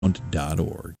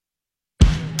Org.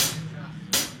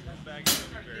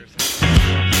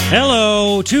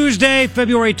 Hello, Tuesday,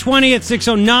 February 20th,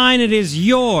 6:09. It is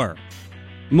your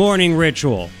morning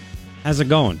ritual. How's it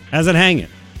going? How's it hanging?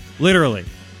 Literally.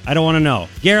 I don't want to know.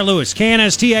 Garrett Lewis,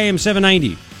 KNST AM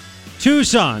 790.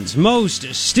 Tucson's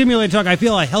most stimulating talk. I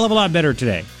feel a hell of a lot better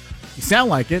today. You sound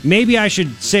like it. Maybe I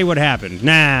should say what happened.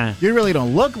 Nah. You really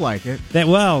don't look like it. But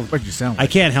you sound like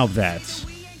I can't help that.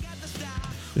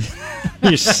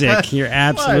 You're sick. You're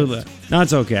absolutely... No,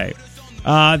 it's okay.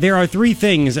 There are three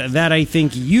things that I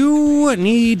think you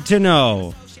need to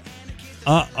know.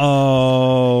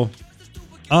 Uh-oh.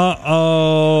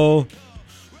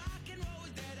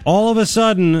 All of a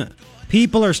sudden,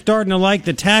 people are starting to like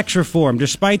the tax reform,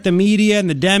 despite the media and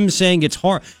the Dems saying it's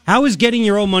hard. How is getting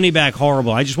your own money back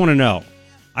horrible? I just want to know.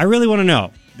 I really want to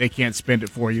know. They can't spend it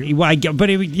for you. But,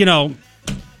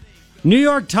 New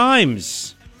York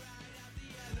Times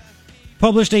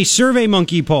published a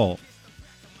SurveyMonkey poll.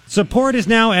 Support is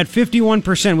now at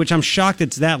 51%, which I'm shocked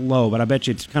it's that low, but I bet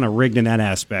you it's kind of rigged in that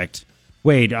aspect.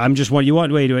 Wait, how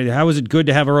is it good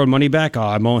to have our own money back? Oh,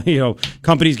 I'm only,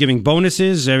 companies giving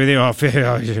bonuses, everything.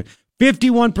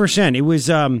 51%. It was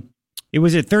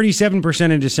at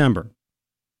 37% in December.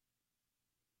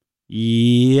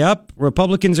 Yep.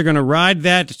 Republicans are going to ride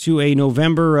that to a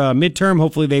November midterm.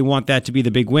 Hopefully they want that to be the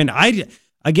big win. I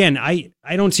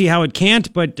don't see how it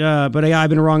can't, but I've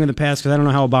been wrong in the past because I don't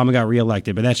know how Obama got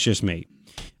reelected, but that's just me.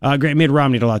 Mitt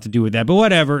Romney had a lot to do with that, but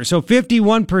whatever. So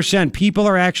 51% people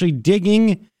are actually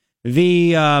digging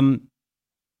the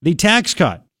tax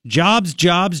cut. Jobs.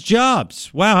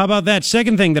 Wow, how about that?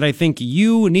 Second thing that I think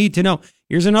you need to know.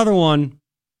 Here's another one.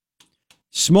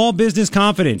 Small business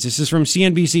confidence. This is from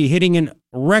CNBC, hitting a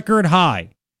record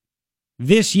high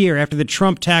this year after the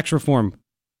Trump tax reform.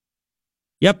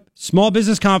 Yep, small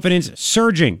business confidence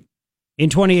surging in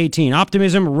 2018.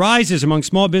 Optimism rises among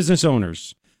small business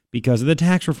owners because of the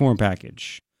tax reform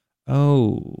package.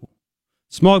 Oh.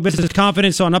 Small business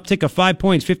confidence saw an uptick of 5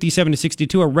 points, 57 to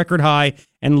 62, a record high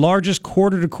and largest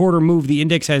quarter-to-quarter move the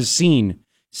index has seen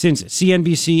since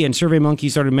CNBC and SurveyMonkey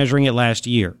started measuring it last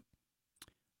year.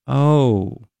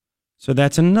 Oh. So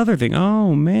that's another thing.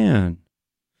 Oh, man.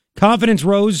 Confidence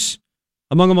rose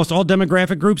among almost all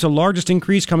demographic groups, the largest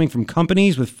increase coming from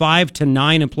companies with 5 to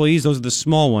 9 employees. Those are the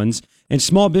small ones. And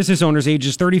small business owners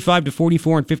ages 35 to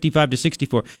 44 and 55 to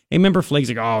 64. Hey, remember Flake's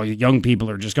like, oh, young people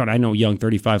are just going, I know young,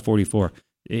 35, 44.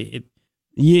 Again,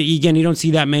 you don't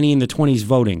see that many in the 20s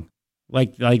voting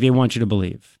like they want you to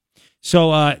believe.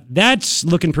 So that's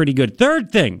looking pretty good.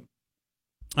 Third thing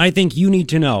I think you need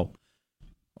to know.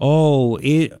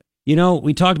 We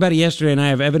talked about it yesterday, and I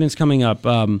have evidence coming up.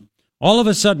 All of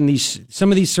a sudden,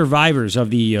 some of these survivors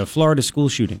of the Florida school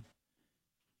shooting,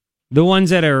 the ones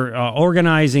that are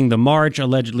organizing the march,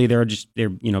 allegedly they're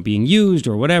being used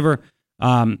or whatever.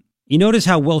 You notice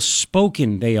how well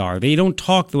spoken they are. They don't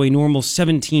talk the way normal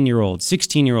 17-year-olds,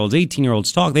 16-year-olds,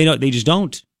 18-year-olds talk. They just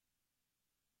don't.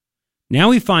 Now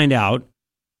we find out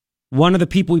one of the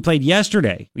people we played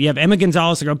yesterday. We have Emma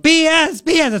Gonzalez. They go, BS.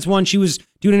 That's one. She was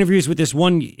doing interviews with this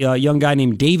one young guy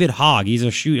named David Hogg. He's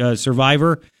a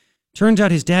survivor. Turns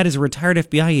out his dad is a retired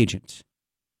FBI agent.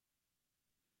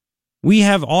 We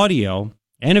have audio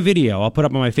and a video I'll put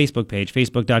up on my Facebook page,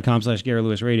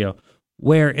 facebook.com/GarrettLewisRadio,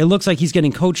 where it looks like he's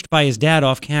getting coached by his dad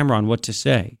off camera on what to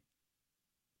say.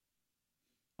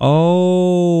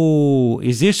 Oh,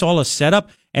 is this all a setup?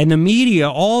 And the media,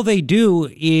 all they do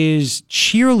is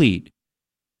cheerlead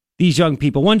these young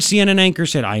people. One CNN anchor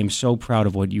said, I am so proud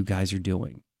of what you guys are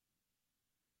doing.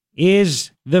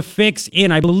 Is the fix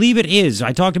in? I believe it is.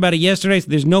 I talked about it yesterday. So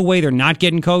there's no way they're not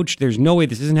getting coached. There's no way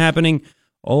this isn't happening.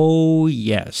 Oh,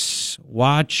 yes.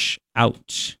 Watch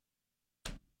out.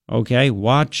 Okay,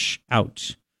 watch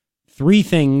out. Three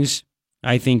things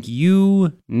I think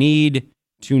you need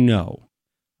to know.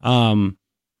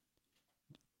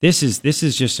 This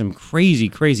is just some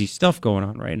crazy stuff going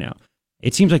on right now.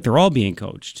 It seems like they're all being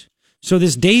coached. So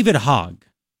this David Hogg,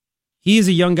 he is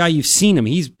a young guy. You've seen him.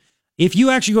 If you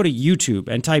actually go to YouTube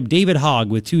and type David Hogg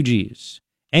with 2 G's,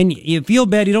 and you feel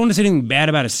bad, you don't want to say anything bad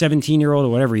about a 17-year-old or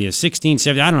whatever he is, 16,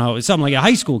 17, I don't know, it's something like a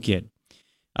high school kid.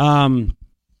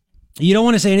 You don't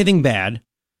want to say anything bad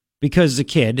because the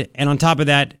kid, and on top of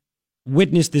that,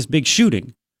 witnessed this big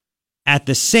shooting. At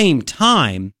the same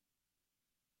time,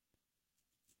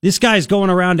 this guy's going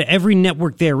around to every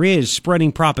network there is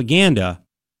spreading propaganda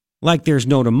like there's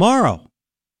no tomorrow.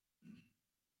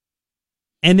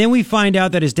 And then we find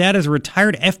out that his dad is a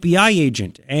retired FBI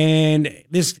agent. And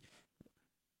this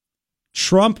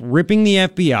Trump ripping the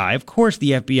FBI. Of course,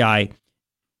 the FBI.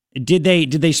 Did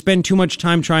they spend too much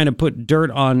time trying to put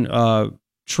dirt on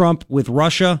Trump with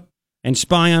Russia and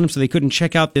spy on him so they couldn't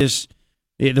check out the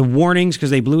warnings because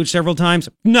they blew it several times?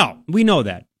 No, we know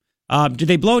that. Did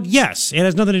they blow it? Yes. It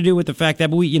has nothing to do with the fact that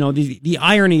the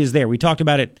irony is there. We talked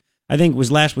about it. I think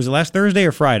was it last Thursday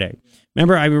or Friday?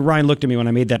 Remember, Ryan looked at me when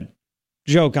I made that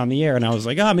joke on the air, and I was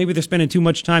like, maybe they're spending too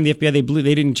much time. The FBI,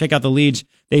 they didn't check out the leads.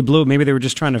 They blew. Maybe they were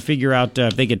just trying to figure out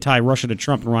if they could tie Russia to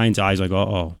Trump. And Ryan's eyes like,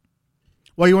 uh-oh.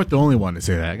 Well, you weren't the only one to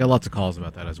say that. I got lots of calls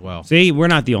about that as well. See, we're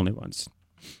not the only ones.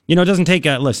 It doesn't take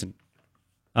listen.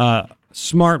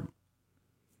 Smart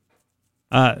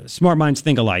minds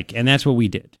think alike, and that's what we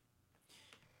did.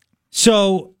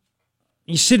 So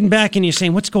you're sitting back and you're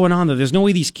saying, what's going on, though? There's no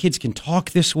way these kids can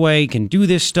talk this way, can do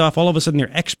this stuff. All of a sudden,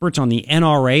 they're experts on the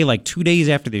NRA, like 2 days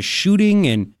after this shooting.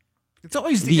 And it's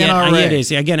always the NRA. Yeah, it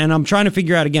is. Again, and I'm trying to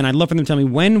figure out, again, I'd love for them to tell me,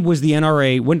 when was the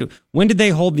NRA, when did they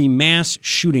hold the mass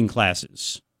shooting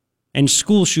classes and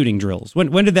school shooting drills?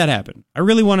 When did that happen? I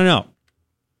really want to know.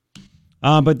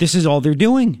 But this is all they're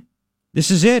doing.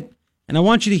 This is it. And I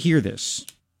want you to hear this.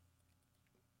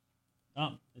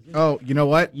 Oh, you know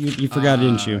what? You forgot,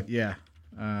 didn't you? Yeah.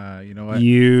 You know what?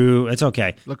 It's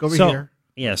okay. Look over here.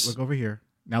 Yes. Look over here.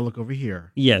 Now look over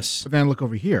here. Yes. But then look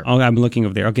over here. Oh, I'm looking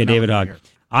over there. Okay, now David Hogg.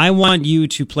 I want you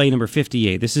to play number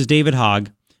 58. This is David Hogg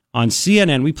on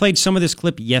CNN. We played some of this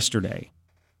clip yesterday.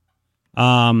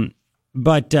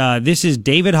 But this is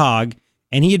David Hogg,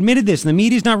 and he admitted this, and the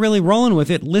media's not really rolling with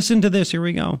it. Listen to this. Here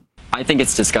we go. I think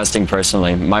it's disgusting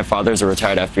personally. My father's a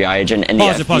retired FBI agent, and the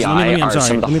FBI are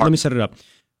some of the Let me set it up.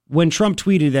 When Trump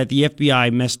tweeted that the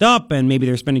FBI messed up and maybe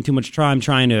they're spending too much time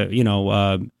trying to,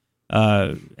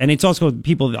 and it's also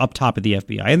people up top at the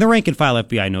FBI and the rank and file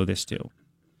FBI know this too.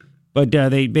 But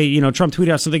Trump tweeted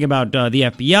out something about the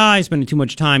FBI spending too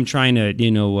much time trying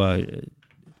to,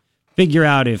 figure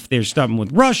out if there's something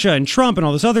with Russia and Trump and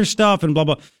all this other stuff and blah,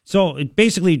 blah. So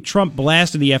basically Trump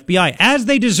blasted the FBI, as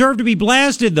they deserve to be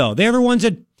blasted, though. They're the ones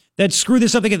that screw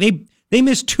this up. They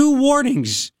missed 2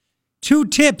 warnings. 2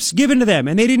 tips given to them,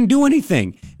 and they didn't do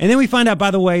anything. And then we find out, by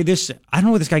the way, I don't know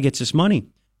where this guy gets this money.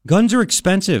 Guns are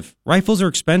expensive. Rifles are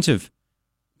expensive.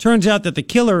 Turns out that the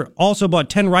killer also bought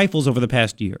 10 rifles over the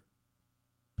past year.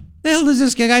 The hell is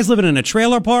this guy? Guy's living in a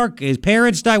trailer park. His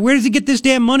parents died. Where does he get this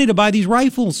damn money to buy these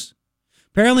rifles?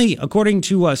 Apparently, according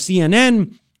to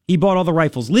CNN, he bought all the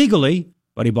rifles legally,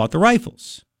 but he bought the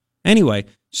rifles. Anyway,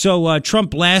 so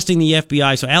Trump blasting the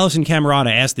FBI. So Allison Camerata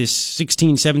asked this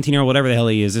 16, 17-year-old, whatever the hell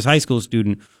he is, this high school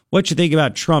student, what you think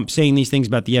about Trump saying these things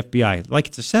about the FBI? Like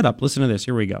it's a setup. Listen to this.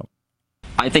 Here we go.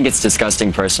 I think it's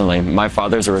disgusting personally. My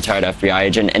father's a retired FBI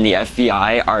agent, and the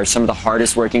FBI are some of the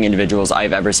hardest working individuals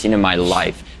I've ever seen in my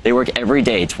life. They work every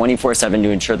day, 24/7, to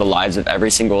ensure the lives of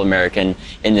every single American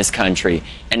in this country.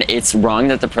 And it's wrong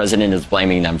that the president is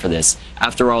blaming them for this.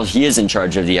 After all, he is in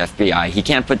charge of the FBI. He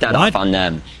can't put that off on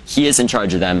them. He is in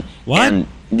charge of them. What? And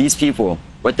these people,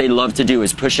 what they love to do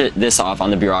is push this off on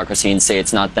the bureaucracy and say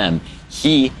it's not them.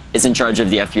 He is in charge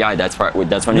of the FBI. That's one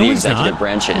of the executive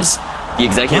branches. The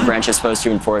executive branch is supposed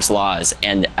to enforce laws,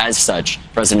 and as such,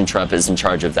 President Trump is in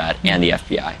charge of that and the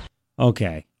FBI.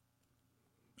 Okay.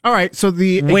 All right. So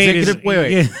the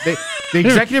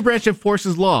executive branch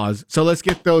enforces laws. So let's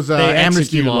get those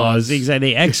amnesty laws.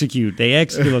 Exactly. They execute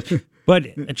laws.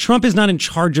 But Trump is not in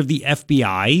charge of the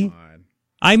FBI.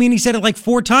 I mean, he said it like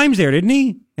 4 times there, didn't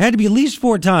he? It had to be at least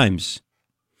 4 times.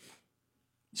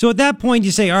 So at that point,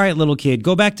 you say, all right, little kid,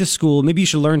 go back to school. Maybe you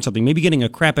should learn something. Maybe getting a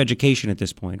crap education at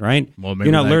this point, right? Well, maybe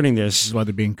you're not learning this. This is why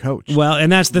they're being coached. Well, and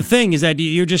that's the thing, is that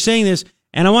you're just saying this.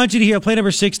 And I want you to hear play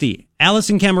number 60.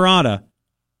 Allison Camerata.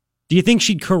 Do you think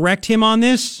she'd correct him on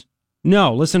this?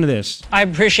 No. Listen to this. I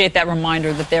appreciate that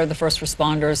reminder that they're the first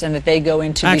responders and that they go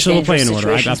into Actually, we'll play in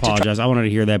order. I situations apologize. I wanted to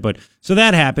hear that. But so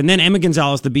that happened. Then Emma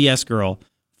Gonzalez, the BS girl,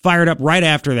 fired up right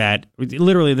after that.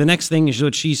 Literally, the next thing is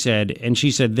what she said. And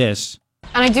she said this.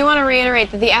 And I do want to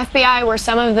reiterate that the FBI were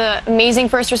some of the amazing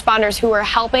first responders who were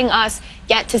helping us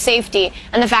get to safety.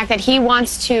 And the fact that he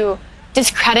wants to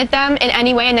discredit them in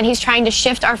any way and then he's trying to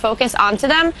shift our focus onto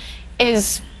them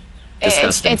is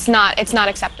it's not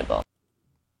acceptable.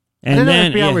 And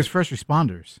then the FBI was first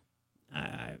responders.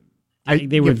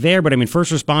 They were there, but I mean,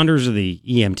 first responders are the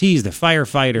EMTs, the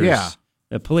firefighters,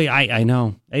 the police. I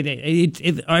know.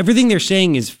 Everything they're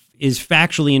saying is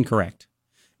factually incorrect.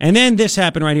 And then this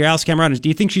happened right here. Alice Camerata, do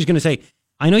you think she's going to say,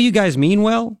 I know you guys mean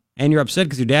well, and you're upset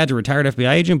because your dad's a retired FBI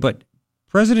agent, but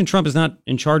President Trump is not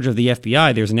in charge of the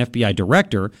FBI. There's an FBI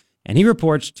director, and he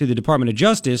reports to the Department of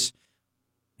Justice.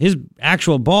 His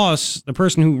actual boss, the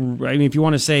person who, I mean, if you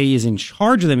want to say is in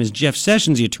charge of them, is Jeff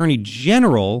Sessions, the Attorney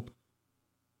General.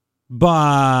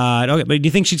 But do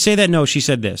you think she'd say that? No, she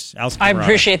said this. I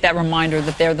appreciate that reminder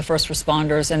that they're the first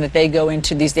responders and that they go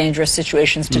into these dangerous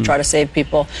situations to try to save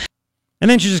people. And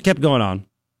then she just kept going on.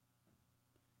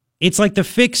 It's like the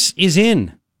fix is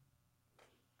in.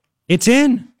 It's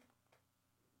in.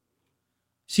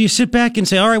 So you sit back and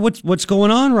say, all right, what's going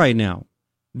on right now?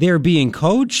 They're being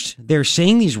coached. They're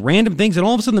saying these random things. And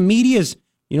all of a sudden the media's,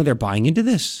 they're buying into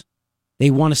this.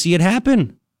 They want to see it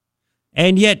happen.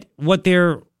 And yet what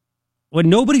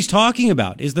nobody's talking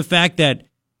about is the fact that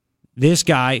this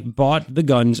guy bought the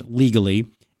guns legally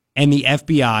and the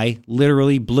FBI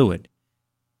literally blew it.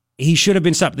 He should have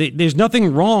been stopped. There's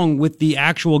nothing wrong with the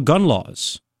actual gun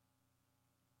laws.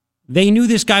 They knew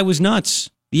this guy was nuts.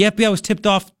 The FBI was tipped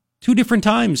off 2 different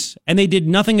times, and they did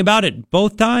nothing about it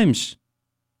both times.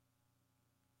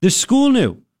 The school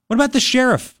knew. What about the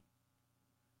sheriff?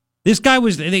 This guy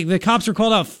the cops were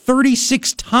called out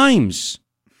 36 times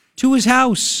to his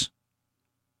house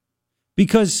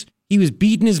because he was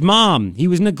beating his mom. He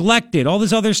was neglected, all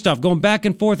this other stuff going back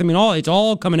and forth. I mean, it's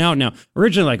all coming out now.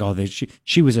 Originally,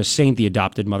 she was a saint, the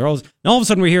adopted mother. All of a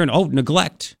sudden we're hearing,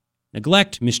 neglect,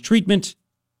 mistreatment.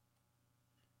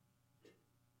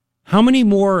 How many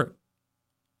more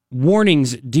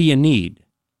warnings do you need?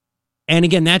 And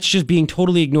again, that's just being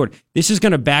totally ignored. This is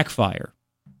going to backfire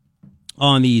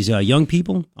on these young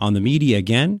people, on the media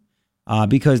again,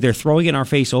 because they're throwing it in our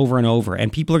face over and over.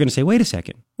 And people are going to say, wait a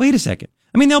second. I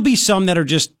mean, there'll be some that are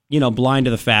just, blind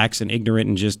to the facts and ignorant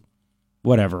and just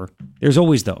whatever. There's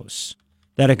always those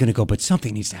that are going to go, but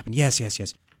something needs to happen. Yes.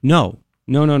 No.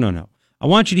 I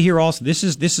want you to hear also, this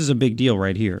is a big deal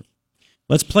right here.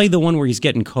 Let's play the one where he's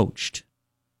getting coached.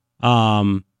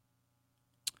 It's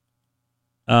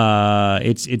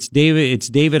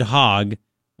David Hogg.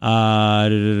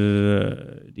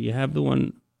 Do you have the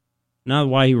one? Not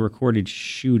why he recorded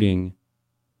shooting.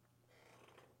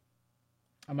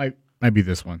 I might be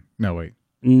this one. No, wait.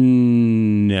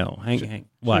 No. Hang.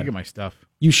 What? Should I get my stuff?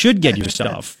 You should get your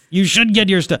stuff. You should get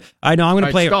your stuff. I know. I'm going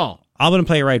to play. Stall. I'm going to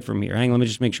play it right from here. Hang on. Let me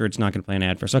just make sure it's not going to play an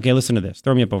ad first. Okay, listen to this.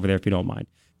 Throw me up over there if you don't mind.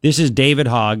 This is David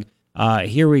Hogg.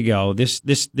 Here we go. This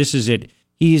is it.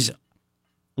 He's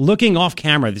looking off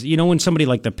camera. When somebody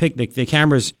like the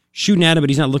camera's shooting at him,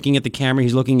 but he's not looking at the camera.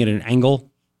 He's looking at an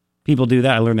angle. People do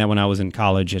that. I learned that when I was in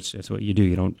college. It's what you do.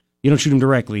 You don't shoot him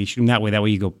directly. You shoot him that way. That way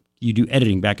you do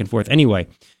editing back and forth. Anyway,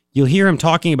 you'll hear him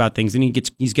talking about things, and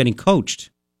he's getting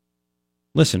coached.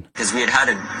 Listen. Because we had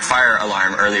a fire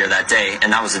alarm earlier that day,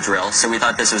 and that was a drill. So we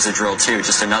thought this was a drill too,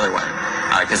 just another one.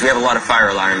 Because we have a lot of fire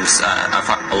alarms,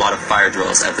 a lot of fire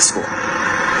drills at the school.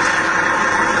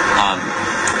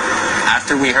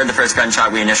 After we heard the first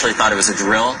gunshot, we initially thought it was a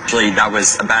drill. Actually, that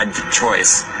was a bad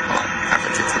choice. Hold on.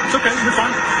 It's okay, you're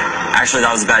fine. Actually,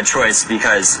 that was a bad choice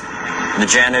because the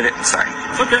janitor... Sorry.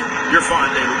 It's okay. You're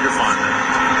fine, David. You're fine.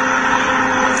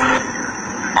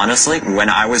 Honestly, when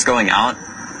I was going out,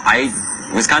 I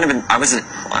was kind of in... I wasn't...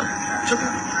 Hold on. It's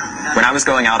okay. When I was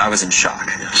going out, I was in shock.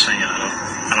 Yeah,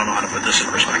 I don't know how to put this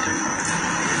in perspective.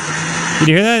 Did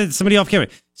you hear that? Somebody off camera.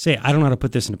 Say, I don't know how to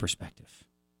put this into perspective.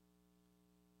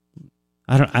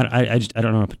 I don't know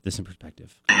how to put this in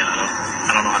perspective. Yeah,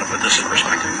 I don't know how to put this in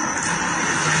perspective.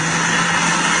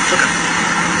 It's okay.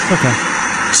 It's okay.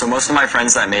 So most of my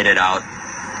friends that made it out,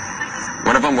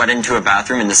 one of them went into a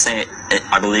bathroom in the same,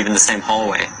 I believe, in the same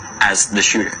hallway as the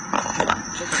shooter. Oh, hold on.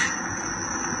 It's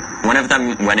okay. One of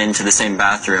them went into the same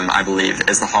bathroom, I believe,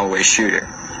 as the hallway shooter.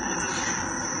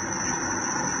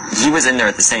 He was in there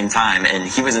at the same time, and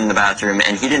he was in the bathroom,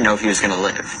 and he didn't know if he was going to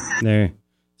live.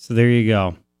 There you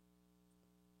go.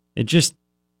 It just,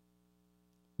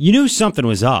 you knew something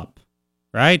was up,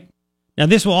 right? Now,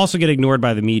 this will also get ignored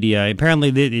by the media. Apparently,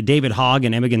 David Hogg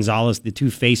and Emma Gonzalez, the two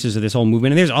faces of this whole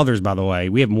movement, and there's others, by the way.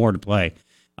 We have more to play.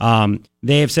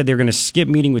 They have said they're going to skip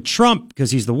meeting with Trump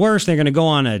because he's the worst. They're going to go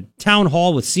on a town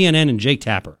hall with CNN and Jake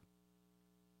Tapper.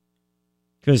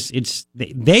 Because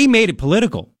they made it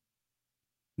political.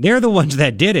 They're the ones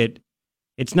that did it.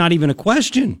 It's not even a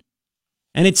question.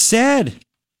 And it's sad.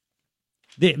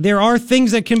 There are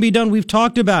things that can be done. We've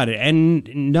talked about it,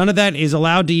 and none of that is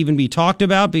allowed to even be talked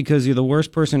about because you're the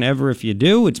worst person ever if you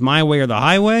do. It's my way or the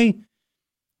highway.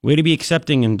 Way to be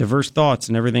accepting and diverse thoughts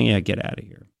and everything. Yeah, get out of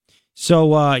here.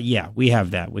 So, yeah, we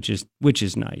have that, which is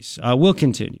nice. We'll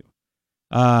continue.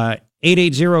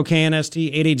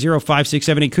 880-KNST,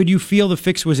 880-5678. Could you feel the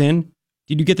fix was in?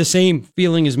 Did you get the same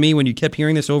feeling as me when you kept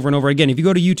hearing this over and over again? If you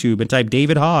go to YouTube and type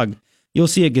David Hogg, you'll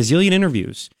see a gazillion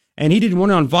interviews. And he did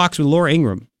one on Vox with Laura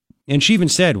Ingraham. And she even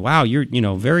said, wow, you're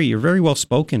very well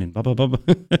spoken and blah, blah, blah,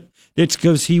 blah. It's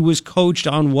because he was coached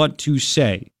on what to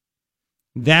say.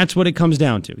 That's what it comes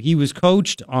down to. He was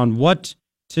coached on what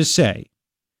to say.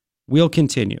 We'll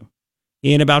continue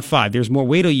in about 5. There's more.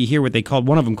 Wait till you hear what they called,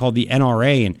 one of them called the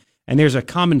NRA, and there's a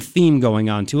common theme going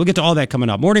on, too. We'll get to all that coming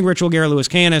up. Morning Ritual, Garrett Lewis,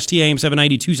 KNST AM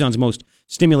 790, Tucson's most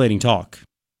stimulating talk.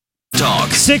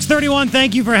 6:31,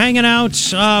 thank you for hanging out.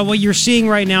 What you're seeing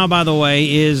right now, by the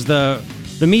way, is the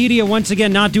media, once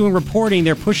again, not doing reporting.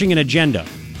 They're pushing an agenda.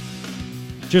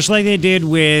 Just like they did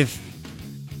with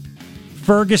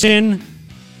Ferguson,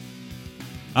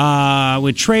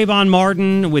 with Trayvon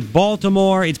Martin, with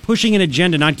Baltimore. It's pushing an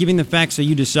agenda, not giving the facts so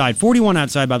you decide. 41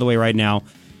 outside, by the way, right now.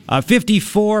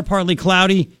 54, partly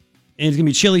cloudy, and it's going to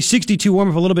be chilly. 62 warm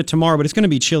up a little bit tomorrow, but it's going to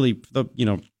be chilly for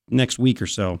the, next week or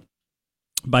so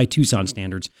by Tucson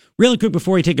standards. Really quick,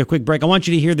 before we take a quick break, I want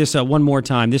you to hear this one more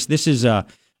time. This is a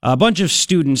bunch of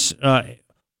students.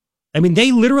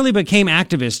 They literally became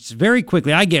activists very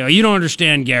quickly. I get, you don't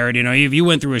understand, Garrett. If you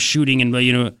went through a shooting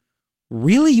and,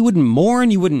 really? You wouldn't mourn?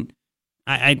 You wouldn't?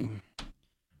 I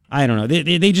don't know.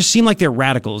 They just seem like they're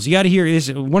radicals. You got to hear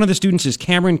this. One of the students is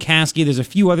Cameron Caskey. There's a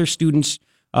few other students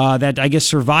that I guess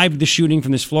survived the shooting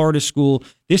from this Florida school.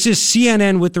 This is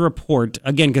CNN with the report,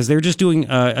 again, because they're just doing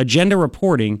agenda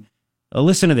reporting.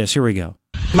 Listen to this. Here we go.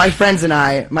 My friends and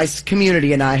I, my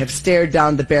community and I, have stared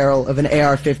down the barrel of an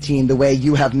AR-15 the way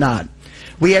you have not.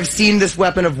 We have seen this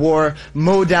weapon of war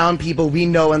mow down people we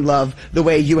know and love the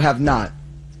way you have not.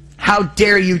 How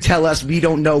dare you tell us we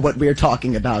don't know what we're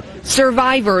talking about?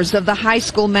 Survivors of the high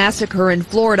school massacre in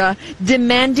Florida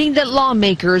demanding that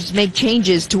lawmakers make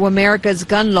changes to America's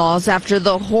gun laws after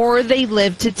the horror they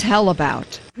lived to tell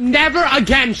about. Never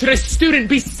again should a student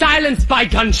be silenced by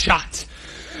gunshot.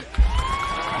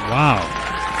 Wow.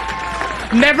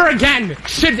 Never again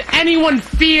should anyone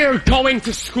fear going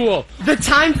to school. The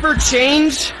time for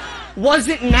change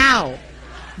wasn't now.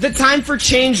 The time for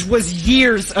change was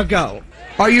years ago.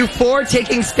 Are you for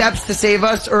taking steps to save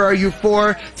us, or are you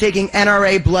for taking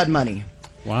NRA blood money?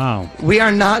 Wow. We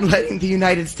are not letting the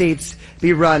United States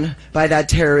be run by that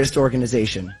terrorist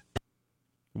organization.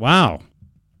 Wow.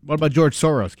 What about George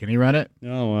Soros? Can he run it?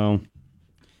 Oh, well.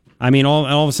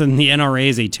 All of a sudden the NRA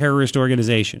is a terrorist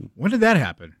organization. When did that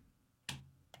happen?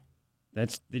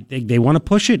 They want to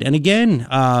push it. And again,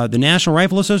 the National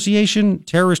Rifle Association,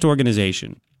 terrorist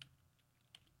organization.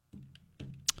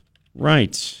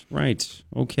 Right.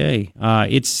 Okay.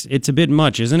 It's a bit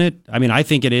much, isn't it? I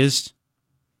think it is.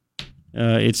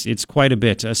 It's quite a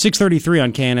bit. 6:33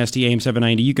 on KNST AM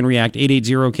 790. You can react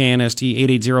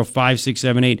 880-KNST,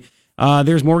 880-5678.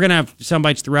 There's more. We're going to have sound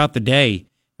bites throughout the day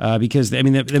because,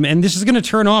 and this is going to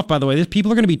turn off, by the way.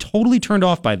 People are going to be totally turned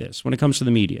off by this when it comes to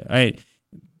the media.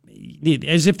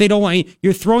 As if they don't want,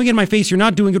 you're throwing it in my face, you're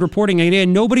not doing good reporting,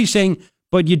 and nobody's saying,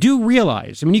 but you do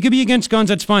realize, you could be against guns,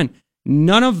 that's fine.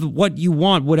 None of what you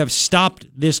want would have stopped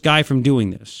this guy from doing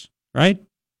this, right?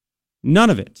 None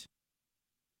of it.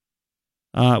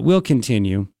 We'll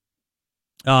continue.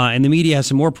 And the media has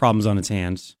some more problems on its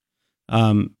hands.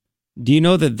 Do you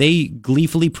know that they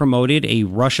gleefully promoted a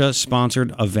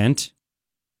Russia-sponsored event?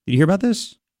 Did you hear about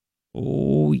this?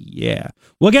 Oh, yeah.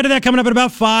 We'll get to that coming up at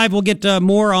about 5. We'll get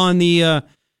more on these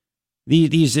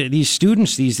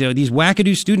students, these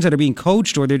wackadoo students that are being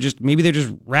coached, or they're just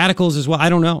radicals as well. I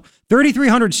don't know.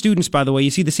 3,300 students, by the way.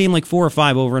 You see the same 4 or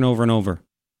 5 over and over and over.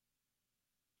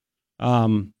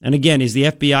 And again, is the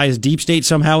FBI's deep state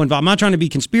somehow involved? I'm not trying to be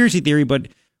conspiracy theory, but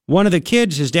one of the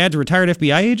kids, his dad's a retired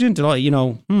FBI agent.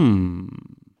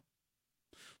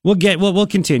 We'll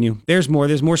continue. There's more.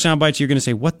 There's more sound bites. You're going to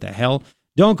say, what the hell?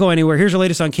 Don't go anywhere. Here's the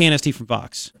latest on KNST from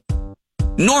Fox.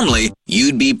 Normally,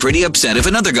 you'd be pretty upset if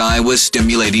another guy was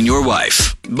stimulating your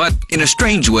wife. But in a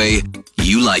strange way,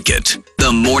 you like it.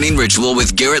 The Morning Ritual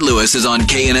with Garrett Lewis is on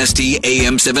KNST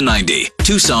AM 790,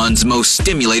 Tucson's most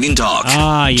stimulating talk.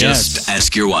 Ah, yes. Just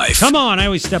ask your wife. Come on, I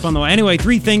always step on the way. Anyway,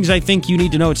 3 things I think you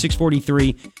need to know at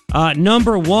 6:43.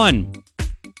 Number 1,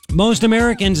 most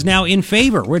Americans now in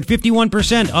favor. We're at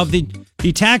 51% of the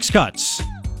tax cuts.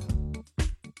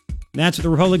 That's what the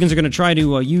Republicans are going to try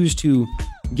to use to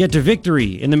get to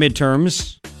victory in the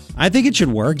midterms. I think it should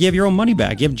work. You have your own money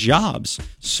back. You have jobs.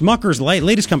 Smucker's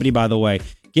latest company, by the way,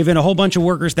 giving a whole bunch of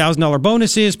workers $1,000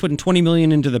 bonuses, putting $20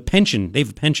 million into the pension. They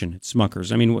have a pension. It's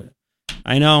Smucker's. I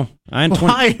know.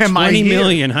 $20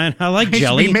 million. I like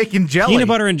jelly. I should be making jelly. Peanut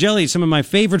butter and jelly is some of my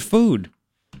favorite food.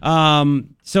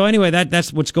 So anyway,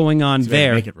 that's what's going on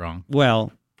there. Make it wrong.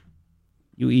 Well,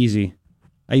 you easy.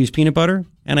 I use peanut butter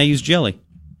and I use jelly.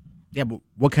 Yeah, but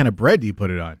what kind of bread do you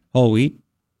put it on? Whole wheat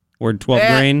or 12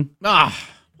 grain.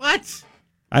 What?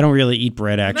 I don't really eat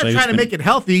bread, actually. You're not trying to make it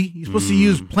healthy. You're supposed to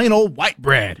use plain old white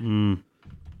bread. Good.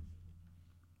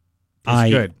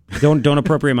 Don't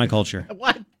appropriate my culture.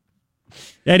 What?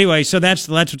 Anyway, so that's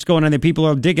what's going on there. People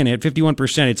are digging it.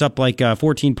 51%. It's up like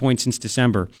 14 points since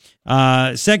December.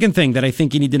 Second thing that I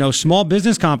think you need to know, small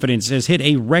business confidence has hit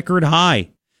a record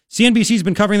high. CNBC's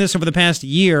been covering this over the past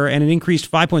year, and it increased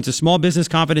 5 points. The small business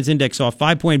confidence index saw a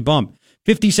 5-point bump,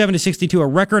 57 to 62, a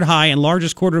record high and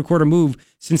largest quarter-to-quarter move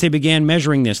since they began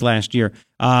measuring this last year.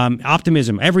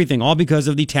 Optimism, everything, all because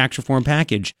of the tax reform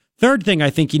package. Third thing I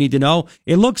think you need to know,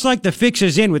 it looks like the fix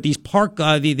is in with these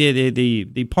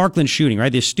the Parkland shooting,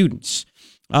 right? The students.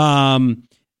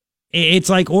 It's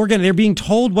like Oregon, they're being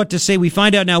told what to say. We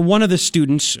find out now one of the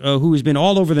students who has been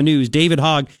all over the news, David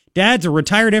Hogg, dad's a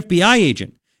retired FBI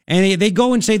agent. And they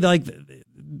go and say like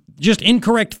just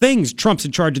incorrect things. Trump's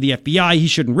in charge of the FBI. He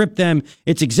shouldn't rip them.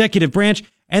 It's executive branch.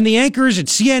 And the anchors at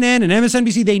CNN and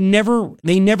MSNBC,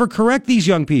 they never correct these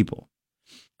young people.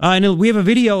 And we have a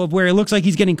video of where it looks like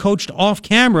he's getting coached off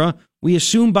camera, we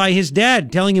assume by his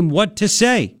dad, telling him what to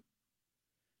say.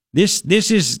 This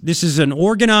is an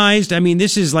organized,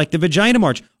 this is like the Vagina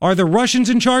March. Are the Russians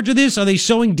in charge of this? Are they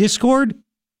sowing discord?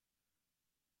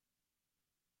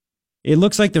 It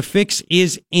looks like the fix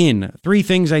is in. 3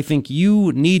 things I think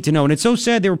you need to know. And it's so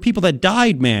sad. There were people that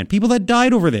died, man. People that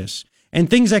died over this. And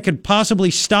things that could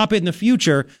possibly stop it in the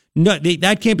future. No,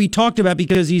 that can't be talked about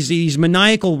because these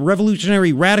maniacal,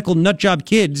 revolutionary, radical nutjob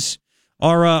kids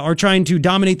are trying to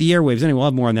dominate the airwaves. Anyway, we'll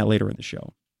have more on that later in the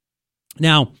show.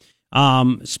 Now,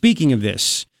 speaking of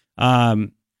this,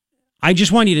 I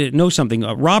just want you to know something.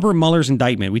 Robert Mueller's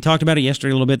indictment. We talked about it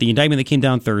yesterday a little bit. The indictment that came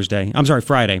down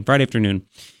Friday afternoon.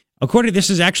 According to this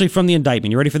is actually from the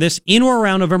indictment. You ready for this? In or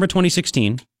around November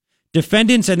 2016,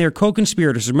 defendants and their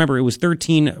co-conspirators, remember it was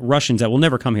 13 Russians that will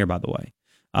never come here, by the way.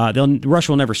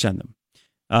 Russia will never send them.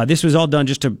 This was all done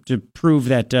just to prove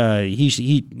that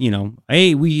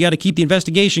hey, we got to keep the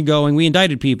investigation going. We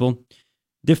indicted people.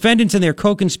 Defendants and their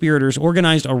co-conspirators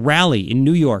organized a rally in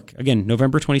New York, again,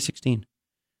 November 2016.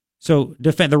 So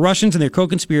the Russians and their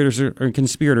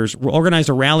co-conspirators organized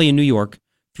a rally in New York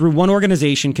through one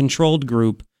organization, controlled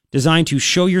group, designed to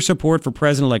show your support for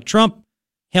President-elect Trump,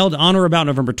 held on or about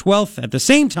November 12th. At the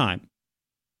same time,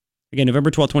 again, November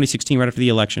 12th, 2016, right after the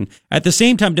election. At the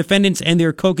same time, defendants and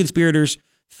their co-conspirators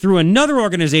through another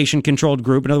organization-controlled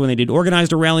group, another one they did,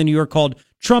 organized a rally in New York called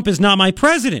Trump is Not My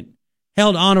President,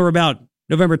 held on or about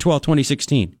November 12th,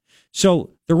 2016. So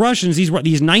the Russians,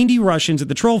 these 90 Russians at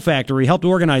the Troll Factory helped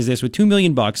organize this with $2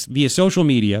 million via social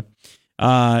media,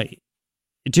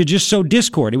 to just sow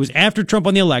discord. It was after Trump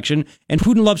won the election, and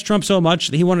Putin loves Trump so much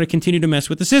that he wanted to continue to mess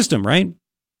with the system, right?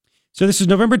 So this is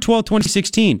November 12,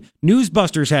 2016.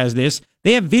 Newsbusters has this.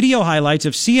 They have video highlights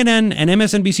of CNN and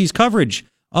MSNBC's coverage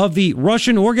of the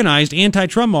Russian-organized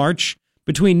anti-Trump march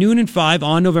between noon and 5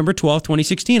 on November 12,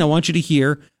 2016. I want you to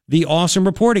hear the awesome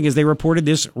reporting as they reported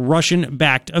this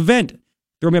Russian-backed event.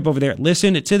 Throw me up over there.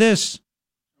 Listen to this.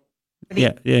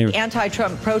 The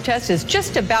anti-Trump protest is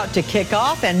just about to kick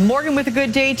off. And Morgan, with a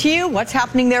good day to you. What's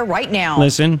happening there right now?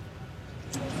 Listen.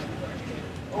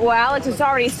 Well, Alex, it's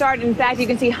already started. In fact, you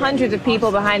can see hundreds of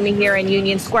people behind me here in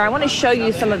Union Square. I want to show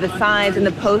you some of the signs and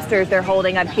the posters they're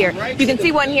holding up here. You can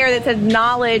see one here that says,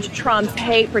 "Acknowledge Trump's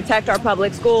hate, protect our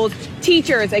public schools,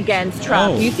 teachers against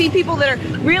Trump." You see people that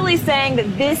are really saying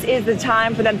that this is the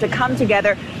time for them to come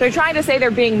together. They're trying to say they're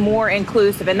being more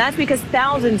inclusive, and that's because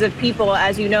thousands of people,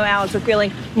 as you know, Alex, are feeling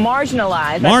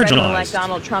marginalized by President-elect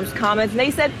Donald Trump's comments. And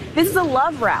they said this is a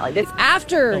love rally.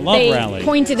 After they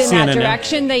pointed in that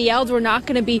direction, they yelled, "We're not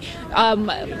going to be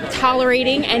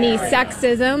tolerating any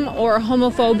sexism or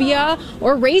homophobia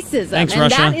or racism." Thanks, and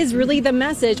Russia. that is really the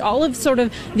message. All of sort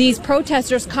of these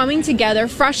protesters coming together,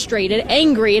 frustrated,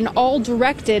 angry, and all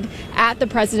directed at the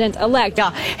president-elect.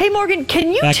 Hey, Morgan,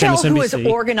 can you tell who has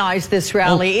organized this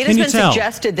rally? It has been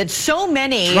suggested that so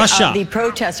many of the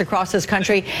protests across this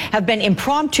country have been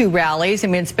impromptu rallies. I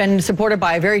mean, it's been supported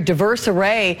by a very diverse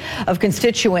array of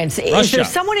constituents. Is there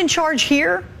someone in charge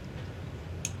here?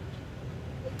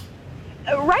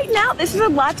 Right now, this is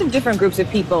lots of different groups of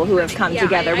people who have come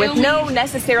together with no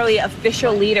necessarily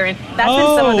official leader. And that's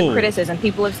been some of the criticism.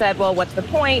 People have said, well, what's the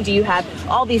point? Do you have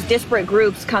all these disparate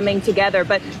groups coming together?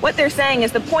 But what they're saying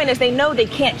is the point is they know they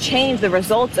can't change the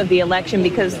results of the election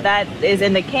because that is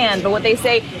in the can. But what they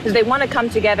say is they want to come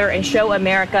together and show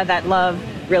America that love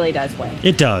really does win.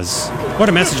 It does. What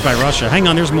a message by Russia. Hang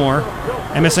on, there's more.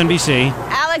 MSNBC.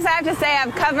 Alex, I have to say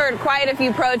I've covered quite a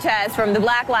few protests, from the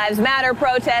Black Lives Matter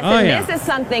protests, and this is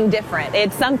something different.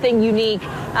 It's something unique.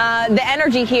 The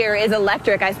energy here is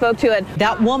electric. I spoke to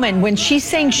that woman when she's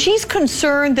saying she's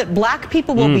concerned that black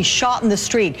people will be shot in the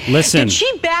street. Listen. Did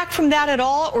she back from that at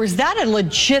all, or is that a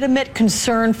legitimate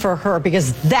concern for her?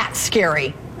 Because that's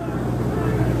scary.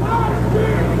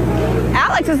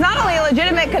 Alex, Alex, it's not only a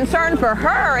legitimate concern for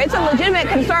her, it's a legitimate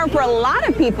concern for a lot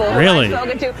of people who Really? I've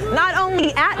spoken to, not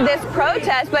only at this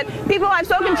protest, but people I've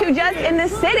spoken to just in the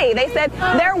city. They said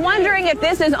they're wondering if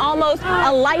this is almost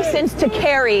a license to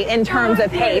carry in terms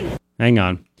of hate. Hang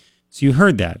on. So you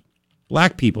heard that.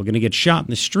 Black people going to get shot in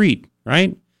the street,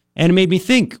 right? And it made me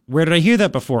think, where did I hear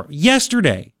that before?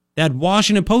 Yesterday, that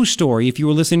Washington Post story, if you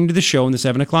were listening to the show in the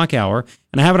 7 o'clock hour,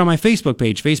 and I have it on my Facebook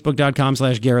page,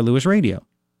 facebook.com/Garrett Lewis Radio.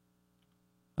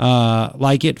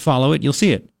 Like it, follow it, you'll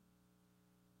see it.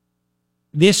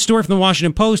 This story from the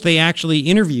Washington Post, they actually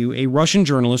interview a Russian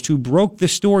journalist who broke the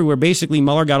story where basically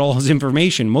Mueller got all his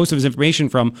information, most of his information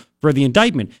for the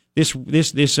indictment. This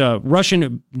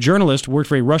Russian journalist worked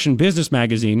for a Russian business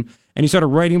magazine, and he started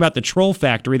writing about the troll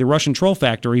factory, the Russian troll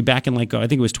factory, back in I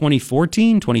think it was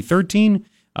 2014, 2013,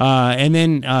 and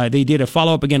then they did a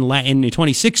follow-up again in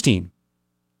 2016.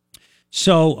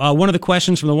 So one of the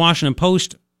questions from the Washington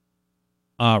Post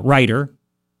writer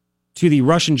to the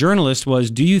Russian journalist was,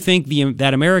 do you think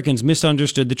that Americans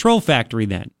misunderstood the troll factory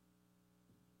then?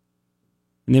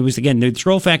 And there was, again, the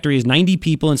troll factory is 90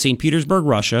 people in St. Petersburg,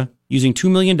 Russia, using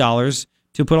 $2 million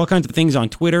to put all kinds of things on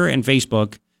Twitter and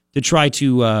Facebook to try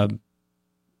to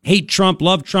hate Trump,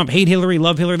 hate Hillary,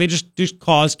 love Hillary. They just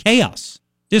cause chaos,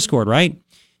 discord, right?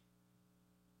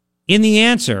 In the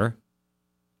answer,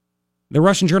 the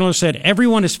Russian journalist said,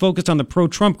 everyone is focused on the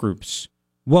pro-Trump groups.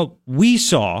 What we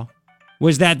saw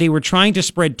was that they were trying to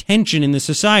spread tension in the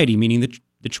society, meaning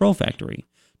the troll factory,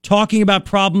 talking about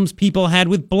problems people had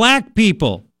with black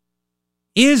people,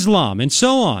 Islam, and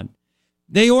so on.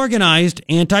 They organized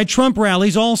anti-Trump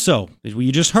rallies also, as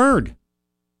we just heard.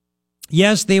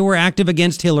 Yes, they were active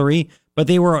against Hillary, but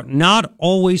they were not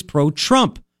always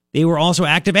pro-Trump. They were also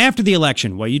active after the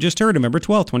election. Well, you just heard, November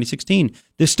 12, 2016.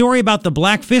 The story about the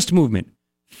Black Fist movement,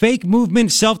 fake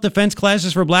movement, self-defense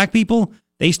classes for black people,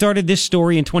 they started this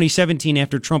story in 2017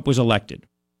 after Trump was elected.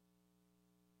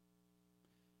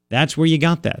 That's where you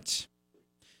got that.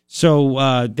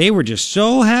 So they were just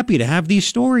so happy to have these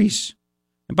stories.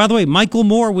 And by the way, Michael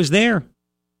Moore was there.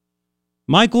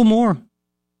 Michael Moore.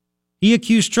 He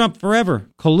accused Trump forever,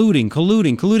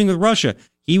 colluding with Russia.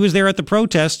 He was there at the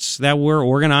protests that were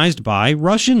organized by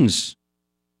Russians.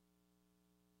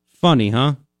 Funny,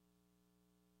 huh?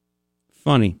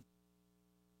 Funny.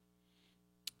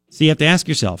 So you have to ask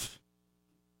yourself,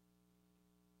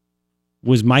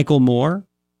 was Michael Moore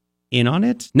in on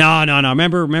it? No.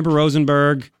 Remember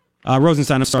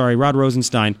Rod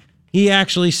Rosenstein. He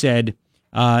actually said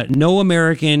no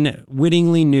American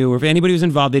wittingly knew, or if anybody was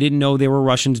involved, they didn't know there were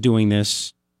Russians doing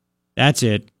this. That's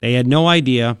it. They had no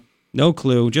idea, no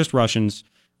clue, just Russians.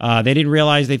 They didn't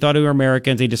realize, they thought they were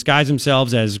Americans. They disguised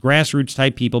themselves as grassroots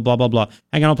type people, blah, blah, blah.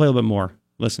 Hang on, I'll play a little bit more.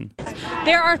 Listen.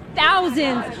 There are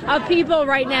thousands of people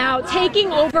right now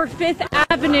taking over Fifth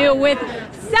Avenue with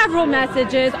several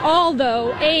messages, all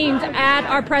though aimed at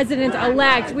our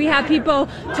president-elect. We have people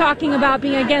talking about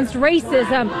being against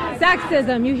racism,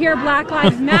 sexism. You hear Black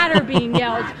Lives Matter being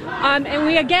yelled. And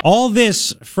we again. All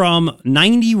this from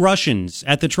 90 Russians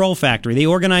at the Troll Factory. They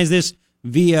organized this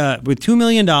with $2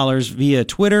 million via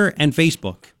Twitter and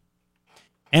Facebook.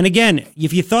 And again,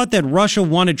 if you thought that Russia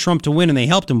wanted Trump to win and they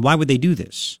helped him, why would they do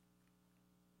this?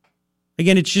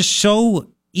 Again, it's just so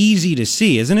easy to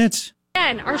see, isn't it?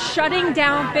 Are shutting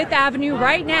down Fifth Avenue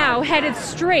right now, headed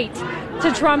straight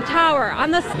to Trump Tower.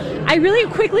 I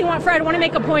really quickly want to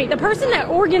make a point. The person that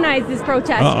organized this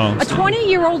protest, a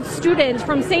 20-year-old student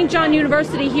from St. John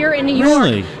University here in New York.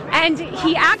 Really? And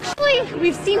he actually,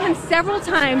 we've seen him several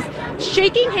times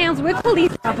shaking hands with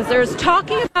police officers,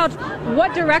 talking about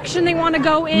what direction they want to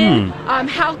go in,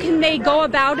 how can they go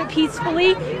about it peacefully.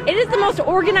 It is the most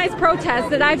organized protest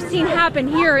that I've seen happen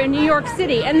here in New York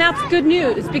City, and that's good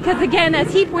news because, again,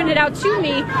 as he pointed out to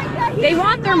me, they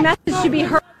want their message to be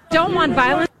heard. They don't want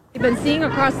violence. We've been seeing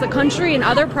across the country in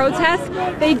other protests.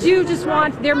 They do just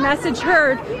want their message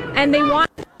heard, and they want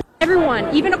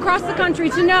everyone, even across the country,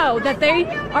 to know that they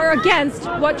are against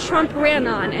what Trump ran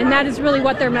on, and that is really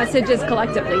what their message is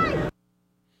collectively.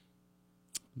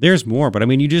 There's more, but I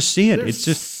mean, you just see it. It's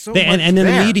just so and then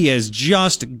the media is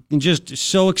just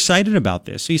so excited about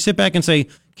this. So you sit back and say,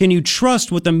 can you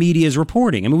trust what the media is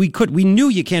reporting? I mean, we knew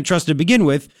you can't trust to begin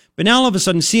with, but now all of a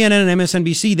sudden CNN and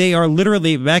MSNBC, they are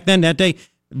literally, back then that day,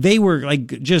 they were like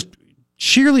just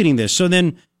cheerleading this. So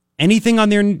then anything on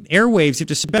their airwaves, you have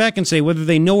to sit back and say whether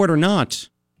they know it or not.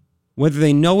 Whether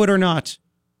they know it or not.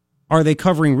 Are they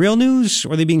covering real news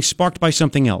or are they being sparked by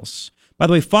something else? By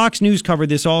the way, Fox News covered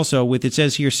this also with, it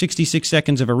says here, 66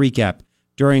 seconds of a recap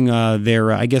during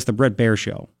their, I guess, the Bret Baier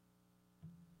show.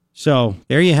 So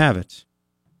there you have it.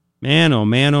 Man, oh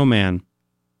man, oh man.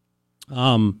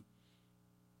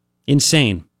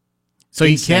 Insane. So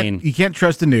you can't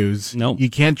trust the news. Nope. You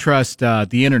can't trust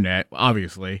the internet,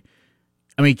 obviously.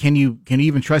 I mean, can you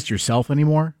even trust yourself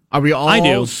anymore? Are we all? I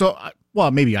do. So,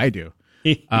 well, maybe I do.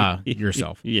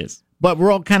 Yourself. Yes. But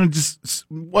we're all kind of just,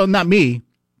 well, not me,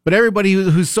 but everybody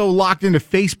who's so locked into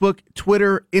Facebook,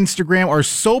 Twitter, Instagram are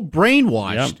so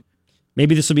brainwashed. Yep.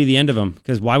 Maybe this will be the end of them,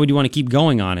 because why would you want to keep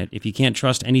going on it if you can't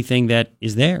trust anything that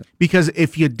is there? Because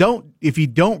if you don't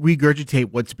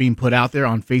regurgitate what's being put out there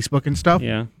on Facebook and stuff,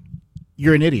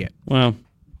 you're an idiot. Well,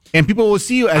 and people will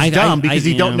see you as dumb because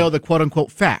you don't know the quote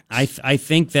unquote facts. I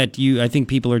think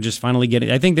people are just finally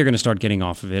getting. I think they're going to start getting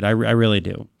off of it. I really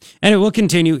do. And it will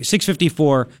continue.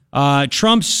 6:54.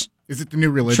 Trump's. Is it the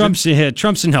new religion?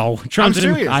 Trump's no. I'm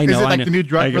serious. I know. Is it like the new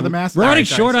drug for the masses? We're running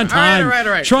short on time. All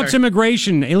right. Trump's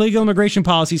illegal immigration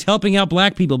policies helping out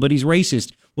black people, but he's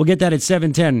racist. We'll get that at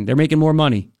 7:10. They're making more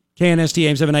money. KNST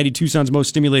AM 790, Tucson's most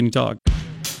stimulating talk.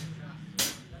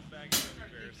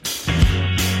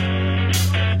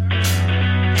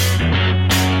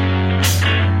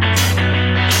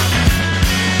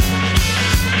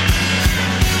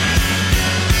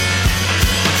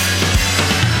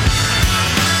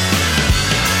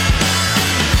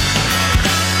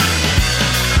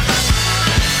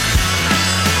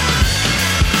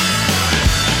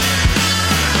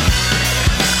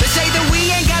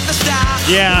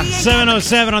 Yeah,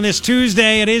 7:07 on this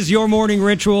Tuesday. It is your morning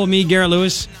ritual. Me, Garrett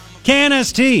Lewis.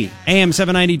 KNST, AM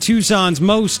 790, Tucson's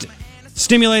most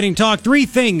stimulating talk. 3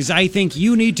 things I think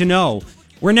you need to know.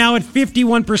 We're now at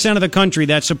 51% of the country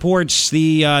that supports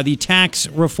the tax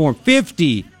reform.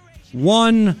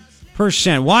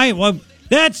 51%. Why? Well,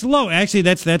 that's low. Actually,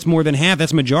 that's more than half.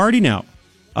 That's majority now.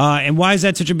 And why is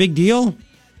that such a big deal?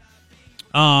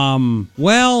 Well,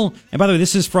 and by the way,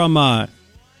 this is from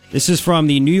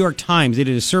the New York Times. They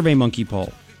did a Survey Monkey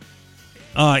poll.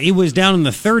 It was down in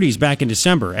the 30s back in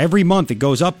December. Every month it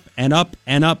goes up and up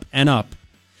and up and up.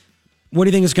 What do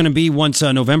you think it's going to be once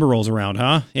November rolls around,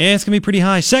 huh? Yeah, it's going to be pretty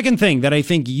high. Second thing that I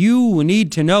think you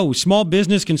need to know, small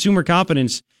business consumer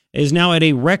confidence is now at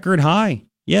a record high.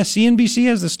 Yes, CNBC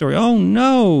has the story. Oh,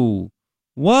 no.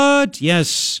 What?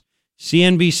 Yes,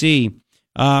 CNBC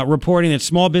reporting that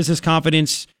small business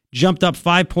confidence jumped up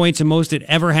 5 points the most it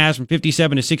ever has, from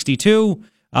 57 to 62.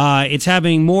 It's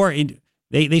having more.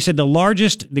 They said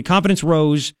the confidence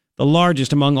rose the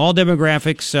largest among all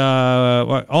demographics.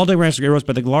 All demographics rose,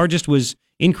 but the largest was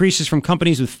increases from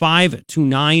companies with 5 to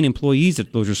 9 employees.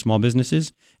 Those are small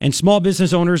businesses. And small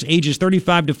business owners ages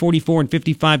 35 to 44 and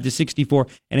 55 to 64.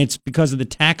 And it's because of the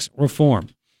tax reform.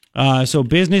 So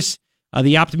business,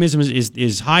 the optimism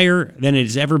is higher than it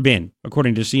has ever been,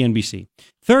 according to CNBC.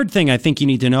 Third thing I think you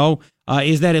need to know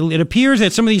is that it appears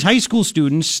that some of these high school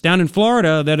students down in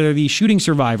Florida that are the shooting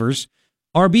survivors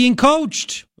are being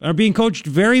coached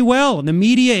very well. And the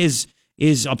media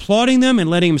is applauding them and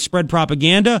letting them spread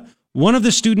propaganda. One of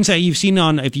the students that you've seen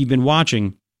on, if you've been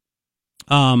watching,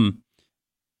 on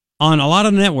a lot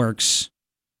of the networks,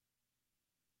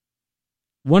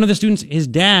 one of the students, his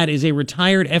dad is a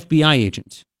retired FBI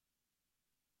agent.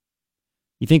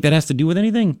 You think that has to do with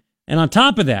anything? And on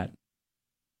top of that,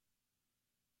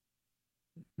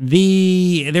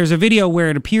 there's a video where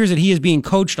it appears that he is being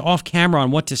coached off camera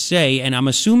on what to say, and I'm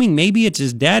assuming maybe it's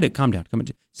his dad. Calm down.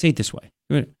 Say it this way.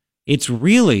 It's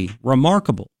really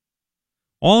remarkable.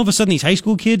 All of a sudden, these high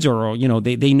school kids are,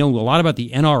 they know a lot about the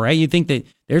NRA. You think that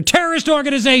they're a terrorist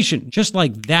organization. Just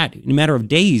like that, in a matter of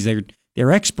days,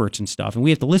 they're experts and stuff, and we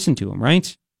have to listen to them,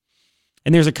 right?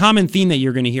 And there's a common theme that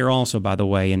you're going to hear also, by the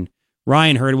way, and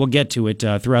Ryan heard it. We'll get to it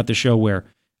throughout the show, where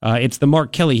it's the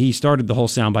Mark Kelly. He started the whole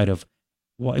soundbite of,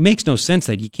 well, it makes no sense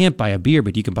that you can't buy a beer,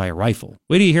 but you can buy a rifle.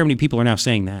 Wait till you hear how many people are now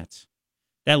saying that.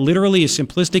 That literally is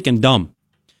simplistic and dumb.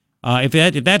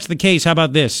 If that's the case, how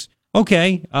about this?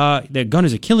 Okay, the gun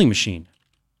is a killing machine. You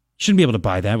shouldn't be able to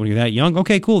buy that when you're that young.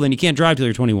 Okay, cool. Then you can't drive till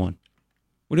you're 21.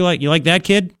 What do you like? You like that,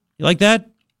 kid? You like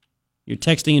that? You're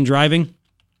texting and driving?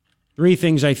 3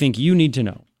 things I think you need to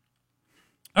know.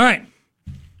 All right.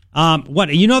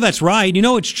 What? You know that's right. You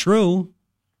know it's true.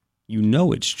 You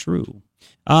know it's true.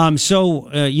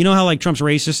 So you know how like Trump's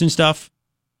racist and stuff?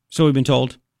 So we've been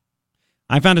told.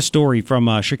 I found a story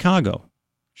from Chicago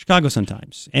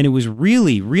Sun-Times, and it was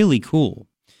really, really cool.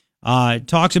 It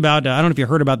talks about, I don't know if you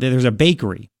heard about that, there's a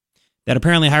bakery that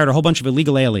apparently hired a whole bunch of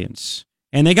illegal aliens,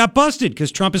 and they got busted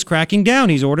because Trump is cracking down.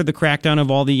 He's ordered the crackdown of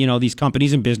all the, these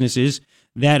companies and businesses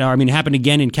that are, it happened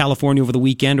again in California over the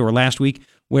weekend or last week,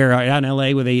 where out in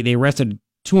LA, where they arrested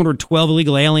 212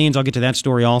 illegal aliens. I'll get to that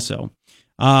story also.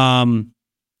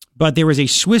 But there was a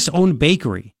Swiss-owned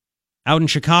bakery out in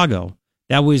Chicago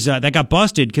that got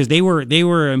busted because they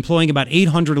were employing about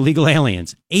 800 illegal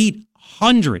aliens.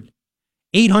 800.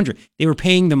 $800. They were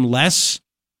paying them less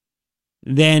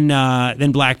than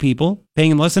black people, paying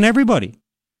them less than everybody,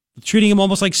 treating them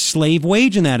almost like slave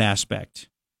wage in that aspect.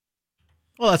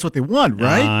 Well, that's what they want,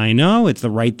 right? I know. It's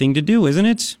the right thing to do, isn't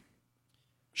it?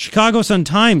 Chicago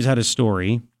Sun-Times had a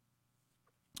story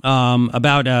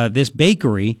about this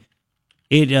bakery.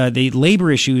 The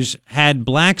labor issues had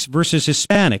blacks versus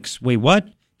Hispanics. Wait, what?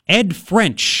 Ed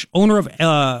French, owner of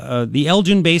the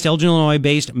Elgin,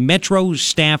 Illinois-based Metro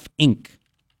Staff, Inc.,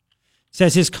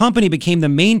 says his company became the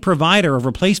main provider of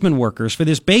replacement workers for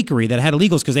this bakery that had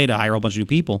illegals because they had to hire a bunch of new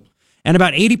people. And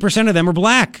about 80% of them are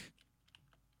black.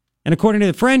 And according to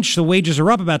the French, the wages are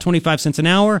up about 25 cents an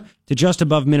hour to just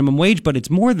above minimum wage, but it's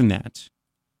more than that.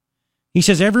 He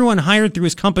says everyone hired through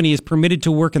his company is permitted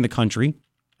to work in the country,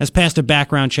 has passed a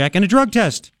background check and a drug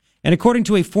test. And according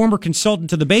to a former consultant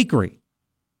to the bakery,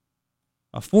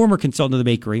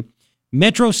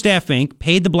 Metro Staff Inc.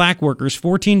 paid the black workers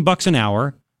 $14 an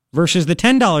hour versus the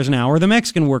 $10 an hour the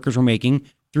Mexican workers were making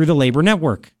through the labor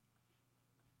network.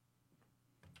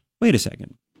 Wait a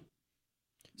second.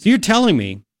 So you're telling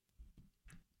me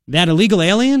that illegal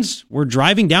aliens were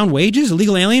driving down wages?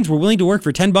 Illegal aliens were willing to work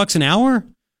for $10 an hour?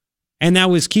 And that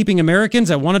was keeping Americans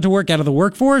that wanted to work out of the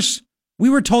workforce? We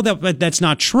were told that that's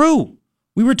not true.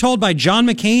 We were told by John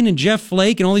McCain and Jeff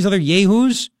Flake and all these other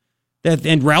yahoos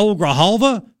and Raul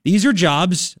Grijalva, these are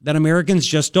jobs that Americans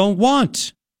just don't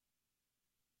want.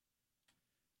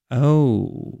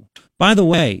 Oh, by the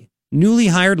way, newly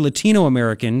hired Latino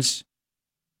Americans,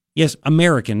 yes,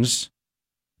 Americans,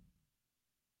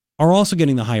 are also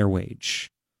getting the higher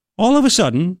wage. All of a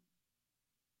sudden,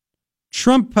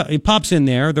 Trump pops in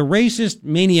there, the racist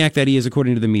maniac that he is,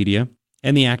 according to the media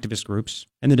and the activist groups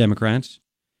and the Democrats.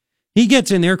 He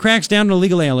gets in there, cracks down on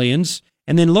illegal aliens,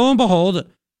 and then lo and behold,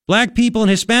 black people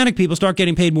and Hispanic people start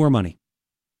getting paid more money.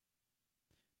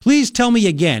 Please tell me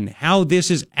again how this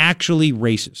is actually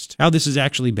racist, how this is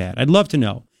actually bad. I'd love to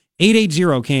know.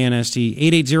 880-KNST,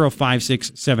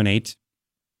 880-5678.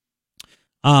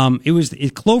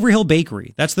 It's Clover Hill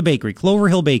Bakery. That's the bakery, Clover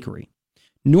Hill Bakery,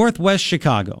 Northwest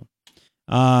Chicago.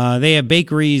 They have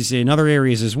bakeries in other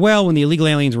areas as well. When the illegal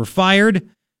aliens were fired,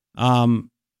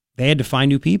 they had to find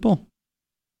new people.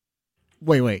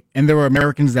 Wait. And there were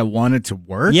Americans that wanted to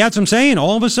work? Yeah, that's what I'm saying.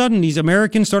 All of a sudden, these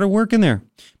Americans started working there.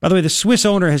 By the way, the Swiss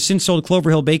owner has since sold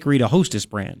Clover Hill Bakery to Hostess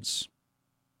Brands.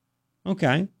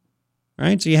 Okay. All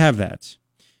right, so you have that.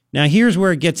 Now, here's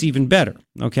where it gets even better.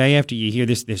 Okay, after you hear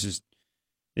this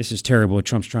is terrible what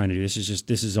Trump's trying to do. This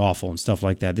is awful and stuff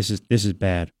like that. This is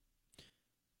bad.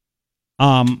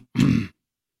 Do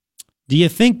you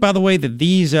think, by the way, that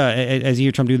these, as you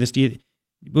hear Trump do this, we're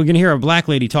going to hear a black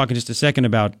lady talk in just a second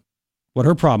about what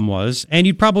her problem was, and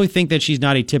you'd probably think that she's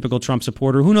not a typical Trump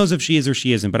supporter. Who knows if she is or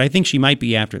she isn't, but I think she might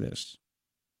be after this.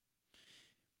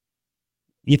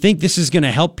 You think this is going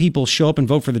to help people show up and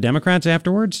vote for the Democrats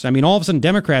afterwards? I mean, all of a sudden,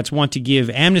 Democrats want to give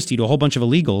amnesty to a whole bunch of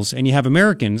illegals, and you have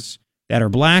Americans that are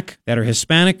black, that are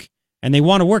Hispanic, and they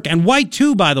want to work, and white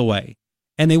too, by the way,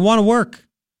 and they want to work,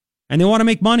 and they want to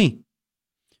make money.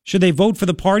 Should they vote for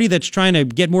the party that's trying to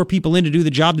get more people in to do the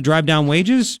job to drive down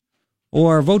wages?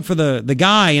 Or vote for the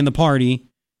guy in the party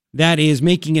that is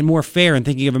making it more fair and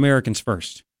thinking of Americans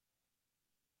first?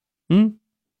 You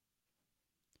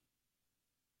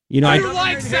know,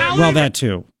 well, that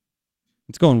too.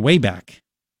 It's going way back.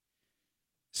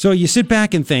 So you sit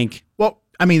back and think. Well,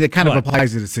 I mean, that kind of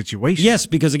applies to the situation. Yes,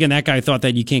 because again, that guy thought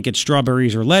that you can't get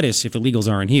strawberries or lettuce if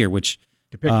illegals aren't here, which,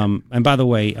 and by the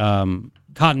way,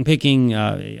 cotton picking,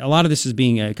 a lot of this is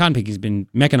being, cotton picking has been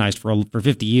mechanized for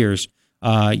 50 years.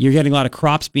 You're getting a lot of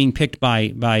crops being picked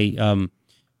by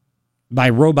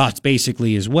robots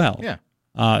basically as well.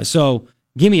 Yeah. So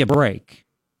give me a break.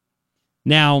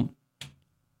 Now,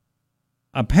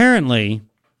 apparently,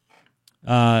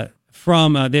 there's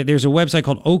a website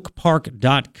called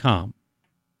oakpark.com,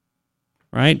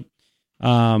 right?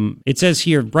 It says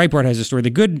here, Breitbart has a story.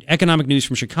 The good economic news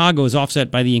from Chicago is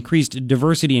offset by the increased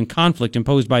diversity and conflict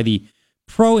imposed by the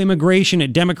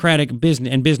pro-immigration Democratic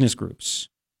business groups.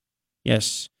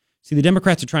 Yes. See, the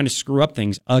Democrats are trying to screw up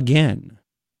things again.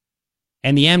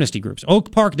 And the amnesty groups.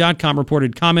 Oakpark.com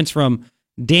reported comments from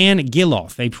Dan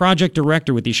Giloff, a project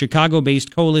director with the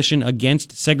Chicago-based Coalition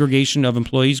Against Segregation of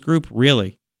Employees group.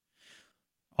 Really?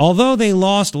 Although they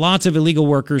lost lots of illegal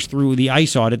workers through the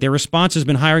ICE audit, their response has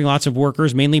been hiring lots of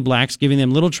workers, mainly blacks, giving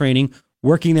them little training,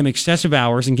 working them excessive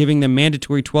hours, and giving them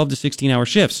mandatory 12 to 16-hour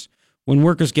shifts. When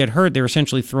workers get hurt, they're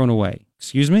essentially thrown away.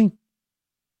 Excuse me?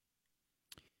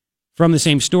 From the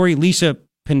same story, Lisa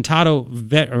Pintado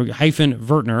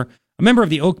Vertner, a member of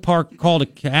the Oak Park Call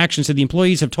to Action, said the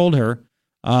employees have told her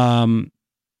that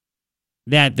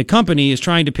that the company is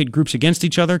trying to pit groups against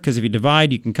each other because if you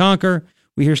divide, you can conquer.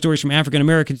 We hear stories from African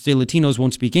Americans say Latinos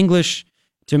won't speak English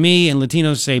to me, and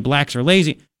Latinos say blacks are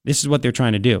lazy. This is what they're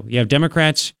trying to do. You have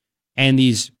Democrats and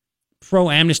these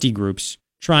pro-amnesty groups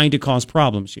trying to cause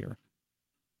problems here.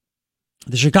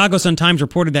 The Chicago Sun-Times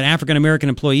reported that African American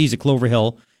employees at Clover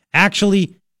Hill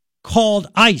actually called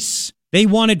ICE. They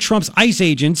wanted Trump's ICE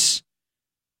agents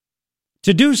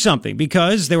to do something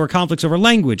because there were conflicts over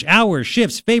language, hours,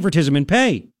 shifts, favoritism, and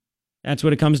pay. That's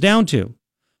what it comes down to.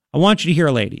 I want you to hear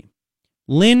a lady.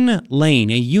 Lynn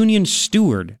Lane, a union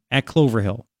steward at Clover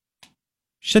Hill.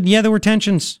 She said, yeah, there were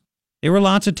tensions. There were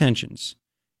lots of tensions.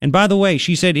 And by the way,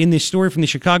 she said in this story from the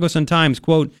Chicago Sun-Times,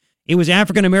 quote, it was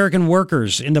African-American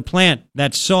workers in the plant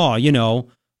that saw,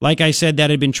 like I said, that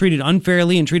had been treated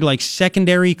unfairly and treated like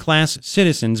secondary class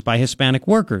citizens by Hispanic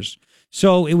workers.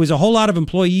 So it was a whole lot of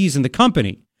employees in the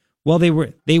company. Well,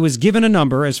 they was given a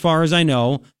number, as far as I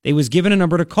know, they was given a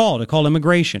number to call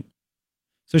immigration.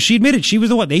 So she admitted she was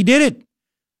the one. They did it.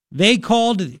 They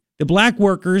called the black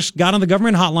workers, got on the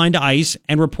government hotline to ICE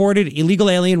and reported illegal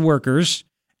alien workers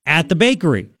at the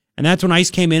bakery. And that's when ICE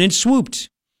came in and swooped.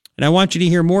 And I want you to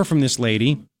hear more from this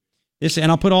lady.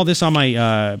 And I'll put all this on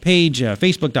my page,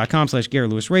 facebook.com/Garrett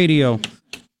Lewis Radio.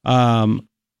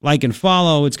 Like and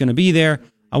follow. It's going to be there.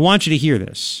 I want you to hear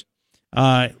this.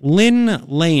 Lynn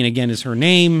Lane, again, is her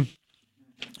name.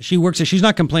 She works. She's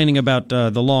not complaining about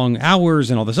the long hours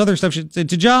and all this other stuff. It's a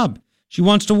job. She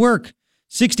wants to work.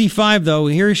 65, though.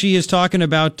 Here she is talking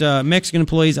about Mexican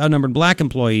employees outnumbered black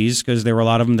employees because there were a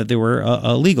lot of them that they were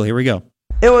illegal. Here we go.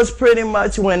 It was pretty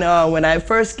much when I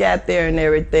first got there and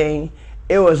everything,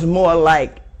 it was more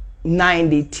like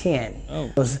 90-10. Oh.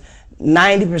 It was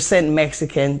 90%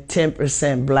 Mexican,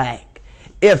 10% black,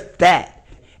 if that.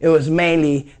 It was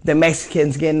mainly the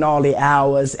Mexicans getting all the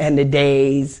hours and the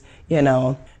days,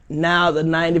 Now the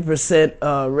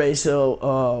 90%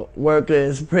 racial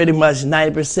workers, pretty much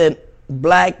 90%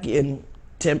 black and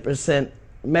 10%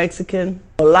 Mexican.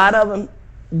 A lot of them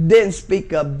didn't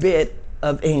speak a bit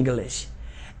of English.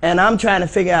 And I'm trying to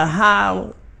figure out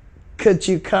how could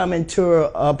you come into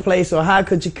a place or how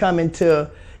could you come into,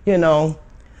 the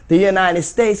United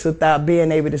States without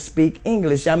being able to speak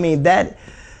English. I mean, that,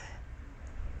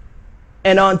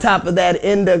 and on top of that,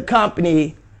 in the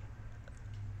company,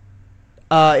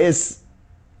 it's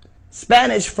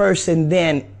Spanish first and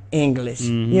then English,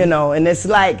 and it's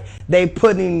like they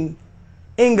putting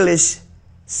English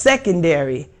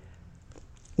secondary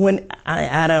when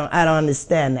I don't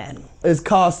understand that. It's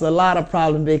caused a lot of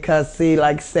problems because, see,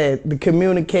 like I said, the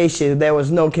communication, there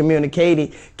was no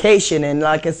communication. And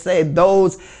like I said,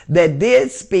 those that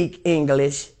did speak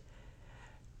English,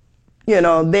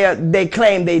 they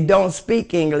claim they don't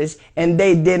speak English and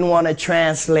they didn't want to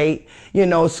translate,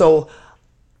 so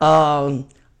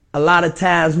a lot of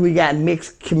times we got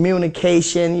mixed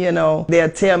communication,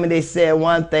 They'll tell me they said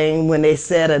one thing when they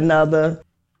said another.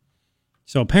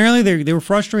 So apparently they were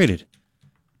frustrated.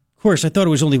 Of course, I thought it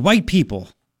was only white people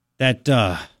that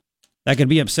could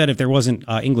be upset if there wasn't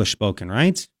English spoken,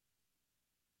 right?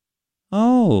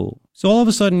 Oh, so all of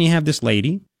a sudden you have this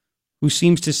lady who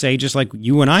seems to say, just like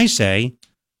you and I say,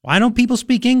 why don't people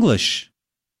speak English?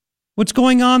 What's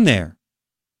going on there?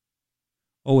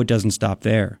 Oh, it doesn't stop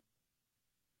there.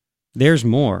 There's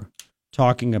more.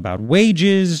 Talking about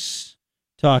wages,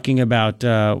 talking about, you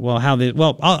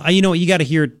got to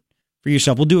hear it for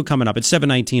yourself. We'll do it coming up. It's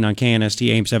 7:19 on KNST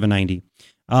AM 790.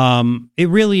 It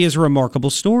really is a remarkable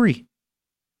story.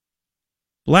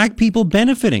 Black people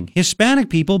benefiting, Hispanic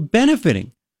people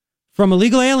benefiting from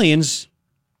illegal aliens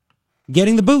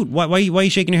getting the boot. Why are you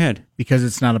shaking your head? Because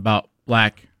it's not about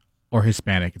black or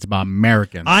Hispanic. It's about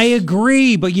Americans. I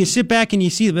agree, but you sit back and you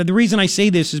see, the reason I say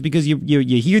this is because you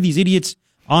hear these idiots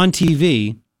on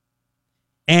TV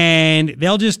and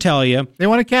they'll just tell you. They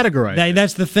want to categorize.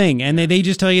 That's the thing. And they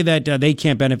just tell you that they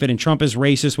can't benefit and Trump is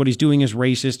racist. What he's doing is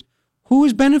racist. Who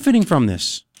is benefiting from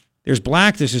this? There's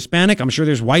black, there's Hispanic. I'm sure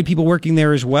there's white people working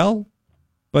there as well.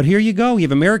 But here you go. You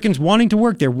have Americans wanting to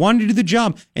work there, wanting to do the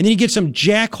job. And then you get some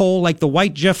jackhole like the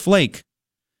white Jeff Flake.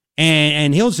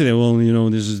 And he'll say, well,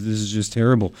 this is just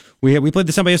terrible. We played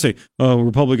this somebody yesterday.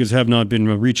 Republicans have not been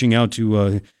reaching out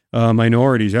to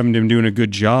minorities, haven't been doing a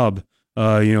good job.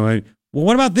 Well,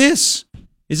 what about this?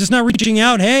 Is this not reaching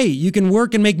out? Hey, you can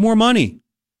work and make more money.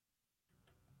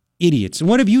 Idiots. And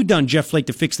what have you done, Jeff Flake,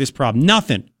 to fix this problem?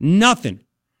 Nothing.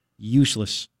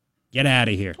 Useless. Get out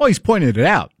of here. Well, he's pointed it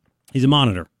out. He's a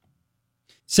monitor.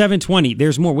 7:20.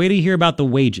 There's more. Wait till you hear about the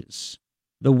wages.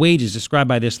 The wages described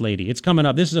by this lady. It's coming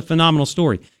up. This is a phenomenal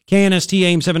story. KNST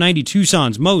AM 790,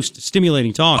 Tucson's most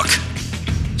stimulating talk.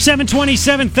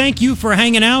 727, thank you for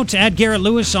hanging out. At Garrett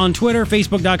Lewis on Twitter,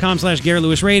 Facebook.com/Garrett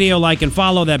Lewis Radio. Like and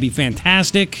follow, that'd be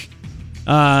fantastic.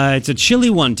 It's a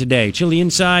chilly one today. Chilly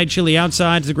inside, chilly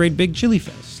outside. It's a great big chili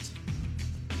fest.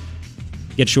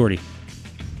 Get shorty.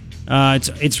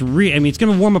 It's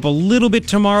going to warm up a little bit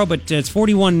tomorrow, but it's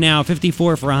 41 now,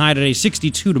 54 for a high today,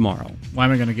 62 tomorrow. Why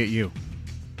am I going to get you?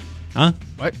 Huh?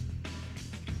 What?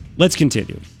 Let's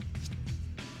continue.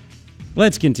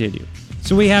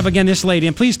 So we have, again, this lady,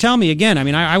 and please tell me again. I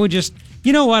mean, I would just,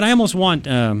 you know what? I almost want,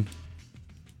 we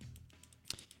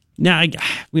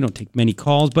don't take many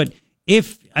calls, but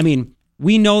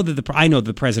we know that I know that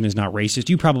the president is not racist.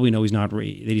 You probably know that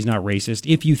he's not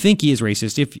racist. If you think he is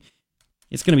racist,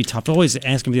 it's going to be tough to always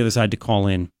ask him the other side to call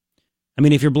in. I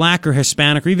mean, if you're black or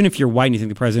Hispanic, or even if you're white and you think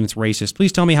the president's racist,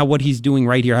 please tell me how what he's doing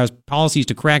right here, how his policies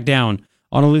to crack down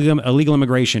on illegal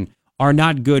immigration are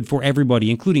not good for everybody,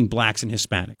 including blacks and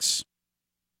Hispanics,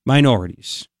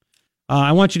 minorities.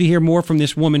 I want you to hear more from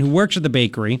this woman who works at the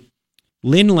bakery,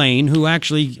 Lynn Lane, who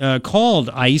actually called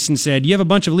ICE and said, you have a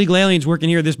bunch of illegal aliens working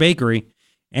here at this bakery.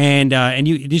 And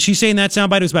did she say in that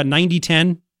soundbite it was about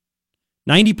 90-10?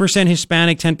 90%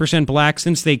 Hispanic, 10% black.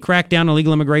 Since they cracked down on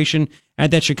illegal immigration at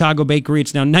that Chicago bakery,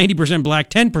 it's now 90% black,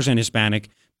 10% Hispanic.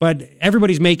 But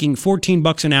everybody's making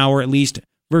 $14 an hour at least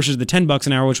versus the $10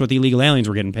 an hour, which is what the illegal aliens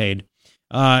were getting paid.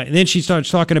 And then she starts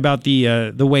talking about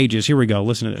the wages. Here we go.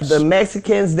 Listen to this. The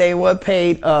Mexicans, they were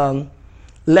paid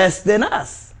less than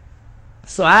us.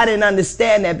 So I didn't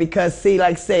understand that because, see,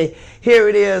 like say, here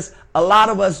it is, a lot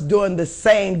of us doing the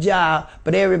same job,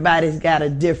 but everybody's got a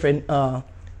different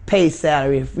pay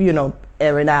salary,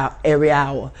 every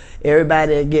hour.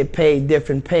 Everybody get paid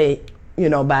different pay,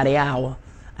 by the hour.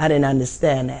 I didn't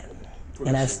understand that,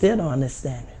 and I still don't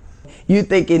understand it. You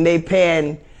thinking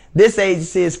this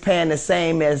agency is paying the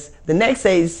same as the next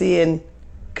agency, and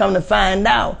come to find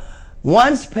out,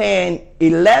 one's paying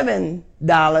 $11,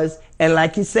 and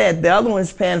like you said, the other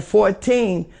one's paying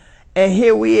 $14, and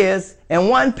here we is, and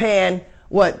one paying,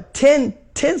 10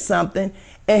 something,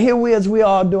 and here we is, we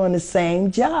all doing the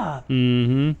same job.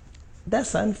 Mm-hmm.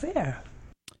 That's unfair.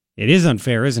 It is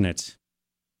unfair, isn't it?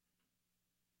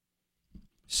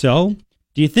 So,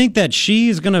 do you think that she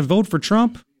is going to vote for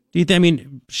Trump? Do you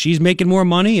she's making more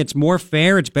money, it's more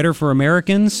fair, it's better for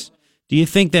Americans. Do you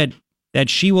think that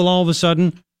she will all of a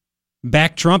sudden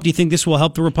back Trump? Do you think this will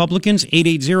help the Republicans?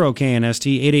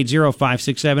 880-KNST,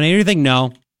 880-5678. Or do you think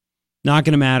no? Not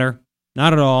going to matter.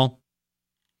 Not at all.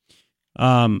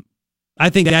 I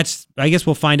think I guess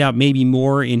we'll find out maybe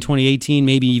more in 2018,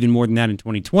 maybe even more than that in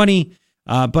 2020.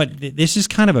 But this is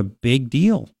kind of a big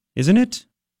deal, isn't it?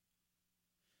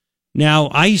 Now,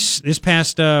 ICE, this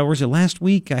past, was it last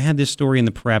week? I had this story in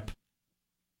the prep.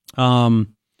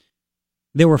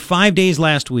 There were 5 days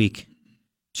last week,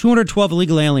 212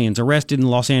 illegal aliens arrested in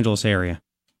the Los Angeles area.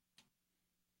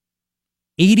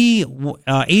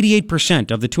 88%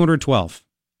 of the 212.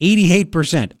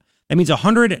 88%. That means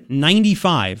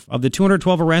 195 of the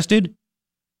 212 arrested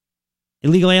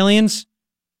illegal aliens,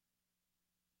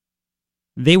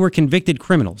 they were convicted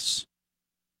criminals.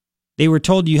 They were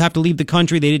told you have to leave the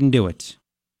country. They didn't do it.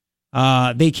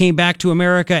 They came back to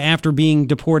America after being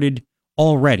deported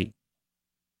already.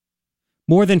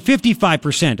 More than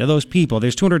 55% of those people,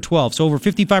 there's 212, so over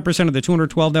 55% of the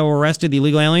 212 that were arrested, the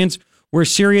illegal aliens, were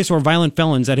serious or violent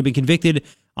felons that had been convicted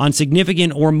on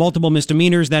significant or multiple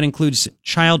misdemeanors. That includes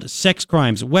child sex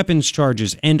crimes, weapons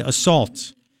charges, and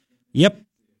assault. Yep.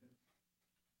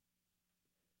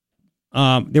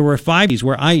 There were 5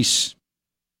 where ICE,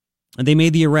 and they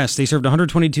made the arrest. They served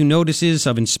 122 notices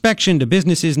of inspection to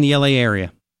businesses in the LA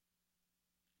area.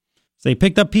 So they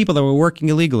picked up people that were working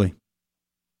illegally.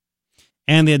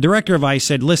 And the director of ICE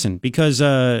said, listen, because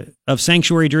of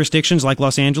sanctuary jurisdictions like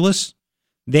Los Angeles,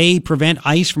 they prevent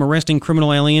ICE from arresting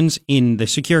criminal aliens in the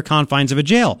secure confines of a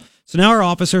jail. So now our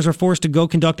officers are forced to go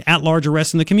conduct at-large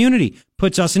arrests in the community.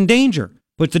 Puts us in danger.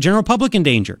 Puts the general public in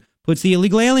danger. Puts the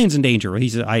illegal aliens in danger. He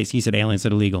said ICE. He said aliens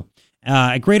said illegal.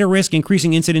 At greater risk,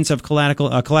 increasing incidents of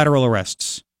collateral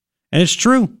arrests. And it's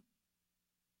true.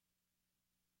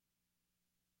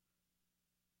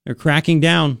 They're cracking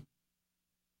down.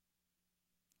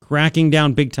 Cracking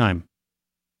down big time.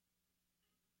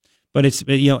 But it's,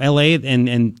 LA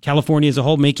and California as a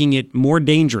whole making it more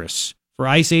dangerous for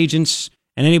ICE agents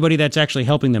and anybody that's actually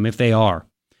helping them, if they are,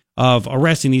 of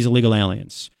arresting these illegal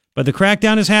aliens. But the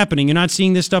crackdown is happening. You're not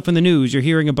seeing this stuff in the news. You're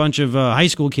hearing a bunch of high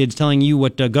school kids telling you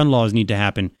what gun laws need to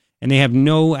happen, and they have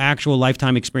no actual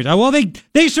lifetime experience. Oh, well,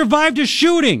 they survived a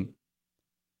shooting.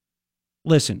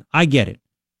 Listen, I get it.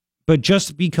 But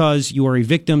just because you are a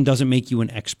victim doesn't make you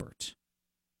an expert.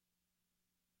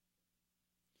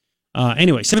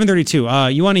 Anyway,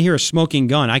 7:32. You want to hear a smoking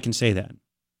gun? I can say that.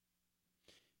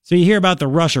 So you hear about the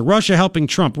Russia helping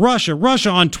Trump, Russia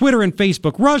on Twitter and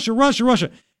Facebook,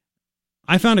 Russia.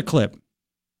 I found a clip.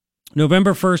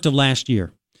 November 1st of last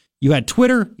year. You had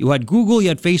Twitter, you had Google, you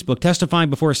had Facebook testifying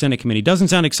before a Senate committee. Doesn't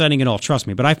sound exciting at all, trust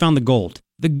me, but I found the gold.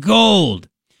 The gold!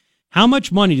 How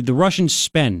much money did the Russians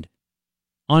spend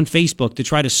on Facebook to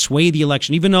try to sway the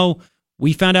election? Even though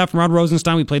we found out from Rod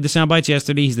Rosenstein, we played the sound bites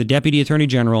yesterday, he's the Deputy Attorney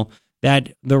General,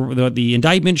 that the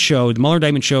indictment showed, the Mueller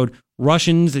indictment showed,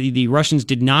 the Russians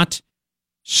did not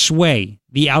sway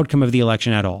the outcome of the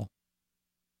election at all.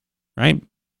 Right?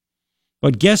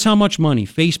 But guess how much money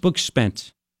Facebook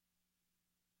spent?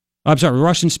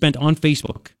 Russians spent on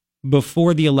Facebook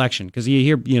before the election. Because you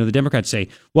hear, the Democrats say,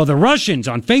 well, the Russians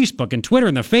on Facebook and Twitter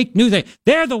and the fake news,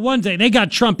 they're the ones they got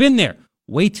Trump in there.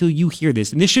 Wait till you hear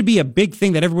this. And this should be a big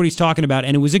thing that everybody's talking about,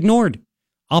 and it was ignored.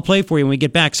 I'll play for you when we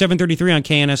get back. 7:33 on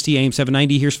KNST AM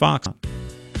 790. Here's Fox.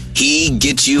 He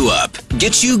gets you up,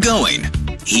 gets you going.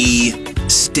 He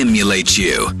stimulates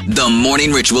you. The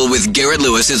Morning Ritual with Garrett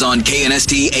Lewis is on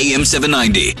KNST AM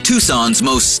 790, Tucson's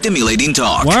most stimulating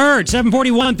talk. Word,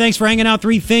 741. Thanks for hanging out.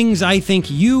 3 things I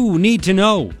think you need to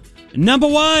know. Number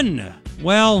 1,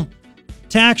 well,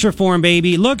 tax reform,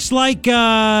 baby. Looks like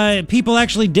people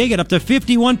actually dig it. Up to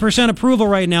 51% approval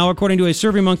right now, according to a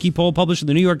SurveyMonkey poll published in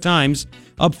the New York Times.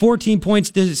 Up 14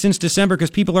 points since December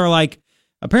because people are like,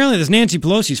 apparently this Nancy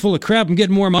Pelosi's full of crap. I'm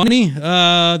getting more money.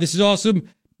 This is awesome.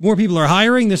 More people are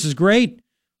hiring. This is great.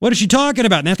 What is she talking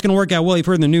about? And that's going to work out well. You've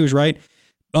heard in the news, right?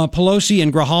 Pelosi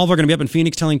and Grijalva are going to be up in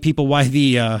Phoenix telling people why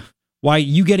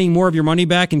you getting more of your money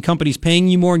back and companies paying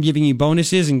you more and giving you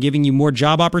bonuses and giving you more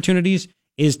job opportunities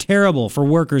is terrible for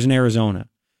workers in Arizona.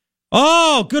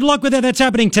 Oh, good luck with that. That's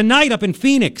happening tonight up in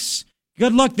Phoenix.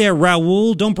 Good luck there,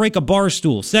 Raul. Don't break a bar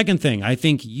stool. Second thing, I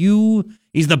think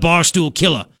he's the bar stool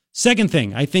killer. Second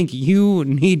thing, I think you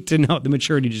need to know, the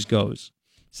maturity just goes.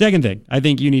 Second thing I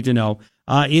think you need to know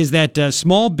is that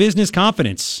small business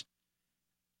confidence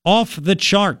off the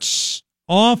charts.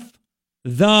 Off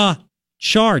the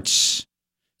charts.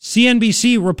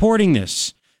 CNBC reporting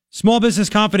this. Small business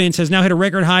confidence has now hit a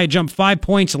record high. It jumped 5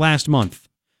 points last month.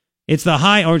 It's the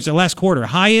last quarter.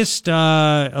 Highest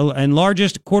and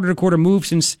largest quarter-to-quarter move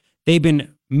since they've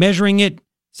been measuring it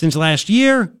since last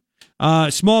year.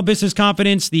 Small business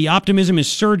confidence, the optimism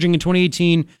is surging in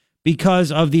 2018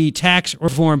 because of the tax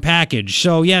reform package.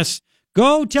 So, yes,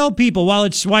 go tell people why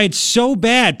it's so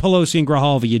bad, Pelosi and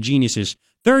Grijalva, you geniuses.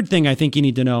 Third thing I think you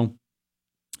need to know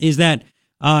is that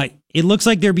it looks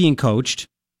like they're being coached.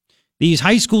 These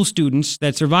high school students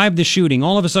that survived the shooting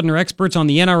all of a sudden are experts on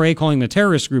the NRA, calling them a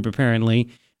terrorist group, apparently.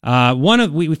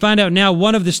 We find out now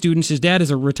one of the students, his dad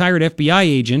is a retired FBI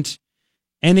agent,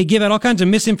 and they give out all kinds of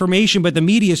misinformation, but the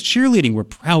media is cheerleading. We're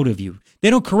proud of you.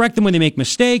 They don't correct them when they make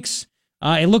mistakes.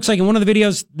 It looks like in one of the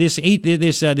videos, this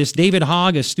David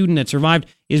Hogg, a student that survived,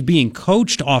 is being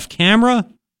coached off camera.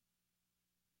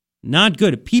 Not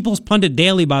good. People's Pundit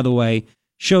Daily, by the way,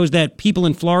 shows that people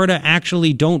in Florida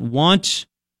actually don't want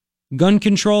gun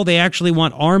control. They actually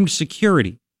want armed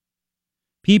security.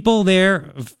 People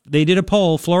there, they did a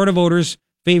poll, Florida voters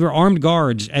favor armed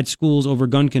guards at schools over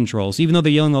gun controls. Even though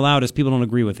they're yelling the loudest, people don't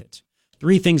agree with it.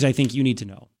 3 things I think you need to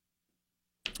know.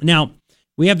 Now,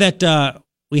 we have that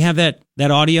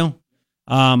audio.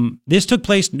 This took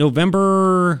place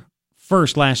November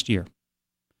 1st last year.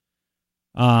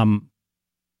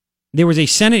 There was a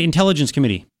Senate Intelligence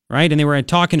Committee, right? And they were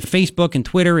talking to Facebook and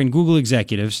Twitter and Google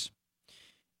executives.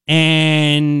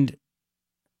 And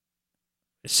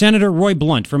Senator Roy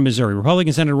Blunt from Missouri,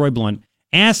 Republican Senator Roy Blunt,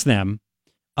 asked them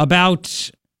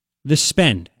about the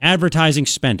spend, advertising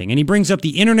spending. And he brings up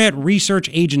the Internet Research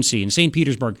Agency in St.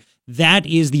 Petersburg. That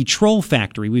is the troll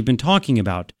factory we've been talking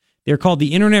about. They're called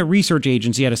the Internet Research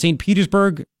Agency out of St.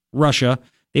 Petersburg, Russia.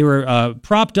 They were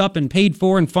propped up and paid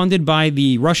for and funded by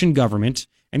the Russian government.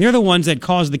 And they're the ones that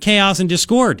caused the chaos and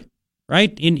discord,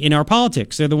 right, in our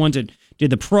politics. They're the ones that did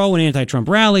the pro and anti-Trump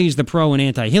rallies, the pro and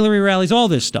anti-Hillary rallies, all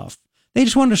this stuff. They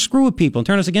just wanted to screw with people and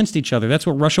turn us against each other. That's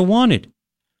what Russia wanted.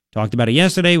 Talked about it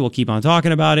yesterday. We'll keep on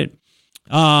talking about it.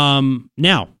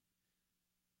 Now,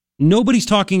 nobody's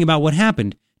talking about what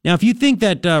happened. Now, if you think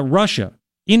that Russia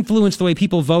influenced the way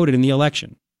people voted in the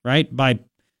election, right, by,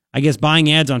 I guess,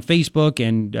 buying ads on Facebook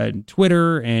and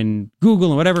Twitter and Google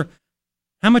and whatever,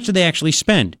 how much did they actually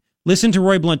spend? Listen to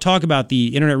Roy Blunt talk about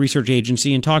the Internet Research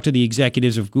Agency and talk to the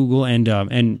executives of Google and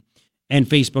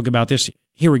Facebook about this.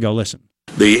 Here we go. Listen.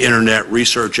 The Internet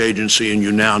Research Agency, and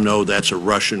you now know that's a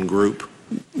Russian group.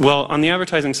 Well, on the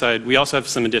advertising side, we also have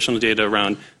some additional data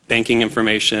around banking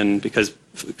information because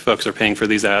folks are paying for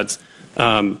these ads.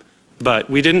 But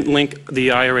we didn't link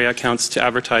the IRA accounts to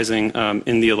advertising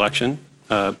in the election.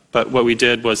 But what we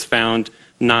did was found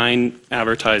 9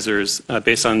 advertisers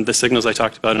based on the signals I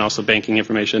talked about and also banking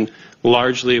information.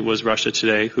 Largely it was Russia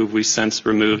Today, who we since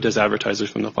removed as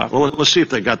advertisers from the platform. Well, let's see if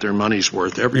they got their money's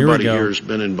worth. Everybody here has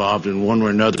been involved in one way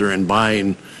or another in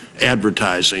buying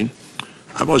advertising.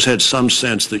 I've always had some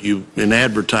sense that in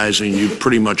advertising, you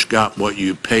pretty much got what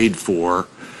you paid for.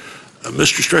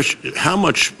 Mr. Stretch, how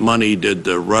much money did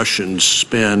the Russians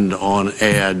spend on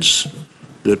ads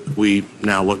that we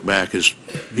now look back as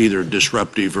either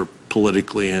disruptive or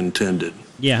politically intended?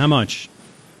 Yeah, how much?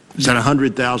 Is that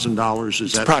 $100,000?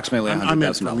 It's approximately $100,000. I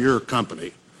meant from your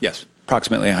company. Yes,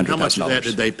 approximately $100,000. How much of that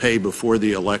did they pay before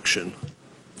the election?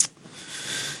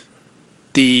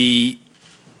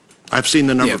 I've seen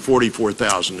the number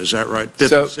 44,000. Is that right?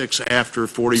 56 after,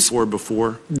 44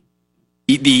 before?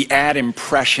 The ad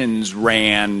impressions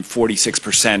ran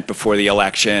 46% before the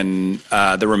election,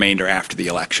 the remainder after the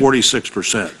election.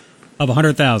 46%. Of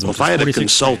 100,000. Well, if I had a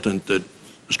consultant that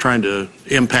was trying to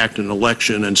impact an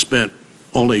election and spent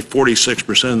only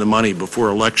 46% of the money before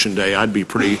Election Day, I'd be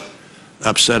pretty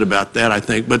upset about that, I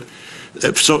think. But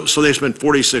so they spent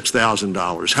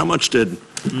 $46,000. How much did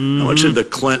the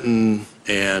Clinton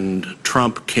and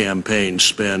Trump campaign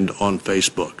spend on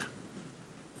Facebook?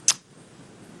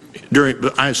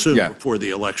 I assume before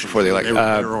the election. Before the election. They were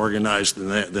better organized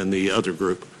than the other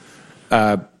group.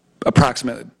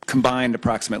 Combined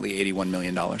approximately $81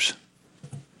 million.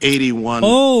 81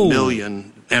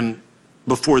 million, and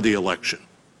before the election.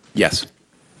 Yes.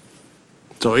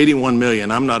 So 81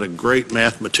 million. I'm not a great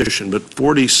mathematician, but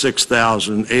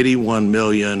 46,000, 81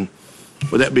 million.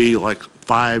 Would that be like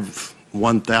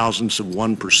 5/1000ths of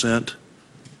 1%?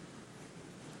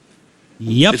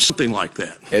 Yep. It's something like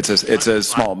that. It's a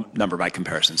small number by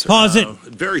comparison, sir. Pause it.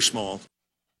 Very small.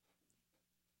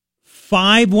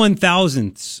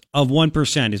 5/1000ths of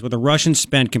 1% is what the Russians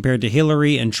spent compared to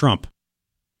Hillary and Trump.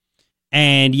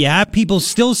 And you have people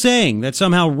still saying that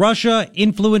somehow Russia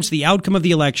influenced the outcome of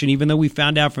the election, even though we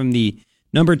found out from the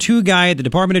number 2 guy at the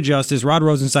Department of Justice, Rod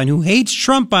Rosenstein, who hates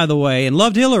Trump, by the way, and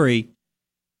loved Hillary.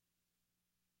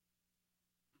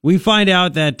 We find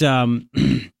out that,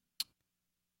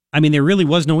 I mean, there really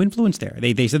was no influence there.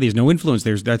 They said there's no influence.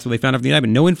 That's what they found out from the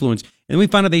indictment, no influence. And then we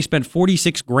found out they spent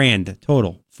 $46,000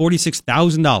 total,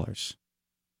 $46,000.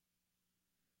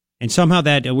 And somehow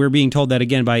that we're being told that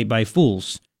again by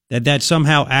fools, that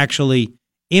somehow actually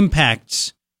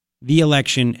impacts the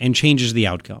election and changes the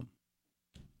outcome.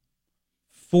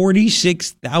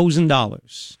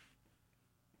 $46,000.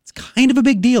 It's kind of a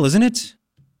big deal, isn't it?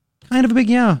 Kind of a big,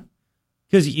 yeah.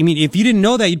 Because, I mean, if you didn't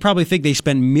know that, you'd probably think they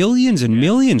spent millions and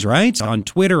millions, right? On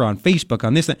Twitter, on Facebook,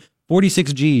 on this, that.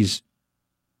 46 G's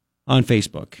on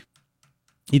Facebook.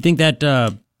 You'd think that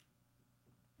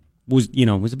was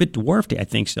a bit dwarfed. I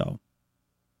think so.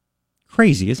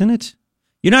 Crazy, isn't it?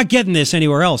 You're not getting this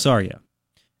anywhere else, are you?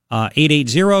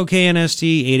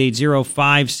 880-KNST,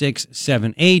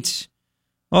 880-5678.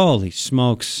 Holy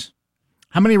smokes.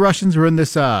 How many Russians were in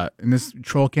this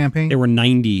troll campaign? There were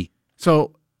 90.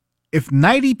 So if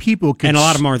 90 people could... And a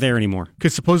lot of them aren't there anymore.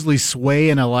 ...could supposedly sway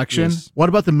an election, what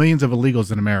about the millions of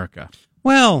illegals in America?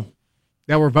 Well...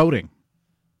 that were voting.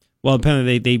 Well,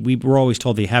 apparently we were always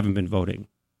told they haven't been voting.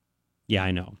 Yeah,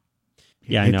 I know.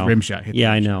 Yeah, I know. Hit the rim shot.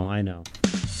 I know.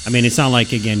 I mean, it's not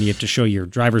like, again, you have to show your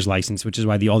driver's license, which is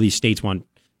why all these states want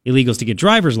illegals to get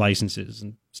driver's licenses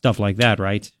and stuff like that,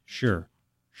 right? Sure.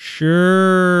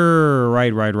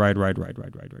 Right.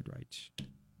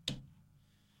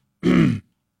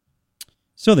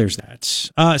 So there's that.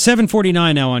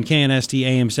 7:49 now on KNST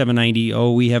AM 790.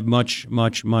 Oh, we have much,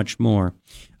 much, much more.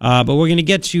 But we're going to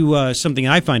get to something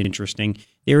I find interesting.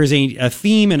 There is a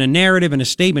theme and a narrative and a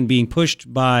statement being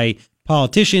pushed by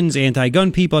politicians,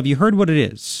 anti-gun people. Have you heard what it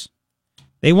is?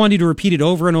 They want you to repeat it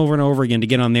over and over and over again to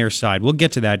get on their side. We'll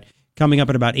get to that coming up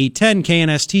at about 8:10.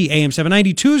 KNST AM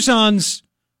 790, Tucson's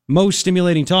most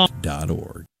stimulating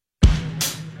talk.org.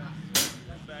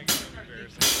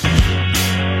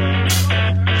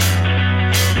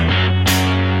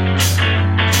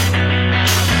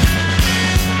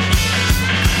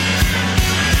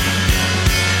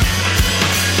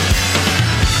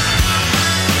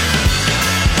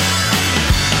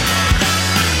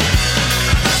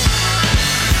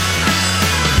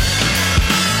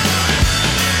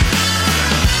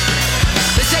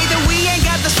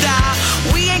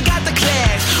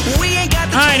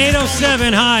 All right,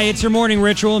 8:07. Hi, it's your morning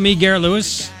ritual. Me, Garrett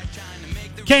Lewis.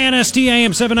 KNST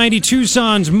AM 790,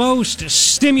 Tucson's most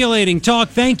stimulating talk.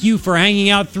 Thank you for hanging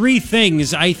out. 3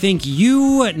 things I think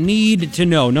you need to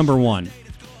know. Number 1,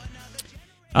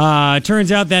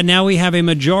 Turns out that now we have a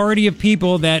majority of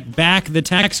people that back the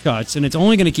tax cuts, and it's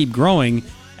only going to keep growing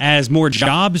as more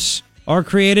jobs are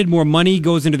created, more money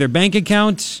goes into their bank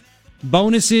accounts,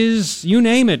 bonuses, you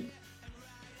name it.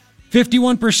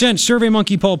 51%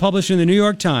 SurveyMonkey poll published in the New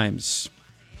York Times.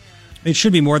 It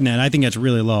should be more than that. I think that's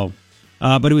really low.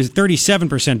 But it was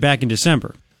 37% back in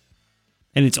December.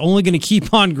 And it's only going to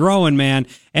keep on growing, man.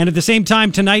 And at the same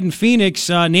time, tonight in Phoenix,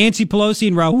 Nancy Pelosi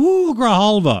and Rahul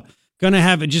Grijalva going to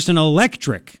have just an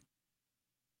electric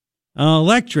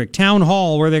town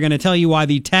hall where they're going to tell you why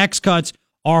the tax cuts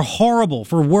are horrible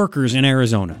for workers in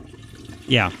Arizona.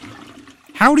 Yeah.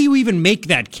 How do you even make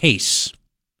that case?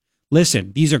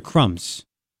 Listen, these are crumbs.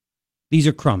 These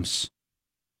are crumbs.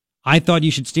 I thought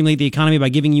you should stimulate the economy by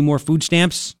giving you more food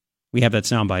stamps. We have that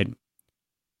soundbite.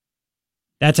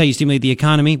 That's how you stimulate the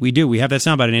economy. We do. We have that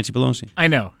soundbite of Nancy Pelosi. I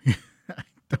know. I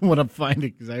don't want to find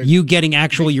it. You getting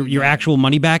your actual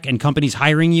money back and companies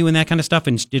hiring you and that kind of stuff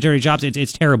and dirty jobs,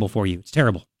 it's terrible for you. It's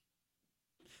terrible.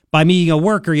 By being a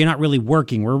worker, you're not really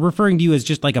working. We're referring to you as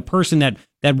just like a person that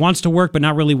wants to work but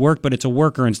not really work, but it's a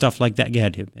worker and stuff like that. Go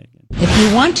ahead. If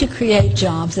you want to create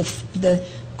jobs, the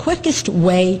quickest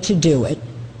way to do it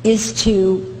is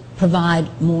to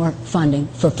provide more funding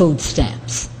for food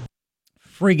stamps.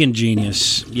 Friggin'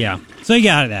 genius. Yeah. So you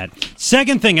got that.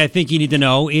 Second thing I think you need to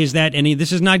know is that, and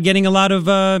this is not getting a lot of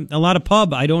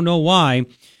pub. I don't know why,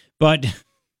 but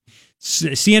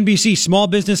CNBC small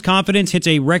business confidence hits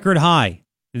a record high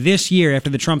this year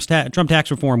after the Trump tax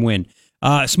reform win.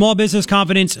 Small business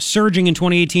confidence surging in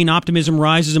 2018. Optimism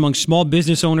rises among small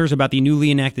business owners about the newly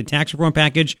enacted tax reform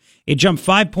package. It jumped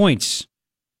 5 points,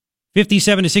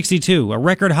 57 to 62, a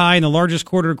record high in the largest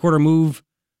quarter-to-quarter move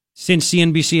since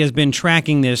CNBC has been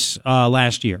tracking this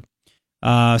last year.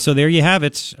 So there you have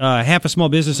it. Half of small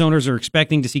business owners are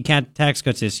expecting to see tax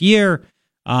cuts this year.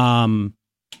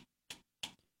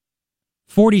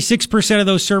 46% of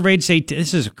those surveyed say,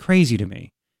 this is crazy to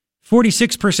me,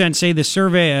 46% say the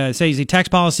survey says the tax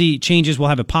policy changes will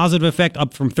have a positive effect,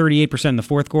 up from 38% in the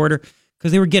fourth quarter,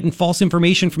 because they were getting false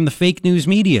information from the fake news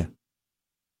media.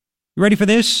 You ready for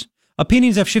this?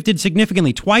 Opinions have shifted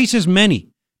significantly. Twice as many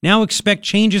now expect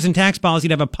changes in tax policy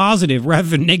to have a positive rather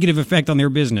than negative effect on their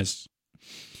business.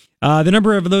 The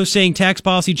number of those saying tax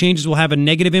policy changes will have a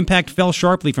negative impact fell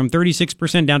sharply from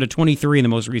 36% down to 23% in the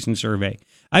most recent survey.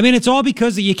 I mean, it's all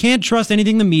because you can't trust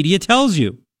anything the media tells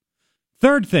you.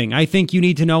 Third thing I think you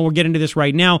need to know, we'll get into this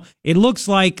right now, it looks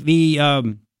like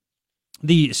the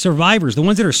survivors, the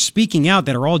ones that are speaking out,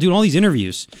 that are all doing all these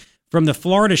interviews from the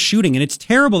Florida shooting, and it's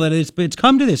terrible that it's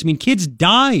come to this. I mean, kids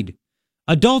died.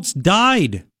 Adults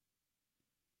died.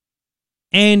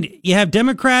 And you have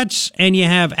Democrats and you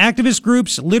have activist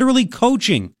groups literally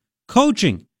coaching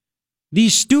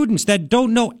these students that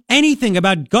don't know anything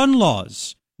about gun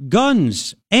laws,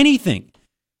 guns, anything.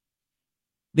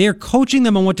 They're coaching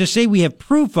them on what to say. We have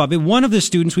proof of it. One of the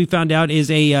students we found out is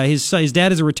his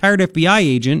dad is a retired FBI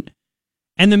agent,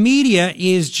 and the media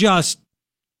is just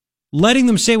letting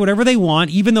them say whatever they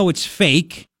want, even though it's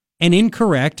fake and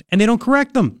incorrect, and they don't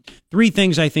correct them. 3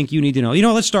 things I think you need to know.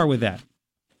 Let's start with that.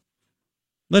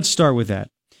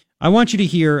 I want you to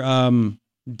hear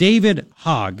David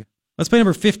Hogg. Let's play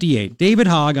number 58. David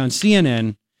Hogg on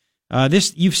CNN.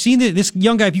 You've seen this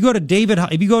young guy. If you go to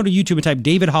YouTube and type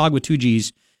David Hogg with 2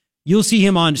 G's, you'll see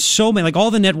him on so many, like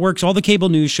all the networks, all the cable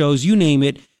news shows, you name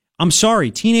it. I'm sorry,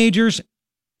 teenagers,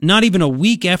 not even a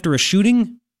week after a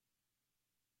shooting.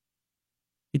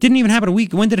 It didn't even happen a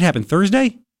week. When did it happen?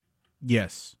 Thursday?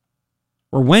 Yes.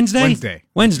 Or Wednesday?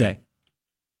 Wednesday.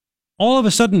 All of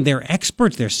a sudden, they're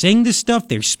experts. They're saying this stuff.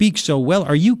 They speak so well.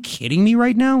 Are you kidding me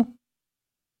right now?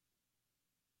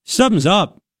 Something's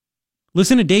up.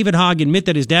 Listen to David Hogg admit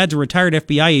that his dad's a retired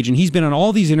FBI agent. He's been on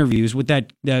all these interviews with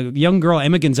that young girl,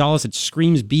 Emma Gonzalez, that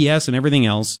screams BS and everything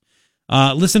else.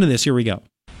 Listen to this. Here we go.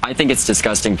 I think it's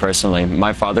disgusting personally.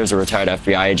 My father's a retired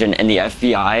FBI agent, and the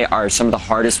FBI are some of the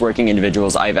hardest working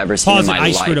individials I've ever seen in my life.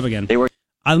 I screwed up again.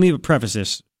 Let me preface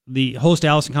this. The host,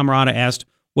 Allison Camerata, asked,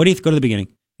 go to the beginning,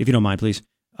 if you don't mind, please.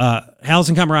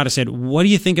 Allison Camerata said, what do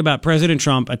you think about President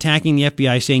Trump attacking the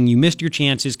FBI, saying you missed your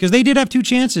chances? Because they did have 2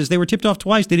 chances. They were tipped off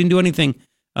twice. They didn't do anything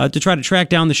to try to track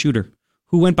down the shooter,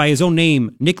 who went by his own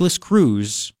name, Nicholas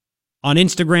Cruz, on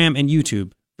Instagram and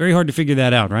YouTube. Very hard to figure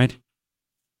that out, right?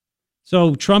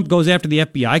 So Trump goes after the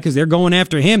FBI because they're going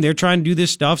after him. They're trying to do this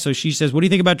stuff. So she says, what do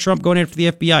you think about Trump going after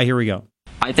the FBI? Here we go.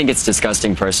 I think it's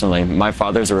disgusting personally. My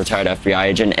father's a retired FBI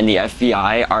agent, and the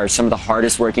FBI are some of the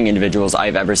hardest working individuals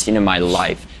I've ever seen in my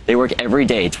life. They work every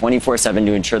day, 24/7,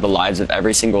 to ensure the lives of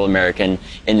every single American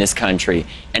in this country.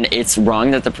 And it's wrong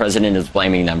that the president is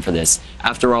blaming them for this.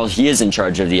 After all, he is in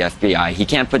charge of the FBI. He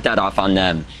can't put that off on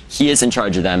them. He is in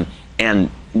charge of them.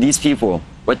 And these people,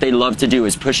 what they love to do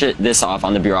is push this off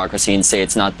on the bureaucracy and say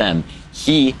it's not them.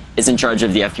 He is in charge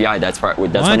of the FBI. That's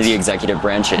one of the executive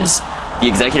branches. The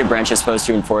executive branch is supposed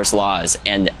to enforce laws,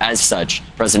 and as such,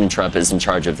 President Trump is in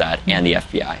charge of that and the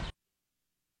FBI.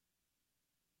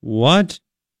 What?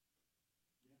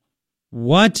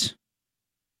 What?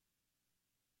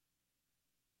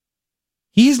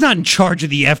 He's not in charge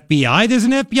of the FBI. There's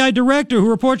an FBI director who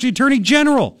reports to the Attorney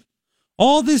General.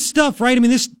 All this stuff, right? I mean,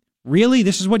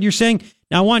 this is what you're saying?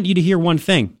 Now, I want you to hear one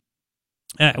thing.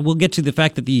 We'll get to the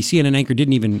fact that the CNN anchor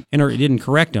didn't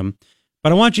correct him,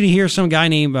 but I want you to hear some guy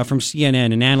named from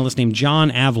CNN, an analyst named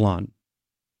John Avalon.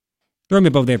 Throw me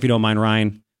up over there if you don't mind,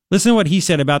 Ryan. Listen to what he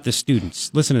said about the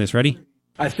students. Listen to this. Ready?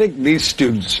 I think these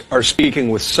students are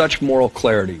speaking with such moral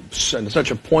clarity and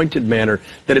such a pointed manner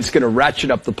that it's going to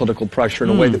ratchet up the political pressure in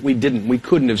a way that we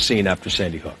couldn't have seen after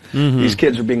Sandy Hook. These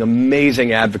kids are being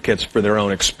amazing advocates for their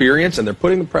own experience, and they're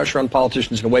putting the pressure on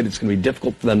politicians in a way that's going to be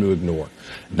difficult for them to ignore.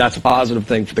 That's a positive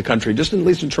thing for the country, just at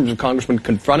least in terms of congressmen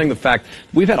confronting the fact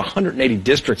we've had 180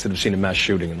 districts that have seen a mass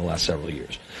shooting in the last several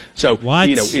years. So,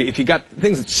 if you got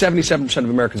things that 77%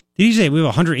 of Americans... Did you say we have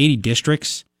 180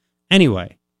 districts?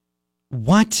 Anyway.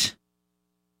 What?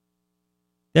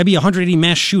 That'd be 180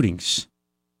 mass shootings.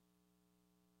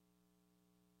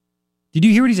 Did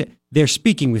you hear what he said? They're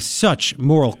speaking with such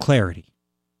moral clarity.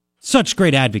 Such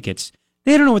great advocates.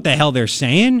 They don't know what the hell they're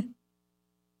saying.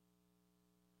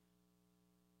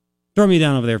 Throw me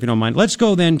down over there if you don't mind. Let's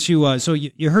go then to, so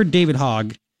you heard David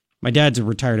Hogg. My dad's a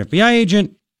retired FBI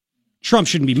agent. Trump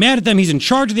shouldn't be mad at them. He's in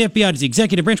charge of the FBI. It's the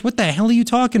executive branch. What the hell are you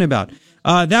talking about?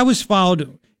 That was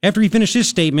filed... After he finished his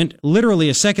statement, literally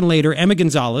a second later, Emma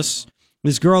Gonzalez,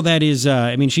 this girl that is,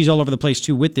 she's all over the place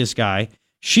too with this guy.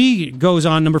 She goes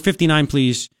on, number 59,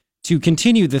 please, to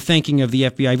continue the thanking of the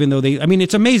FBI, even though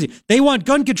it's amazing. They want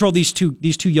gun control, these two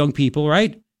young people,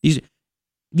 right? The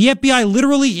FBI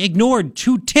literally ignored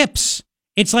 2 tips.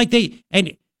 It's like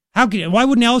why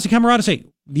wouldn't Alison Camerata say,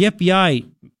 the FBI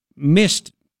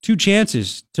missed 2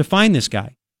 chances to find this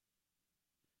guy?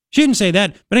 She didn't say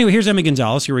that. But anyway, here's Emma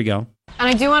Gonzalez. Here we go. And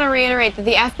I do want to reiterate that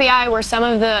the FBI were some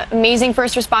of the amazing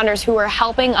first responders who were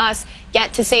helping us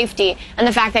get to safety. And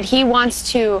the fact that he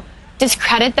wants to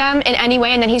discredit them in any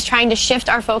way and that he's trying to shift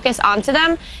our focus onto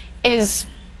them is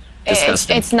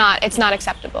it's not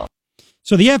acceptable.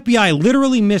 So the FBI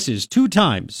literally misses 2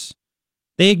 times.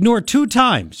 They ignore 2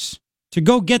 times to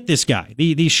go get this guy,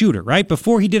 the shooter, right?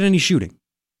 Before he did any shooting.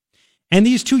 And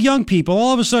these 2 young people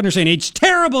all of a sudden are saying, it's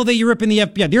terrible that you're ripping the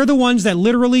FBI. They're the ones that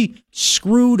literally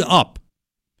screwed up.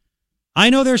 I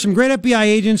know there's some great FBI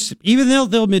agents, even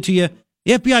they'll admit to you,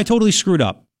 the FBI totally screwed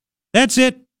up. That's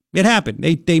it. It happened.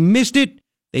 They missed it.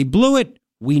 They blew it.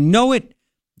 We know it.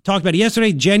 We talked about it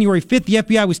yesterday, January 5th, the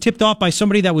FBI was tipped off by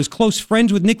somebody that was close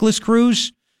friends with Nicholas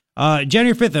Cruz.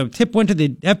 January 5th, a tip went to the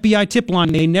FBI tip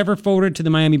line. They never forwarded to the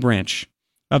Miami branch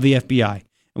of the FBI.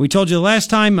 And we told you the last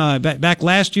time, back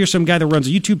last year, some guy that runs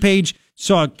a YouTube page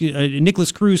saw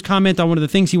Nicholas Cruz comment on one of the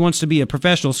things he wants to be a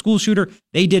professional school shooter.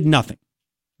 They did nothing.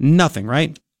 Nothing,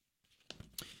 right?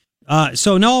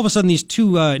 So now all of a sudden these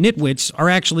 2 nitwits are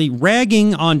actually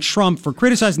ragging on Trump for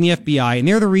criticizing the FBI, and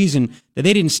they're the reason that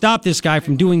they didn't stop this guy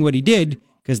from doing what he did,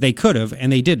 because they could have,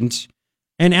 and they didn't.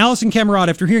 And Alison Camerata,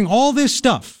 after hearing all this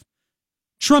stuff,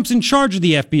 Trump's in charge of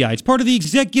the FBI. It's part of the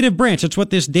executive branch. That's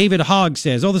what this David Hogg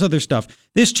says, all this other stuff.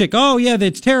 This chick, oh yeah,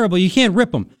 that's terrible. You can't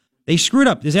rip them. They screwed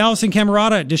up. Does Alison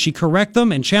Camerata, does she correct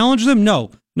them and challenge them?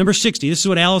 No. Number 60, this is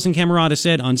what Alison Camerata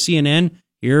said on CNN.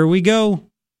 Here we go.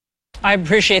 I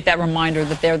appreciate that reminder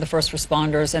that they're the first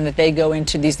responders and that they go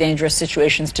into these dangerous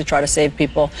situations to try to save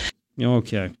people.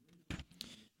 Okay.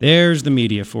 There's the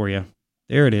media for you.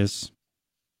 There it is.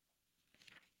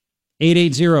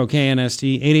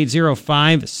 880-KNST,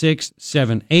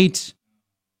 880-5678.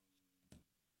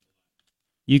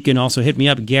 You can also hit me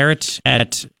up, Garrett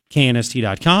at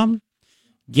knst.com.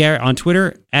 Garrett on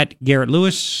Twitter at Garrett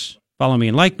Lewis. Follow me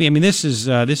and like me. I mean, this is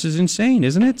insane,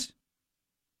 isn't it?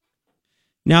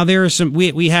 Now there are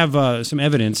we have some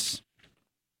evidence.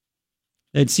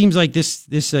 It seems like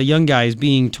this young guy is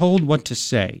being told what to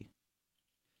say.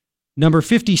 Number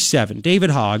 57,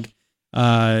 David Hogg.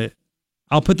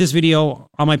 I'll put this video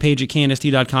on my page at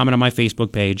knst.com and on my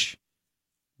Facebook page.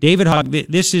 David Hogg,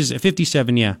 this is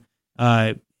 57, yeah.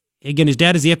 again, his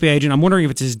dad is the FBI agent. I'm wondering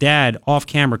if it's his dad off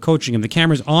camera coaching him. The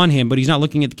camera's on him, but he's not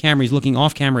looking at the camera. He's looking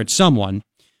off camera at someone,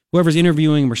 whoever's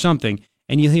interviewing him or something.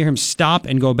 And you hear him stop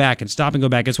and go back and stop and go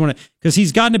back. It's because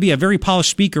he's gotten to be a very polished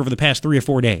speaker over the past 3 or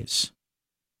 4 days.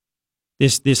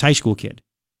 This high school kid.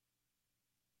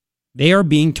 They are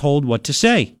being told what to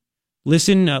say.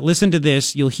 Listen to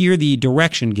this. You'll hear the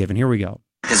direction given. Here we go.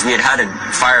 Because we had a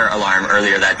fire alarm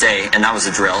earlier that day, and that was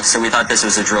a drill. So we thought this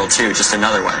was a drill too, just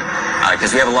another one.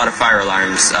 Because we have a lot of fire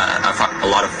alarms, a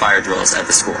lot of fire drills at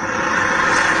the school.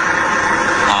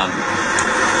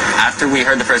 After we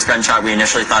heard the first gunshot, we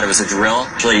initially thought it was a drill.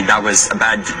 Actually, that was a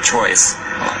bad choice.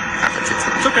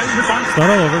 It's okay, you're fine.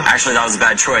 Start all over. Actually, that was a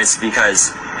bad choice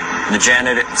because the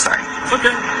janitor... Sorry. It's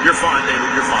okay. You're fine, David.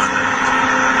 You're fine.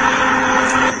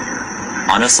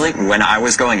 Honestly, when I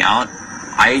was going out,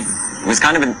 I was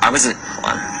kind of in... I was in... Hold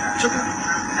on. It's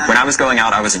okay. When I was going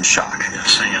out, I was in shock. Yeah,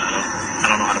 saying I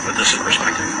don't know how to put this in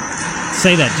perspective.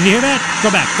 Say that. Did you hear that? Go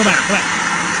back.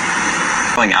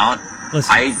 Going out,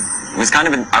 listen. I was kind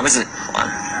of in... I was in... Hold on.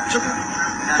 It's okay.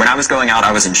 When I was going out,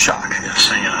 I was in shock. Yeah,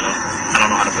 saying I don't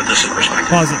know how to put this in perspective.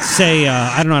 Pause it. Say,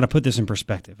 I don't know how to put this in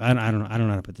perspective. I don't know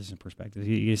how to put this in perspective.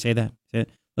 You say that? Say it.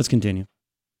 Let's continue.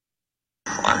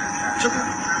 Hold on. It's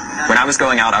okay. When I was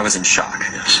going out, I was in shock.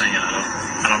 Yeah, saying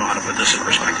I don't know how to put this in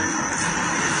perspective.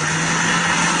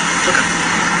 It's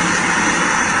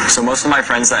okay. So most of my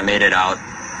friends that made it out,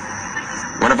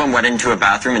 one of them went into a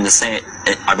bathroom in the same,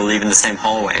 I believe, in the same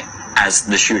hallway as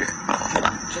the shooter. Oh, hold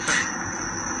on. It's okay.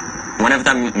 One of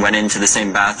them went into the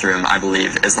same bathroom, I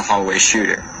believe, as the hallway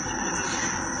shooter.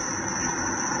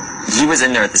 He was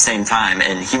in there at the same time,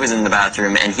 and he was in the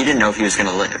bathroom, and he didn't know if he was going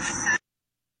to live.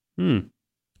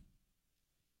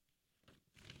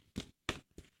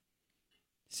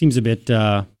 Seems a bit,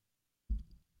 well,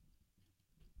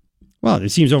 it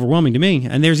seems overwhelming to me.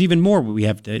 And there's even more we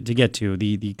have to get to.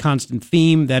 The constant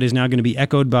theme that is now going to be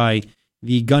echoed by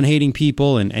the gun-hating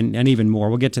people and even more.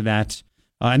 We'll get to that.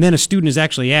 And then a student is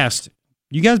actually asked,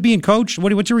 you guys being coached?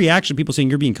 What's your reaction? People saying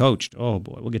you're being coached. Oh,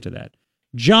 boy, we'll get to that.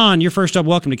 John, you're first up.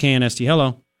 Welcome to KNST.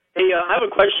 Hello. Hey, I have a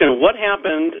question. What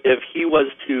happened if he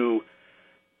was to,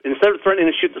 instead of threatening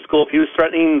to shoot the school, if he was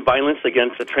threatening violence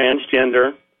against a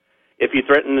transgender, if he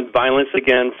threatened violence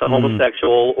against a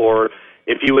homosexual, or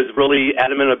if he was really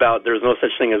adamant about there's no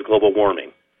such thing as global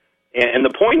warming? And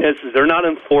the point is they're not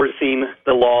enforcing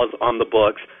the laws on the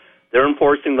books. They're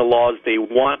enforcing the laws they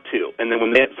want to. And then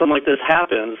when something like this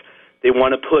happens, they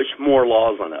want to push more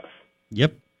laws on us.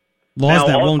 Yep. Laws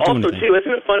that won't do anything. Also, too,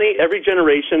 isn't it funny? Every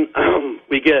generation,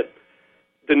 we get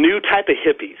the new type of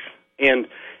hippies. And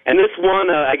this one,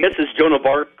 I guess, is Joan of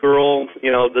Arc girl,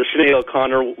 the Sinead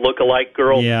O'Connor look-alike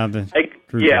girl. Yeah.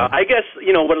 I guess,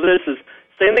 what it is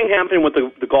same thing happened with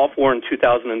the Gulf War in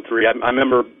 2003. I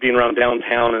remember being around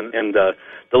downtown and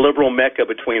the liberal mecca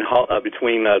between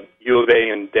U of A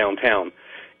and downtown.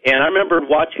 And I remember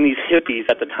watching these hippies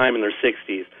at the time in their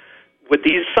 60s with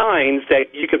these signs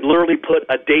that you could literally put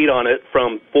a date on it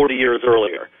from 40 years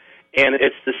earlier. And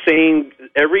it's the same,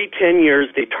 every 10 years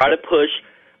they try to push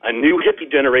a new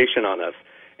hippie generation on us.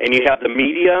 And you have the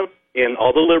media and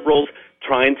all the liberals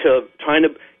trying to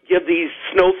give these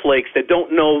snowflakes that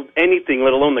don't know anything,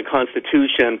 let alone the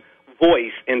Constitution,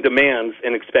 voice and demands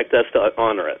and expect us to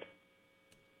honor it.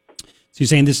 So you're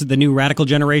saying this is the new radical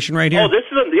generation right here? Oh, this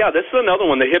is another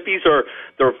one. The hippies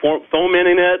they're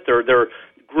fomenting it. They're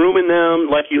grooming them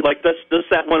like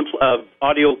that one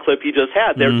audio clip you just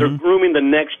had. They're grooming the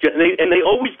next gen, and they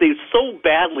so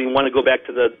badly want to go back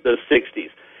to the 60s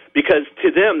because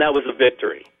to them that was a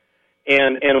victory.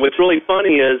 And what's really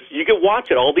funny is you can watch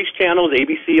it, all these channels,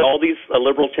 ABC, all these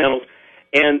liberal channels,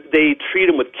 and they treat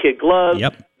them with kid gloves.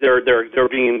 Yep. They're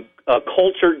being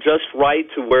cultured just right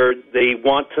to where they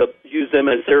want to use them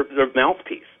as their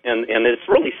mouthpiece, and it's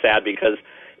really sad because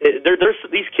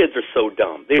these kids are so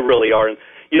dumb. They really are, and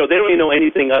they don't even know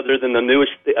anything other than the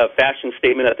newest fashion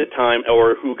statement at the time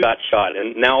or who got shot,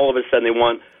 and now all of a sudden they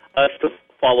want us to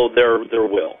follow their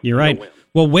will. You're right.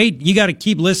 Well, wait, you got to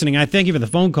keep listening. I thank you for the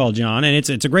phone call, John, and it's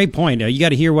a great point. You got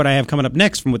to hear what I have coming up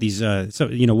next from what these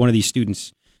one of these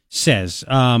students says.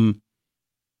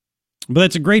 But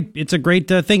it's a great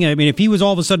thing. I mean, if he was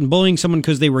all of a sudden bullying someone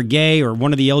because they were gay or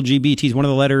one of the LGBTs, one of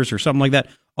the letters or something like that,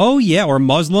 oh yeah, or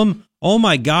Muslim, oh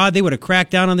my God, they would have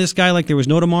cracked down on this guy like there was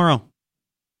no tomorrow.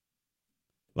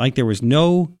 Like there was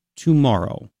no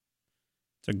tomorrow.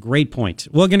 It's a great point.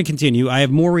 We're going to continue. I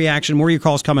have more reaction, more of your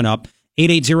calls coming up.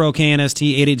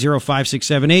 880-KNST,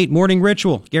 880-5678. Morning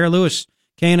Ritual. Garrett Lewis,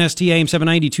 KNST, AM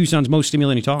 790, Tucson's most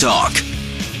stimulating talk.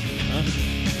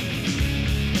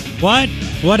 What?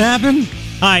 What happened?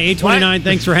 Hi, 829.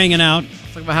 Thanks for hanging out.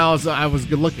 Talk about how I was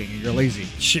good looking and you're lazy.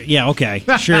 Yeah, okay,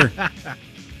 sure.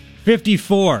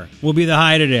 54 will be the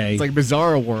high today. It's like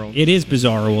Bizarro World. It is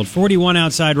Bizarro World. 41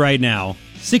 outside right now.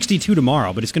 62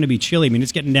 tomorrow, but it's going to be chilly. I mean,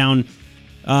 it's getting down.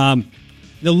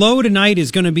 The low tonight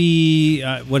is going to be,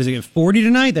 40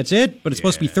 tonight? That's it? But it's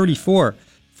supposed to be 34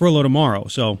 for a low tomorrow,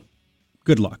 so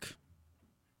good luck.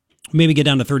 Maybe get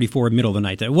down to 34 in the middle of the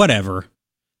night. Whatever.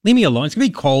 Leave me alone. It's going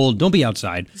to be cold. Don't be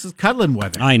outside. This is cuddling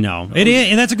weather. I know. It is,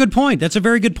 and that's a good point. That's a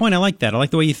very good point. I like that. I like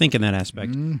the way you think in that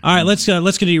aspect. Mm-hmm. All right, let's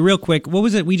continue real quick. What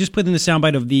was it? We just put in the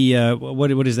soundbite of the,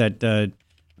 what is that?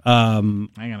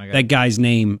 Hang on, that guy's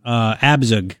name.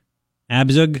 Abzug.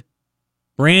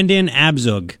 Brandon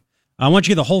Abzug. I want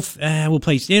you to the whole. We'll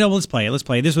play. Let's play it. Let's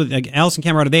play it. This was Allison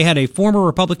Camerata. They had a former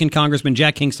Republican Congressman,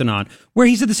 Jack Kingston, on, where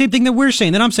he said the same thing that we're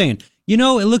saying, that I'm saying. It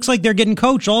looks like they're getting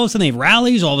coached. All of a sudden they have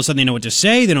rallies. All of a sudden they know what to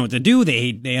say. They know what to do. They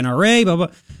hate the NRA. Blah blah.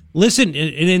 Listen,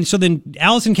 and so then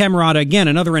Allison Camerata, again,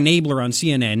 another enabler on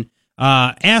CNN,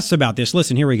 asks about this.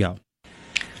 Listen, here we go.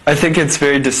 I think it's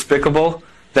very despicable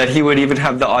that he would even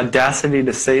have the audacity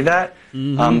to say that.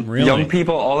 Really? Young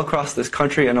people all across this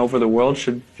country and over the world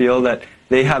should feel that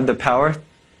they have the power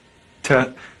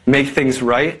to make things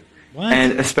right. What?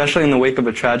 And especially in the wake of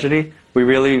a tragedy, we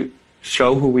really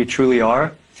show who we truly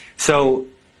are. So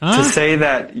to say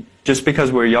that just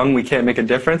because we're young we can't make a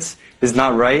difference is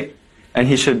not right, and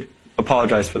he should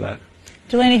apologize for that.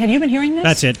 Delaney, have you been hearing this?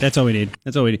 That's it. That's all we need.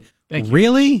 Thank you.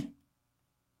 Really?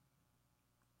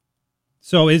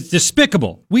 So it's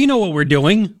despicable. We know what we're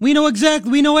doing. We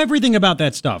know everything about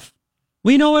that stuff.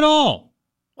 We know it all.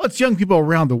 Well, it's young people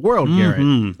around the world,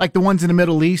 Garrett. Like the ones in the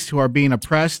Middle East who are being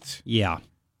oppressed. Yeah.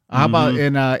 How about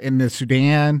in the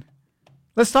Sudan?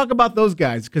 Let's talk about those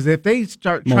guys, because if they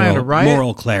start trying to riot...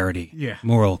 Moral clarity. Yeah.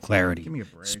 Moral clarity. Give me a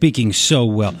break. Speaking so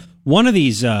well. One of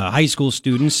these high school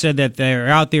students said that they're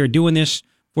out there doing this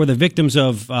for the victims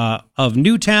of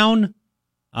Newtown,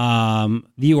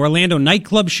 the Orlando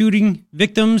nightclub shooting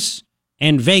victims,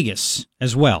 and Vegas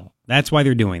as well. That's why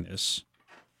they're doing this.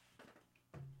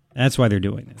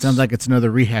 Sounds like it's another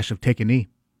rehash of Take a Knee.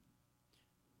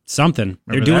 Something.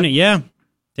 Remember They're doing that? it, yeah.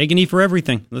 Take a knee for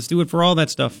everything. Let's do it for all that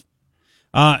stuff.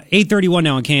 8:31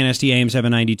 now on KNST AM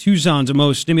 790. Tucson's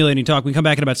most stimulating talk. We come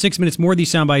back in about 6 minutes. More of these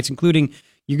sound bites, including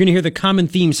you're going to hear the common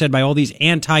theme said by all these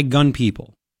anti-gun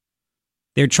people.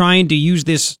 They're trying to use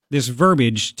this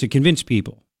verbiage to convince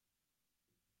people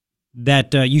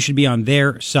that you should be on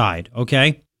their side,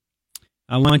 okay?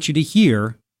 I want you to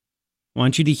hear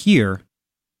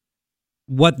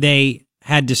what they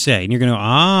had to say. And you're going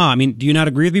to do you not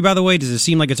agree with me, by the way? Does it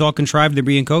seem like it's all contrived they're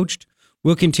being coached?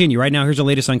 We'll continue. Right now, here's the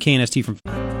latest on KNST from...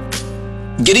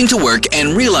 Getting to work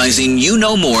and realizing you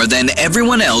know more than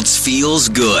everyone else feels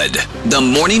good. The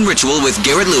Morning Ritual with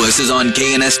Garrett Lewis is on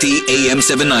KNST AM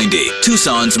 790,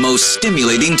 Tucson's most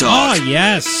stimulating talk. Oh,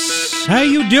 yes. How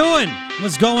you doing?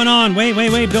 What's going on? Wait.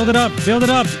 Build it up. I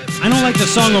don't like the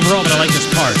song overall, but I like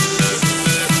this part.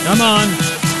 Come on.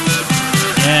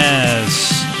 Yes.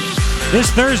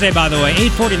 This Thursday, by the way,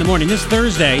 8:40 in the morning, this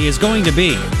Thursday is going to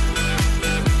be...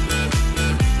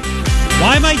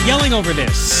 Why am I yelling over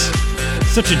this?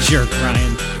 Such a jerk,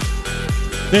 Ryan.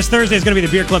 This Thursday is going to be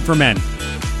the Beer Club for Men.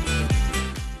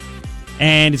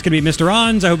 And it's going to be Mr.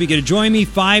 Ons. I hope you get to join me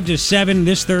 5 to 7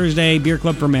 this Thursday, Beer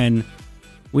Club for Men.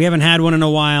 We haven't had one in a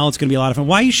while. It's going to be a lot of fun.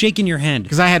 Why are you shaking your head?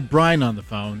 Because I had Brian on the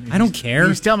phone. I don't care. He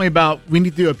was telling me about we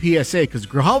need to do a PSA because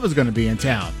Grijalva's going to be in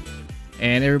town.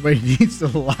 And everybody needs to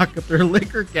lock up their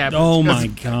liquor cabinets. Oh, my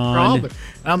God. And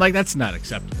I'm like, that's not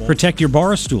acceptable. Protect your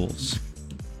bar stools.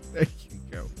 There you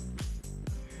go.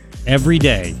 Every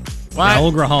day, What?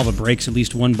 Raul Grijalva breaks at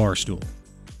least one bar stool.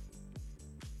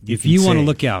 If you want to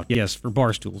look out, yes, for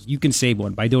bar stools, you can save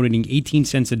one by donating 18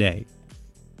 cents a day.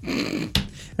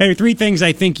 Hey, 3 things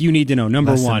I think you need to know.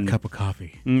 Number Less than one. a cup of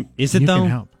coffee. Is it, you though? Can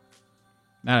help.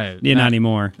 Not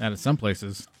anymore. Not at some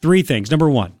places. 3 things. Number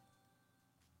one.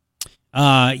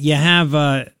 You have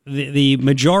the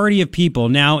majority of people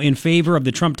now in favor of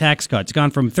the Trump tax cut. It's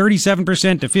gone from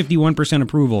 37% to 51%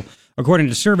 approval, according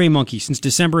to SurveyMonkey, since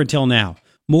December until now.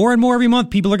 More and more every month,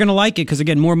 people are going to like it because,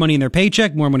 again, more money in their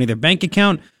paycheck, more money in their bank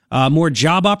account, more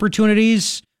job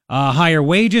opportunities, higher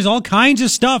wages, all kinds of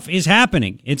stuff is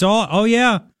happening. It's all, oh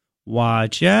yeah,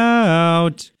 watch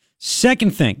out.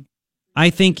 Second thing, I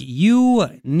think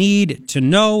you need to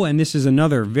know, and this is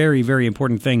another very, very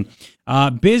important thing,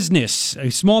 small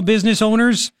business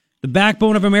owners, the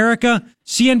backbone of America.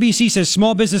 CNBC says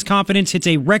small business confidence hits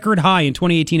a record high in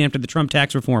 2018 after the Trump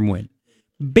tax reform win.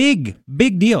 Big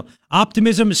deal.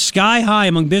 Optimism sky high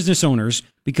among business owners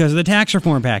because of the tax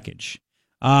reform package.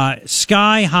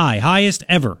 Sky high, highest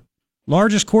ever.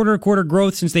 Largest quarter-to-quarter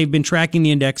growth since they've been tracking the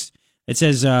index It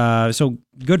says, so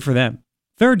good for them.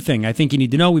 Third thing I think you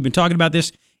need to know, we've been talking about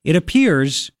this. It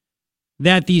appears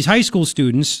that these high school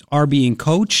students are being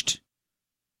coached,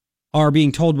 are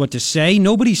being told what to say.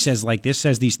 Nobody says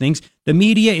these things. The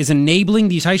media is enabling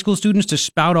these high school students to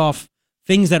spout off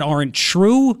things that aren't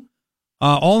true,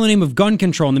 all in the name of gun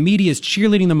control, and the media is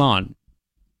cheerleading them on.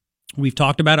 We've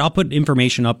talked about it. I'll put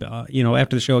information up,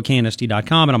 after the show at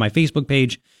knst.com and on my Facebook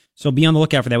page. So be on the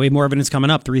lookout for that. We have more evidence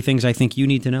coming up. 3 things I think you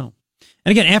need to know.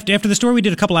 And again, after the story we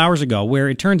did a couple hours ago, where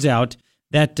it turns out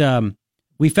that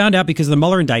we found out because of the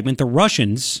Mueller indictment, the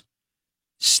Russians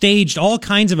staged all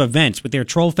kinds of events with their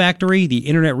troll factory, the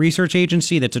Internet Research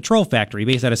Agency. That's a troll factory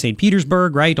based out of St.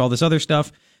 Petersburg, right? All this other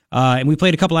stuff. And we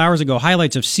played a couple hours ago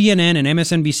highlights of CNN and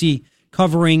MSNBC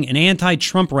covering an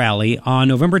anti-Trump rally on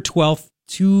November 12th,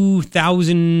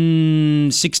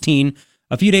 2016,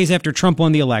 a few days after Trump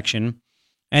won the election.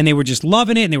 And they were just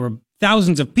loving it. And there were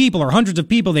thousands of people or hundreds of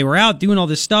people. They were out doing all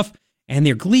this stuff. And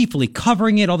they're gleefully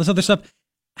covering it, all this other stuff.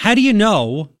 How do you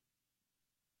know?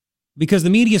 Because the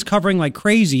media is covering like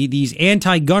crazy these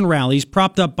anti-gun rallies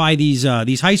propped up by these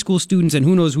high school students and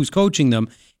who knows who's coaching them.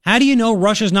 How do you know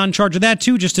Russia's not in charge of that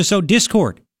too, just to sow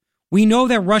discord? We know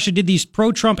that Russia did these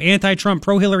pro-Trump, anti-Trump,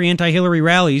 pro-Hillary, anti-Hillary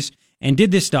rallies and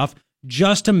did this stuff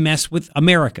just to mess with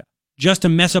America, just to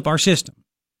mess up our system.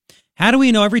 How do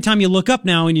we know every time you look up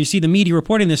now and you see the media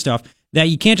reporting this stuff that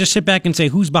you can't just sit back and say,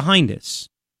 who's behind this?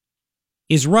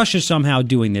 Is Russia somehow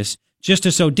doing this just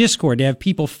to sow discord, to have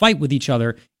people fight with each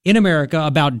other in America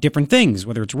about different things,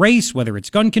 whether it's race, whether it's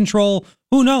gun control,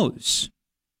 who knows?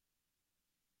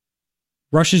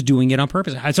 Russia's doing it on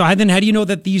purpose. So then how do you know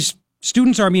that these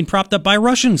students are being propped up by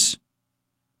Russians?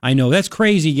 I know, that's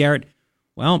crazy, Garrett.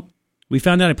 Well, we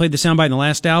found out, I played the soundbite in the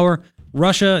last hour.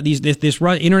 Russia, this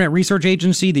Internet Research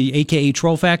Agency, the AKA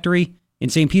Troll Factory in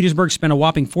St. Petersburg, spent a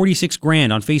whopping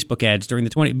 $46,000 on Facebook ads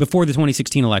before the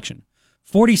 2016 election.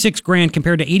 $46,000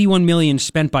 compared to $81 million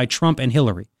spent by Trump and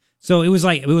Hillary. So it was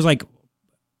like 0.0. It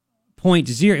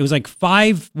was like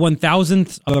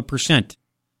 0.005%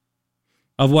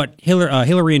 of what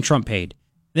Hillary and Trump paid.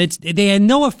 They had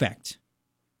no effect.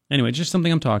 Anyway, just something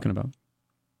I'm talking about.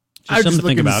 I was just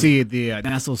looking to see at the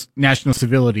National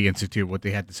Civility Institute what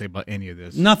they had to say about any of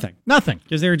this. Nothing.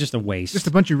 Because they were just a waste. Just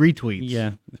a bunch of retweets.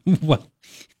 Yeah. Well,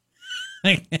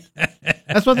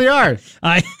 that's what they are.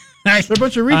 They're a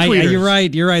bunch of retweeters.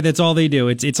 You're right. That's all they do.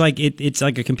 It's like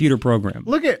a computer program.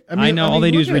 I know all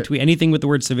they do is retweet anything with the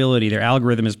word civility. Their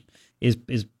algorithm is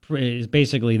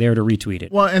basically there to retweet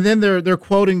it. Well, and then they're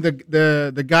quoting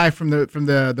the guy from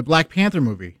the Black Panther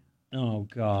movie. Oh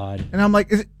God. And I'm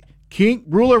like, King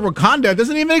Ruler Wakanda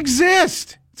doesn't even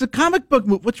exist. It's a comic book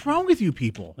movie. What's wrong with you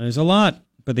people? There's a lot,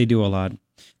 but they do a lot.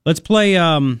 Let's play.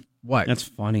 What? That's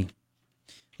funny.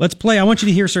 Let's play. I want you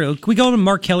to hear, sir. Can we go to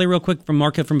Mark Kelly real quick from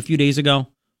a few days ago?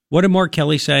 What did Mark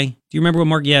Kelly say? Do you remember what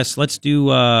Mark? Yes. Let's do.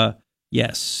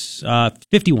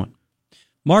 51.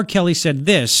 Mark Kelly said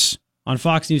this on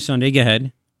Fox News Sunday. Go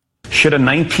ahead. Should a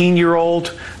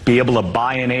 19-year-old be able to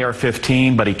buy an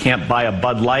AR-15, but he can't buy a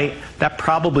Bud Light? That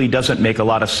probably doesn't make a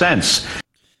lot of sense.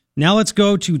 Now let's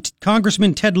go to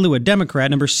Congressman Ted Lieu, a Democrat,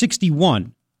 number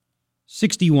 61.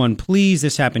 61, please.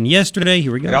 This happened yesterday.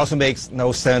 Here we go. It also makes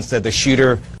no sense that the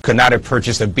shooter could not have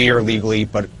purchased a beer legally,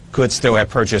 but could still have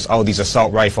purchased all these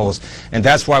assault rifles. And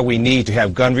that's why we need to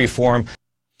have gun reform.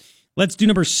 Let's do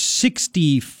number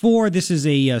 64. This is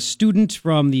a student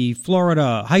from the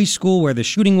Florida high school where the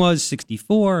shooting was,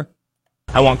 64.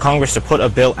 I want Congress to put a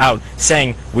bill out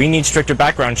saying we need stricter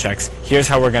background checks. Here's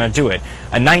how we're going to do it.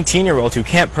 A 19-year-old who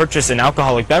can't purchase an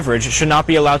alcoholic beverage should not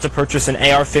be allowed to purchase an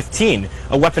AR-15,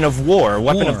 a weapon of war, a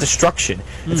weapon of destruction.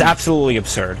 It's absolutely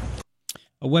absurd.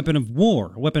 A weapon of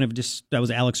war, a weapon of that was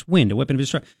Alex Wind, a weapon of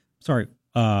destruction. Sorry,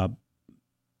 a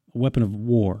weapon of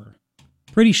war.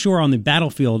 Pretty sure on the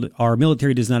battlefield, our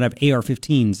military does not have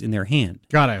AR-15s in their hand.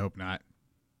 God, I hope not.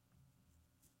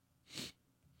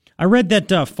 I read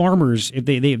that farmers, if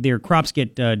their crops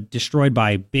get destroyed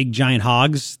by big giant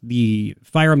hogs, the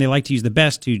firearm they like to use the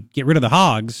best to get rid of the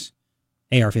hogs,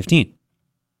 AR-15.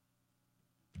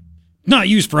 Not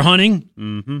used for hunting.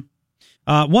 Mm-hmm.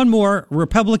 One more,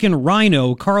 Republican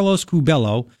rhino Carlos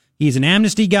Cubello. He's an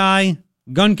amnesty guy,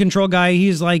 gun control guy.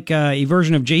 He's like a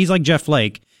version of he's like Jeff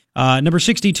Flake. Number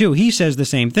 62, he says the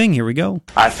same thing. Here we go.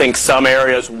 I think some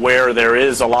areas where there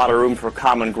is a lot of room for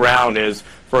common ground is,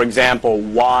 for example,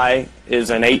 why is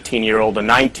an 18-year-old, a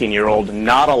 19-year-old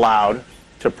not allowed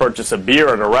to purchase a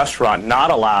beer at a restaurant,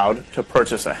 not allowed to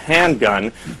purchase a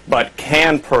handgun, but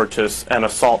can purchase an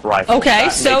assault rifle? Okay,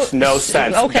 that makes no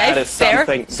sense. Okay, that is fair.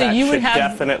 something So that you would should have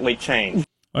definitely change.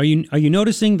 Are you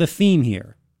noticing the theme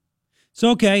here? So,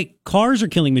 okay, cars are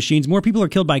killing machines. More people are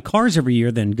killed by cars every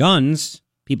year than guns,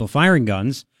 people firing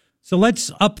guns. So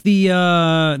let's up the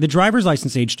driver's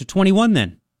license age to 21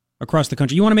 then across the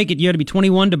country. You want to make it, you had to be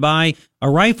 21 to buy a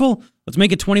rifle? Let's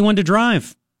make it 21 to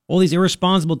drive. All these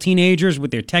irresponsible teenagers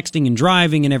with their texting and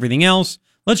driving and everything else.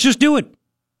 Let's just do it.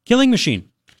 Killing machine.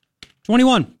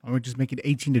 21. Why don't we just make it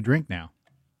 18 to drink now?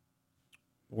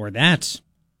 Or that.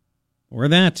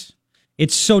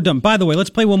 It's so dumb. By the way, let's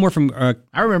play one more from...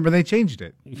 I remember they changed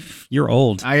it. You're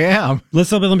old. I am.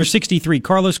 Let's look at number 63,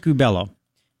 Carlos Cubello.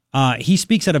 He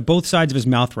speaks out of both sides of his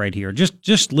mouth right here.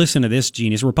 Just listen to this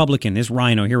genius, Republican, this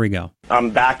rhino. Here we go.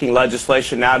 I'm backing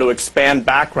legislation now to expand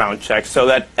background checks so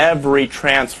that every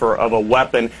transfer of a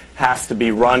weapon has to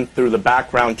be run through the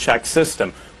background check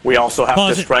system. We also have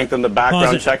to strengthen the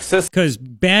background check system. Because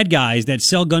bad guys that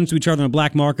sell guns to each other on the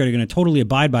black market are going to totally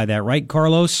abide by that, right,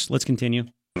 Carlos? Let's continue.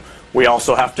 We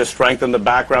also have to strengthen the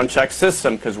background check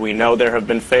system because we know there have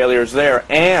been failures there.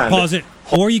 And pause it.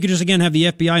 Or you could just, again, have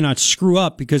the FBI not screw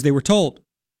up because they were told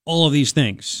all of these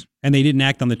things and they didn't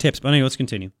act on the tips. But anyway, let's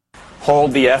continue.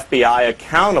 Hold the FBI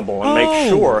accountable and make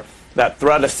sure that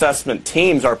threat assessment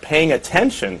teams are paying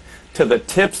attention to the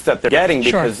tips that they're getting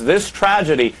because this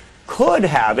tragedy could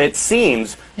have, it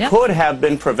seems, could have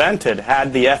been prevented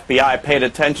had the FBI paid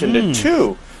attention to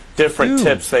two different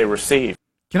tips they received.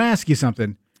 Can I ask you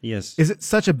something? Yes. Is it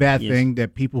such a bad thing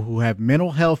that people who have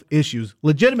mental health issues,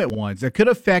 legitimate ones, that could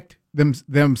affect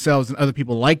themselves and other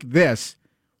people like this,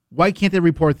 why can't they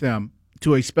report them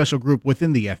to a special group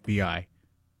within the FBI?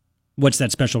 What's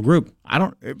that special group?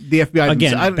 The FBI.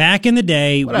 Again, back in the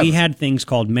day, we had things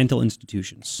called mental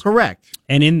institutions. Correct.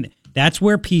 And that's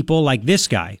where people like this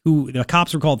guy, who the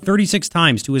cops were called 36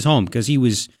 times to his home because he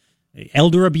was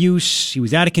elder abuse, he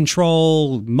was out of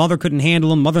control, mother couldn't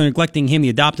handle him, mother neglecting him, the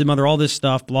adopted mother, all this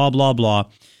stuff, blah, blah, blah.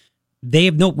 We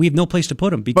have no place to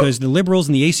put him because the liberals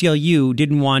and the ACLU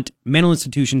didn't want mental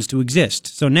institutions to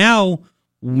exist. So now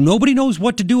nobody knows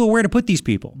what to do or where to put these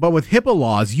people. But with HIPAA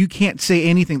laws, you can't say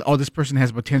anything, this person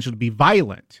has potential to be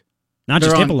violent. Not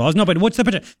just HIPAA laws, no, but what's the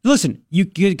potential? Listen,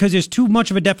 because there's too much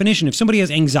of a definition. If somebody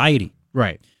has anxiety,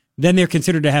 right, then they're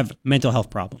considered to have mental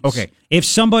health problems. Okay. If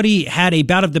somebody had a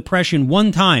bout of depression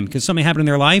one time because something happened in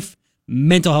their life,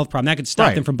 mental health problem, that could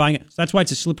stop them from buying it. So that's why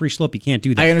it's a slippery slope. You can't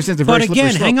do that. I understand it's a very slippery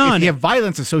slope. Hang on. If you have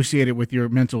violence associated with your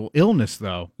mental illness,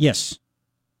 though. Yes.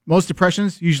 Most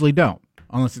depressions usually don't,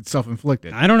 unless it's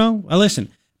self-inflicted. I don't know. Listen,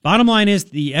 bottom line is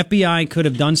the FBI could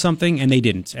have done something and they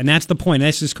didn't. And that's the point.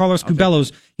 This is Carlos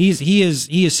Cubello's. He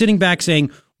is sitting back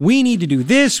saying, we need to do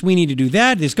this, we need to do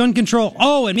that, this gun control.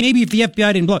 Oh, and maybe if the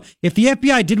FBI didn't blow. If the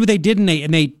FBI did what they did and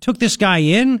they took this guy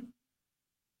in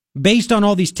based on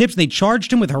all these tips, they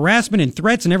charged him with harassment and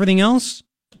threats and everything else,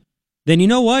 then you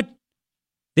know what?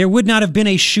 There would not have been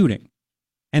a shooting.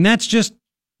 And that's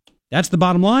the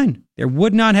bottom line. There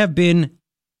would not have been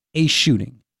a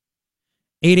shooting.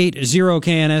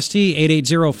 880-KNST,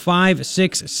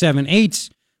 880-5678.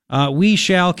 We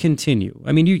shall continue.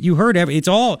 I mean, you heard it's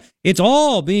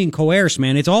all being coerced,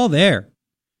 man. It's all there.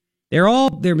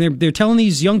 They're telling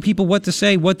these young people what to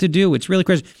say, what to do. It's really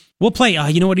crazy. We'll play.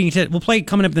 You know what? We'll play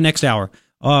coming up the next hour.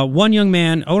 One young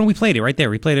man. Oh, no, we played it right there.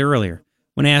 We played it earlier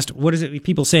when asked, "What is it?"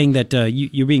 People saying that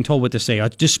you're being told what to say.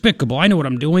 It's despicable. I know what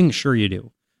I'm doing. Sure you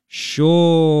do.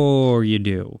 Sure you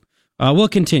do. We'll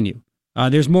continue.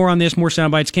 There's more on this. More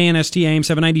sound bites. KNST AM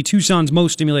 790 Tucson's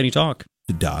most stimulating talk.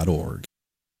 .org.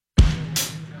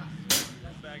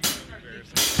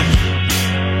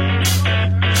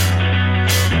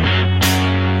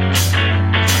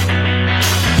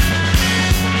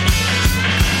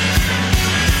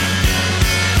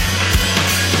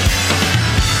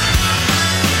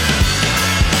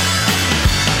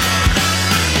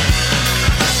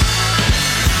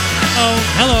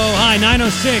 Hello, hi,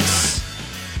 906.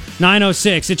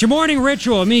 906. It's your morning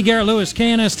ritual. Me, Garrett Lewis,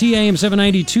 KNST AM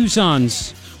 790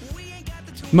 Tucson's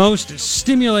most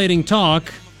stimulating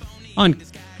talk on.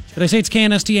 Did I say it's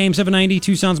KNST AM 790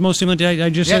 Tucson's most stimulating?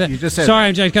 I just said that. You just said Sorry,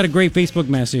 I got a great Facebook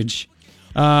message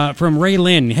from Ray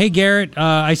Lynn. Hey, Garrett,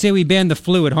 I say we ban the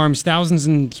flu. It harms thousands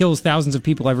and kills thousands of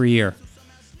people every year.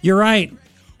 You're right.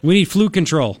 We need flu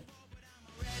control.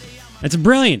 That's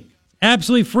brilliant.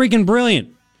 Absolutely freaking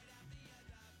brilliant.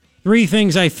 3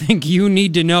 things I think you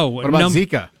need to know. What about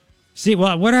Zika? See,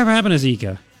 well, whatever happened to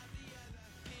Zika?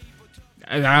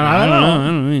 I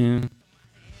don't know.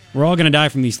 We're all going to die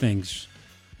from these things.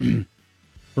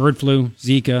 Bird flu,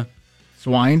 Zika.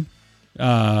 Swine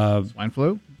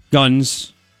flu?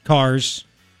 Guns, cars.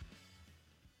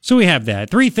 So we have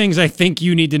that. 3 things I think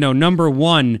you need to know. Number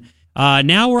 1,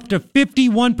 now we're up to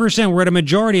 51%. We're at a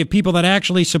majority of people that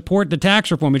actually support the tax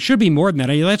reform. It should be more than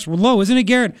that. That's low, isn't it,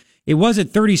 Garrett? It was at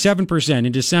 37%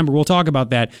 in December. We'll talk about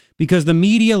that because the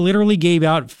media literally gave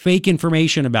out fake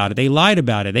information about it. They lied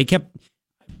about it. They kept,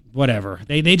 whatever.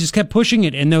 They just kept pushing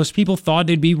it, and those people thought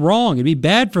it'd be wrong. It'd be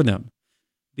bad for them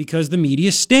because the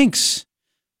media stinks.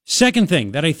 Second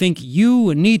thing that I think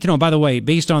you need to know, by the way,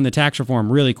 based on the tax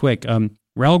reform, really quick, Raul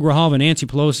Grijalva and Nancy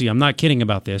Pelosi, I'm not kidding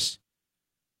about this.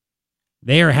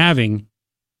 They are having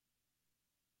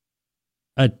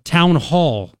a town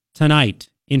hall tonight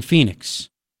in Phoenix.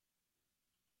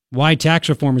 Why tax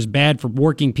reform is bad for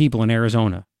working people in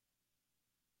Arizona.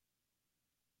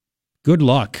 Good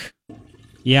luck.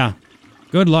 Yeah,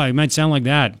 good luck. It might sound like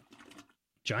that.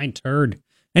 Giant turd.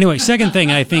 Anyway, second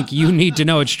thing I think you need to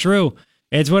know, it's true.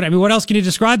 It's what else can you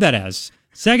describe that as?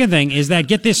 Second thing is that,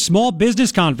 get this, small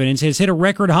business confidence has hit a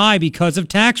record high because of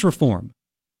tax reform.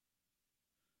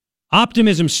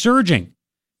 Optimism surging.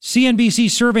 CNBC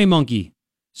SurveyMonkey.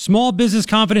 Small business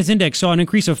confidence index saw an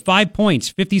increase of 5 points,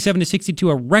 57 to 62,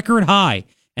 a record high,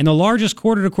 and the largest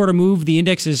quarter-to-quarter move the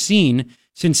index has seen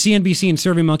since CNBC and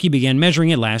SurveyMonkey began measuring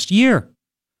it last year.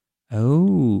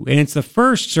 Oh, and it's the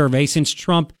first survey since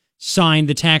Trump signed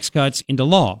the tax cuts into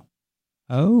law.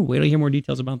 Oh, wait till you hear more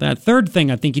details about that. Third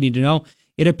thing I think you need to know,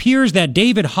 it appears that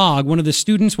David Hogg, one of the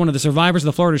survivors of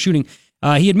the Florida shooting,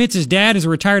 he admits his dad is a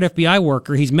retired FBI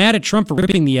worker. He's mad at Trump for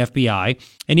ripping the FBI,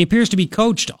 and he appears to be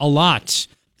coached a lot.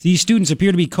 These students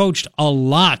appear to be coached a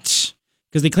lot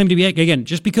because they claim to be, again,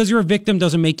 just because you're a victim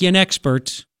doesn't make you an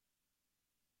expert.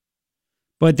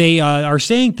 But they are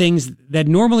saying things that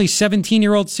normally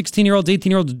 17-year-olds, 16-year-olds,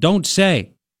 18-year-olds don't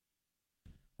say.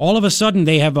 All of a sudden,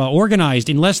 they have organized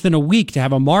in less than a week to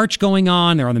have a march going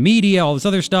on. They're on the media, all this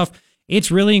other stuff. It's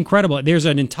really incredible. This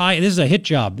is a hit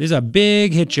job. This is a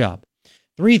big hit job.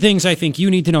 Three things I think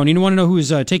you need to know. And you want to know who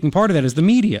is taking part of that is the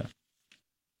media.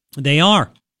 They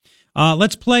are.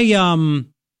 Let's play Emma.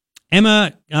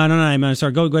 No,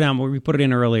 sorry. Go down. We put it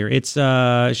in earlier. It's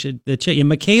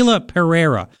Michaela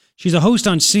Pereira. She's a host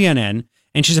on CNN,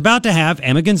 and she's about to have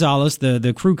Emma Gonzalez,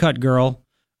 the crew cut girl,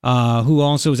 who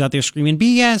also is out there screaming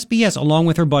BS, BS, along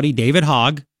with her buddy David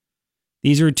Hogg.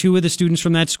 These are two of the students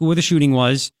from that school where the shooting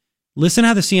was. Listen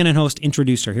how the CNN host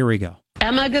introduced her. Here we go.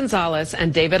 Emma Gonzalez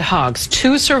and David Hoggs,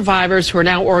 two survivors who are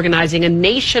now organizing a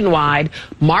nationwide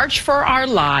March for Our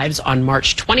Lives on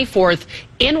March 24th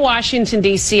in Washington,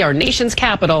 D.C., our nation's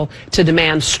capital, to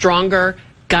demand stronger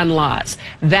gun laws.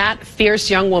 That fierce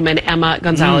young woman, Emma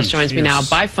Gonzalez, joins me now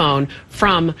by phone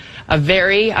from a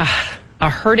very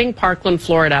hurting Parkland,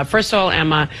 Florida. First of all,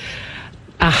 Emma,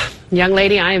 young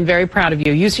lady, I am very proud of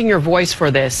you using your voice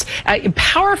for this.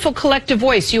 Powerful collective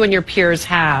voice you and your peers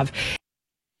have.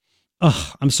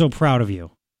 Oh, I'm so proud of you.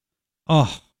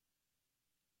 Oh,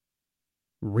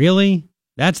 really?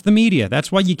 That's the media.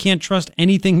 That's why you can't trust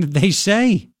anything that they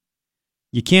say.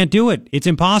 You can't do it. It's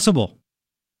impossible.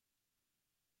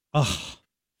 Oh,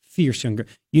 fierce young girl.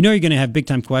 You know you're going to have big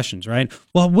time questions, right?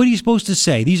 Well, what are you supposed to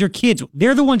say? These are kids.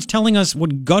 They're the ones telling us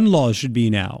what gun laws should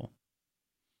be now.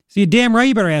 So you're damn right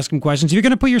you better ask them questions. If you're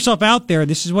going to put yourself out there,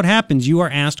 this is what happens. You are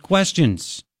asked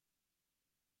questions.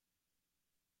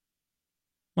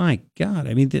 My God.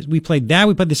 I mean, we played that.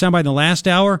 We played the soundbite in the last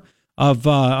hour of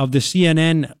the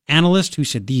CNN analyst who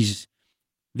said these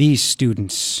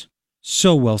students,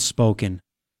 so well spoken.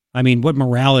 I mean, what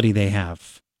morality they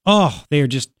have. Oh, they're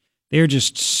just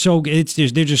so they're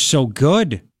just so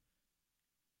good.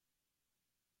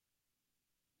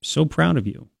 So proud of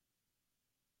you.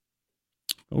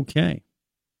 Okay.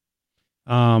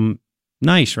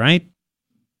 Nice, right?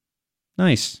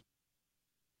 Nice.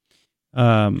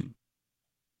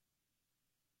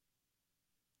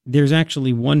 There's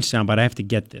actually one sound, but I have to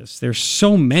get this. There's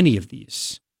so many of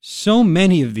these,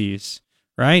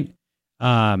 right?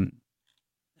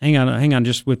 Hang on,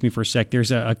 just with me for a sec.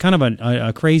 There's a kind of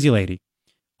a crazy lady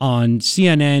on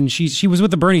CNN. She was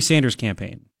with the Bernie Sanders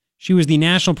campaign. She was the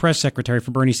national press secretary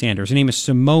for Bernie Sanders. Her name is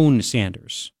Simone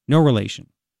Sanders. No relation.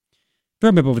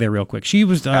 Throw me up over there real quick. She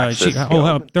was. Throw me down.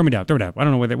 I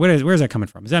don't know where's that coming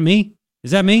from. Is that me?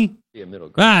 Be a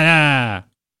middle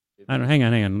I don't. Hang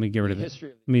on. Let me get rid of this.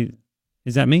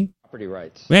 Is that me? Property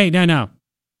rights. Wait, no.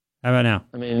 How about now?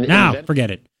 I mean, forget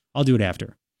it. I'll do it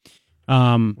after.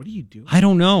 What do you do? I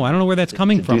don't know where that's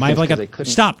coming from. I have like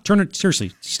stop. Turn it.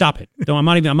 Seriously, stop it. I'm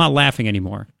not laughing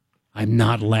anymore. I'm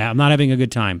not having a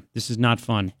good time. This is not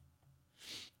fun.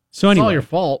 So anyway, it's all your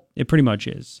fault. It pretty much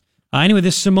is. Anyway,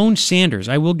 this Simone Sanders.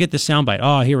 I will get the soundbite.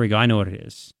 Oh, here we go. I know what it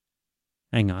is.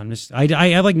 Hang on. I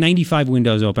have like 95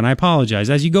 windows open. I apologize.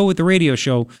 As you go with the radio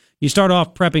show, you start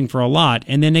off prepping for a lot,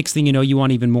 and then next thing you know, you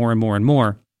want even more and more and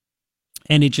more.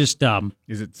 And it just...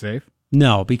 Is it safe?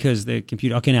 No, because the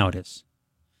computer... Okay, now it is.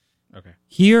 Okay.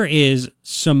 Here is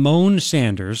Simone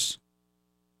Sanders,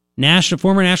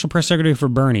 former National Press Secretary for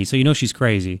Bernie, so you know she's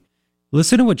crazy.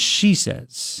 Listen to what she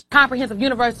says. Comprehensive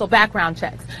universal background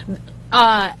checks.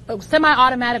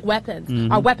 Semi-automatic weapons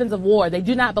are weapons of war. They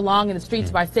do not belong in the streets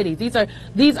of our cities.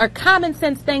 These are common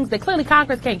sense things that clearly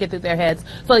Congress can't get through their heads.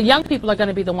 So the young people are going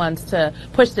to be the ones to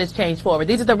push this change forward.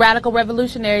 These are the radical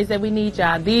revolutionaries that we need,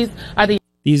 John. These are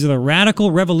the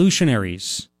radical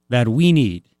revolutionaries that we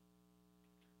need.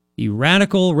 The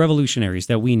radical revolutionaries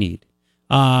that we need.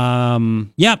 I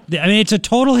mean, it's a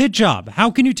total hit job. How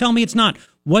can you tell me it's not?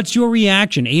 What's your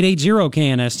reaction?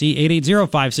 880-KNST,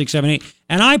 880-5678.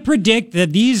 And I predict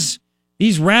that these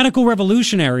radical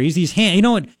revolutionaries, these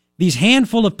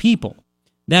handful of people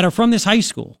that are from this high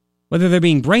school, whether they're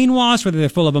being brainwashed, whether they're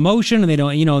full of emotion and they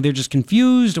don't, they're just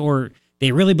confused or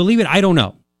they really believe it, I don't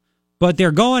know. But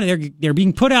they're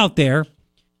being put out there,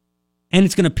 and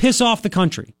it's going to piss off the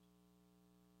country.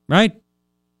 Right?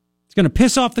 It's going to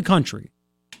piss off the country.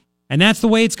 And that's the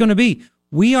way it's going to be.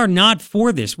 We are not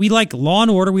for this. We like law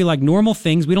and order. We like normal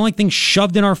things. We don't like things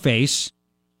shoved in our face.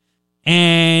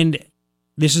 And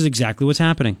this is exactly what's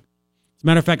happening. As a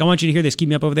matter of fact, I want you to hear this. Keep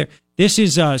me up over there. This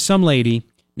is some lady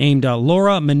named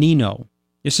Laura Menino.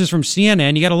 This is from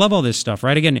CNN. You got to love all this stuff,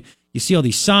 right? Again, you see all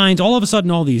these signs. All of a sudden,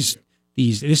 all these.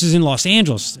 This is in Los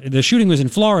Angeles. The shooting was in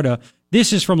Florida.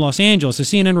 This is from Los Angeles. A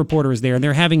CNN reporter is there, and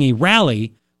they're having a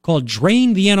rally called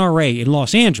Drain the NRA in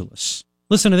Los Angeles.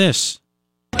 Listen to this.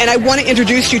 And I want to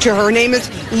introduce you to her. Her name is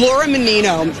Laura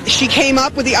Menino. She came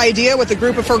up with the idea with a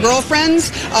group of her girlfriends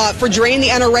for Drain the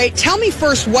NRA. Tell me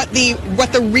first what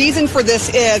the reason for this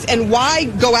is and why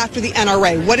go after the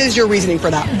NRA. What is your reasoning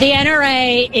for that? The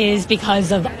NRA is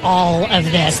because of all of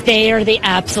this. They are the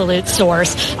absolute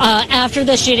source. After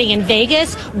the shooting in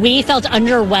Vegas, we felt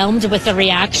underwhelmed with the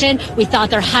reaction. We thought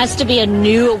there has to be a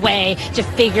new way to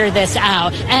figure this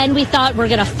out. And we thought we're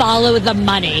going to follow the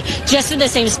money, just in the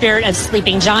same spirit of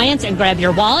Sleeping Giants and Grab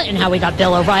Your Wallet and how we got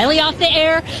Bill O'Reilly off the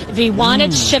air. If we want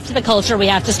to shift the culture, we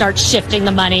have to start shifting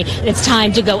the money. It's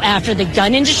time to go after the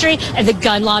gun industry and the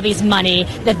gun lobby's money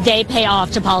that they pay off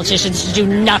to politicians to do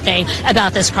nothing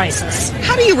about this crisis.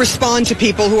 How do you respond to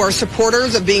people who are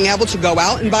supporters of being able to go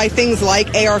out and buy things like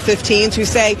AR-15s who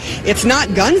say it's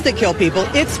not guns that kill people,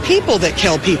 it's people that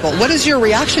kill people? What is your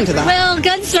reaction to that? Well,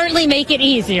 guns certainly make it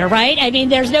easier, right? I mean,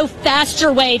 there's no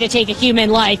faster way to take a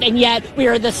human life, and yet we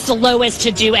are the slowest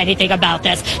to do anything about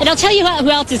this. And I'll tell you who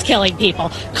else is killing people.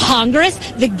 Congress,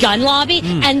 the gun lobby,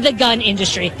 and the gun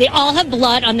industry. They all have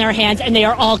blood on their hands, and they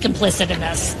are all complicit in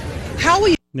this. How will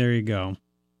you... There you go.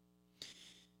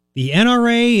 The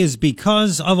NRA is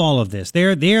because of all of this.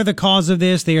 They're the cause of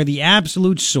this. They are the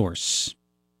absolute source.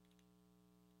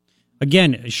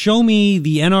 Again, show me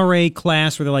the NRA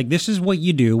class where they're like, this is what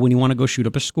you do when you want to go shoot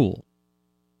up a school.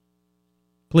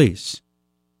 Please.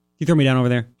 Can you throw me down over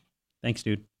there? Thanks,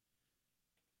 dude.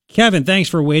 Kevin, thanks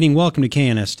for waiting. Welcome to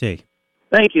KNST.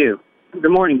 Thank you.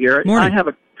 Good morning, Garrett. Morning. I have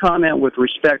a comment with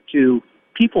respect to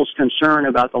people's concern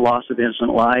about the loss of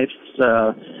innocent lives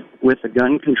with the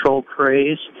gun control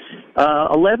craze.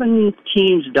 11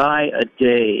 teens die a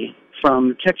day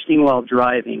from texting while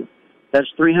driving. That's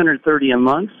 330 a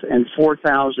month and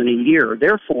 4,000 a year.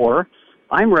 Therefore,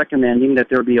 I'm recommending that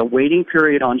there be a waiting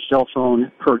period on cell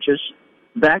phone purchase,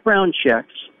 background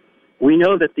checks. We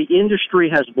know that the industry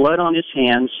has blood on its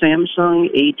hands, Samsung,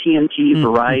 AT&T,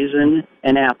 Verizon,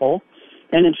 and Apple.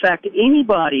 And in fact,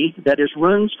 anybody that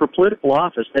runs for political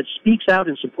office that speaks out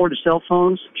in support of cell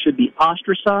phones should be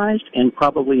ostracized and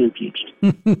probably impeached.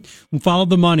 Follow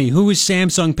the money. Who is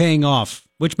Samsung paying off?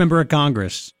 Which member of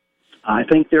Congress? I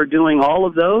think they're doing all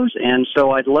of those, and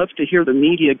so I'd love to hear the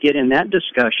media get in that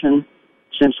discussion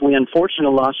since we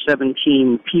unfortunately lost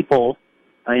 17 people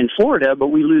in Florida, but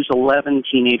we lose 11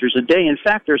 teenagers a day. In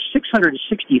fact, there's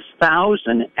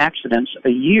 660,000 accidents a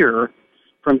year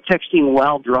from texting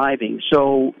while driving.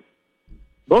 So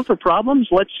both are problems.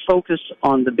 Let's focus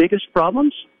on the biggest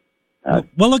problems.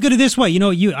 Well, look at it this way. You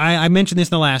know, I mentioned this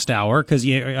in the last hour because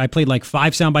I played like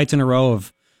 5 sound bites in a row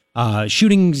of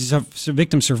shootings of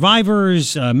victim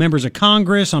survivors, members of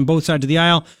Congress on both sides of the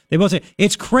aisle. They both say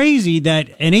it's crazy that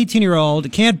an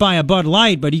 18-year-old can't buy a Bud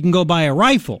Light, but he can go buy a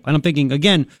rifle. And I'm thinking,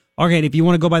 again, okay, if you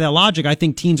want to go by that logic, I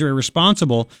think teens are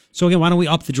irresponsible. So again, why don't we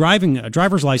up the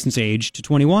driver's license age to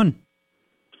 21?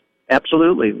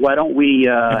 Absolutely. Why don't we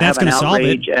have an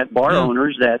outrage at bar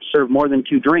owners that serve more than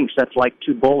 2 drinks? That's like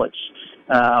 2 bullets.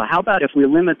 How about if we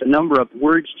limit the number of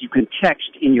words you can text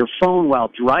in your phone while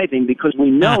driving, because we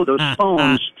know those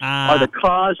phones are the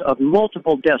cause of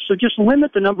multiple deaths. So just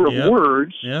limit the number of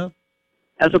words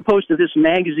as opposed to this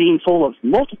magazine full of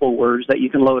multiple words that you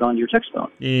can load on your text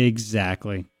phone.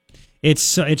 Exactly.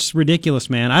 It's ridiculous,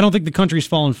 man. I don't think the country's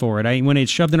fallen for it. When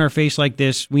it's shoved in our face like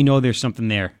this, we know there's something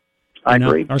there. I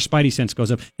agree. Our spidey sense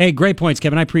goes up. Hey, great points,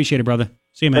 Kevin. I appreciate it, brother.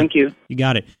 See you, man. Thank you. You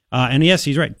got it. And yes,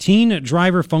 he's right. Teen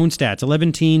driver phone stats.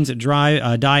 11 teens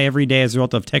die every day as a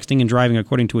result of texting and driving,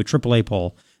 according to a AAA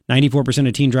poll. 94%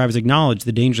 of teen drivers acknowledge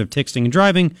the dangers of texting and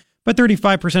driving, but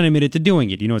 35% admitted to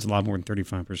doing it. You know, it's a lot more than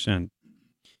 35%.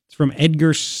 It's from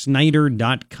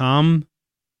EdgarSnyder.com.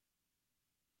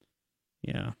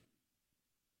 Yeah.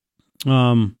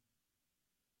 I'm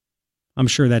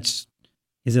sure is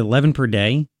it 11 per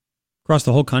day across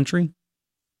the whole country?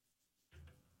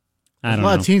 I don't know. There's a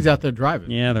lot of teens out there driving.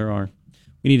 Yeah, there are.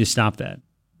 We need to stop that.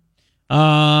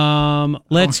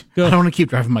 Let's go. I don't want to keep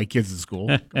driving my kids to school.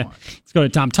 Come on. Let's go to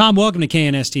Tom. Tom, welcome to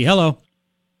KNST. Hello.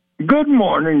 Good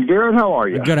morning, Garrett. How are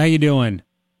you? Good. How you doing?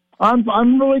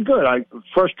 I'm really good. I'm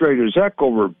frustrated as heck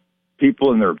over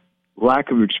people and their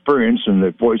lack of experience and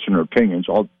their voicing their opinions,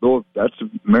 although that's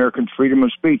American freedom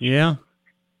of speech. Yeah.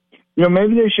 You know,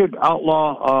 maybe they should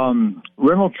outlaw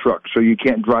rental trucks so you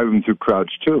can't drive them through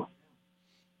crowds, too.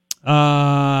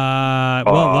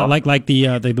 Well, like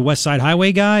the West Side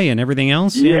Highway guy and everything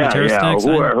else. Yeah.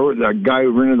 The guy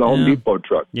who rented the Home Depot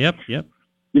truck. Yep. You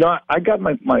know, I got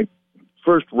my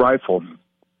first rifle.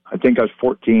 I think I was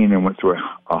 14 and went through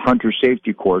a hunter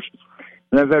safety course.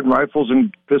 And I've had rifles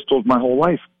and pistols my whole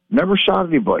life. Never shot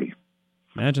anybody.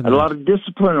 Imagine had a lot of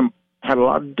discipline. Had a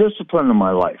lot of discipline in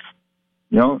my life.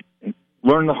 You know,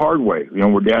 learned the hard way. You know,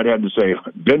 where Dad had to say,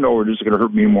 "Bend over. This is going to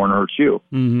hurt me more than it hurts you."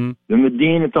 Mm-hmm. Then the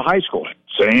dean at the high school,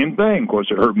 same thing. Of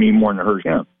course, it hurt me more than it hurt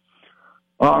him.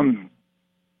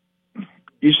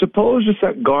 You suppose if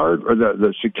that guard or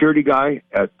the security guy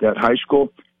at that high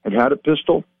school had a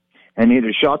pistol and he'd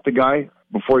have shot the guy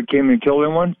before he came and killed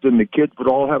anyone, then the kids would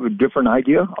all have a different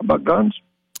idea about guns?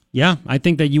 Yeah, I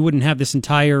think that you wouldn't have this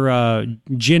entire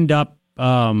ginned up.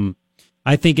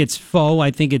 I think it's faux.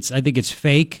 I think it's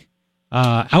fake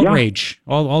outrage.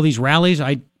 Yeah. All these rallies.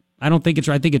 I don't think it's.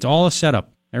 I think it's all a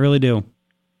setup. I really do.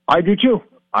 I do too.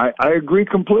 I agree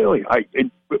completely.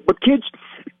 But kids,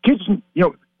 you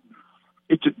know,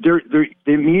 it's the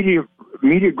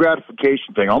immediate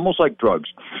gratification thing, almost like drugs.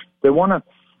 They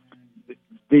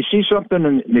see something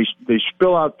and they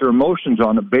spill out their emotions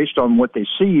on it based on what they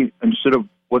see instead of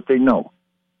what they know.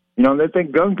 You know, they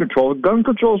think gun control is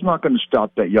not going to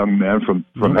stop that young man from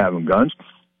having guns,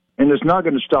 and it's not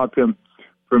going to stop him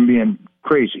from being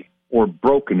crazy or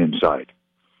broken inside.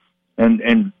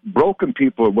 And broken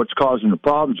people are what's causing the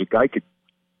problems. A guy could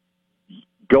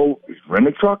go rent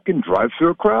a truck and drive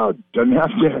through a crowd. Doesn't have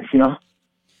to, you know.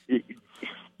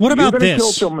 What about this?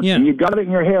 Kill someone, and you got it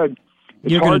in your head.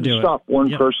 It's hard to stop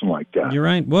one person like that. You're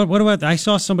right. What about, I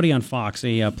saw somebody on Fox,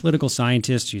 a political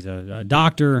scientist, she's a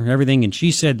doctor, everything, and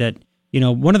she said that, you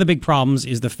know, one of the big problems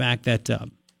is the fact that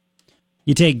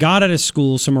you take God out of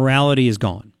school, so morality is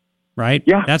gone, right?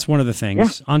 Yeah. That's one of the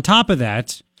things. Yeah. On top of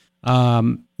that,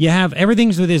 you have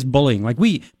everything's with this bullying. Like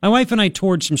my wife and I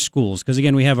toured some schools, because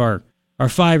again, we have our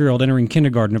 5-year-old entering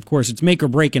kindergarten. Of course, it's make or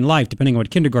break in life, depending on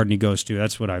what kindergarten he goes to.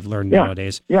 That's what I've learned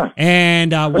nowadays. Yeah.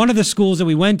 And one of the schools that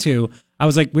we went to,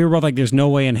 we were both like, there's no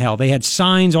way in hell. They had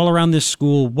signs all around this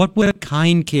school. What would a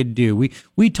kind kid do?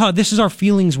 We taught, this is our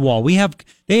feelings wall. They have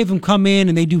them come in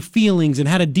and they do feelings and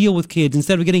how to deal with kids.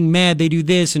 Instead of getting mad, they do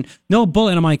this and no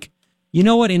bully. And I'm like, you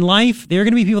know what? In life, there are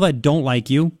going to be people that don't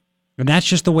like you. And that's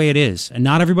just the way it is. And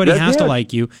not everybody has to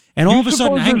like you. And all of a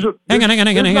sudden, hang on.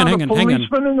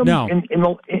 No.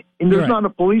 There's not a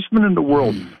policeman in the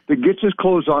world that gets his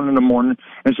clothes on in the morning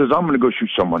and says, I'm going to go shoot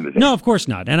someone today. No, of course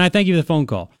not. And I thank you for the phone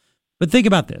call. But think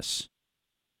about this.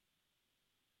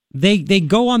 They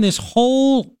go on this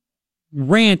whole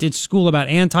rant at school about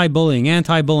anti-bullying.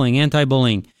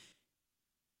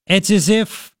 It's as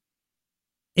if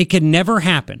it can never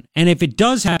happen. And if it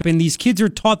does happen, these kids are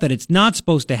taught that it's not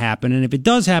supposed to happen. And if it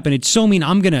does happen, it's so mean,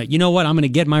 I'm going to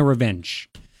get my revenge.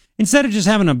 Instead of just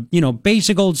having a,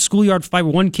 basic old schoolyard fight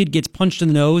where one kid gets punched in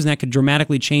the nose and that could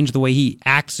dramatically change the way he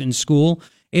acts in school.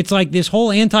 It's like this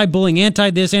whole anti-bullying,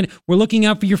 anti-this, and we're looking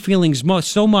out for your feelings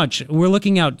so much. We're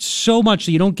looking out so much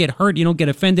so you don't get hurt, you don't get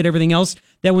offended, everything else,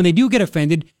 that when they do get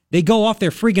offended, they go off their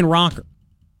freaking rocker.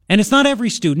 And it's not every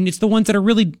student. It's the ones that are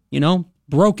really,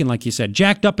 broken, like you said,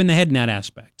 jacked up in the head in that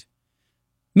aspect.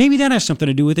 Maybe that has something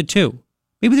to do with it, too.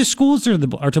 Maybe the schools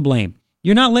are to blame.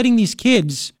 You're not letting these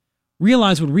kids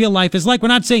realize what real life is like. We're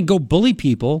not saying go bully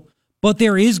people, but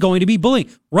there is going to be bullying.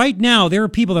 Right now, there are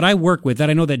people that I work with that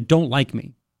I know that don't like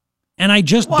me. And I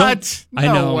just don't.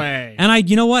 No way. And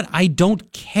you know what? I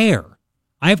don't care.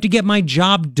 I have to get my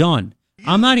job done.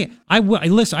 I'm not.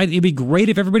 Listen. It'd be great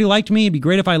if everybody liked me. It'd be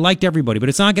great if I liked everybody. But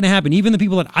it's not going to happen. Even the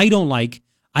people that I don't like,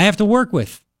 I have to work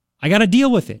with. I got to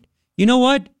deal with it. You know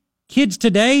what? Kids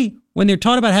today, when they're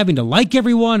taught about having to like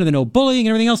everyone and the no bullying and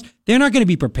everything else, they're not going to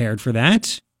be prepared for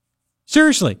that.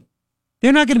 Seriously.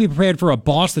 They're not going to be prepared for a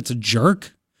boss that's a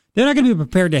jerk. They're not going to be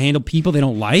prepared to handle people they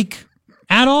don't like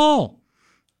at all.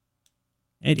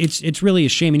 It's really a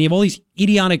shame. And you have all these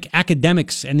idiotic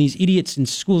academics and these idiots in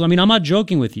schools. I mean, I'm not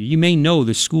joking with you. You may know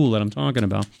the school that I'm talking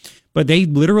about. But they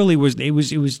literally it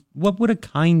was what would a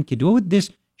kind kid do? What would this?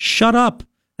 Shut up.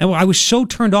 And I was so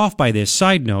turned off by this,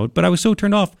 side note, but I was so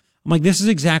turned off. I'm like, this is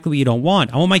exactly what you don't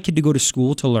want. I want my kid to go to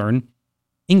school to learn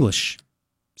English,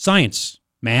 science,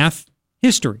 math,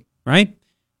 history, right?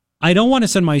 I don't want to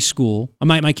send my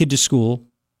kid to school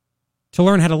to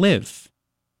learn how to live.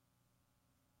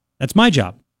 That's my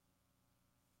job.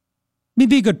 I mean,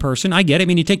 be a good person. I get it. I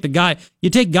mean, you take God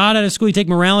out of school, you take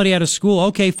morality out of school.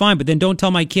 Okay, fine. But then don't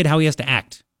tell my kid how he has to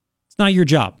act. It's not your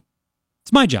job.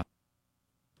 It's my job.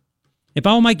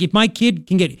 If my kid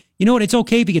can get, you know what? It's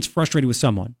okay if he gets frustrated with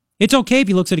someone. It's okay if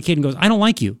he looks at a kid and goes, I don't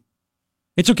like you.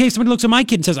 It's okay if somebody looks at my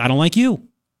kid and says, I don't like you.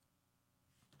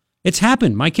 It's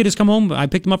happened. My kid has come home. I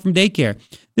picked him up from daycare.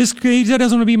 This kid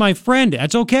doesn't want to be my friend.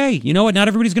 That's okay. You know what? Not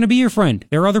everybody's going to be your friend.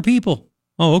 There are other people.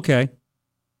 Oh, okay.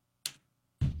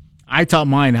 I taught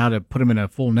mine how to put him in a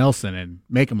full Nelson and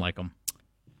make him like him.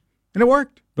 And it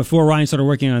worked. Before Ryan started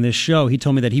working on this show, he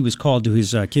told me that he was called to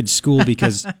his kid's school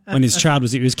because when his child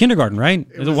it was kindergarten, right?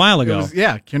 It was a while ago.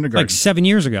 Kindergarten. Like 7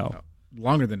 years ago.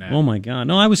 Longer than that. Oh, my God.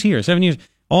 No, I was here. 7 years.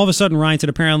 All of a sudden, Ryan said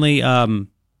apparently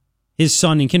his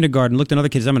son in kindergarten looked at another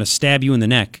kid and said, I'm going to stab you in the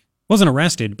neck. Wasn't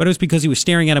arrested, but it was because he was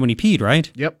staring at him when he peed,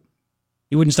 right? Yep.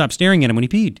 He wouldn't stop staring at him when he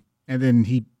peed. And then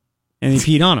he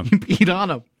peed on him. He peed on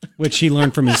him. Which he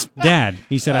learned from his dad.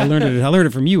 He said, I learned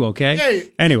it from you, okay?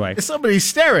 Hey, anyway. If somebody's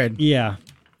staring. Yeah.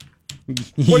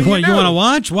 You want to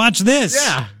watch? Watch this.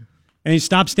 Yeah. And he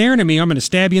stopped staring at me. I'm going to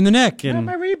stab you in the neck. And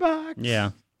my Reeboks.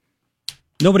 Yeah.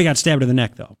 Nobody got stabbed in the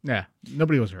neck, though. Yeah.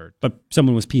 Nobody was hurt. But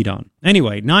someone was peed on.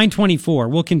 Anyway, 9:24.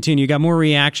 We'll continue. Got more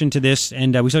reaction to this.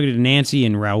 And we still get to Nancy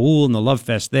and Raul and the love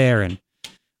fest there. And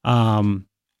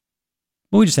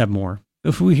we just have more.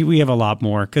 We have a lot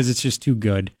more because it's just too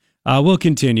good. We'll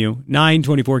continue.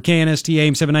 9:24 KNST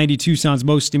AM 790 Tucson's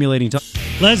most stimulating talk.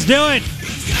 Let's do it.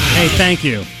 Hey, thank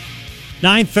you.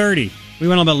 9:30. We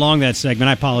went a little bit long that segment.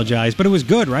 I apologize, but it was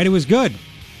good, right? It was good.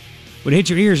 When it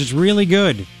hits your ears, it's really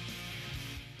good.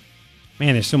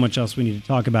 Man, there's so much else we need to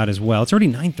talk about as well. It's already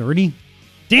 9:30.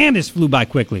 Damn, this flew by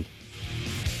quickly.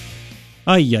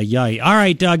 Ay, ay, ay. All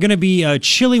right, going to be a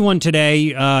chilly one today.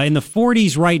 In the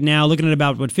 40s right now, looking at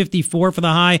about, 54 for the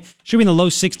high. Should be in the low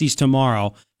 60s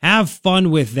tomorrow. Have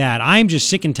fun with that. I'm just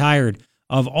sick and tired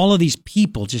of all of these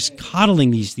people just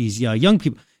coddling these young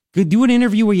people. Do an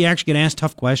interview where you actually get asked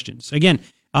tough questions. Again,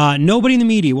 nobody in the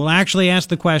media will actually ask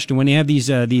the question when you have these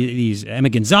Emma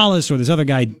Gonzalez or this other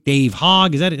guy, Dave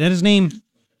Hogg. Is that his name?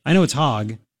 I know it's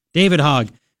Hogg. David Hogg.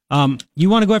 You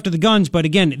want to go after the guns, but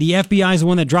again, the FBI is the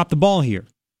one that dropped the ball here.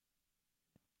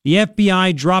 The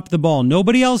FBI dropped the ball.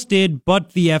 Nobody else did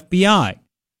but the FBI.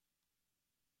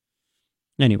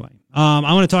 Anyway,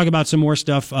 I want to talk about some more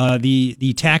stuff.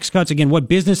 The tax cuts. Again, what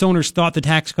business owners thought the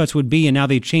tax cuts would be, and now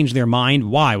they've changed their mind.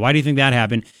 Why? Why do you think that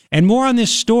happened? And more on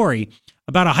this story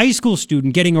about a high school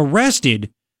student getting arrested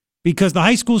because the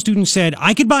high school student said,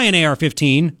 I could buy an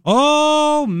AR-15.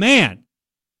 Oh, man.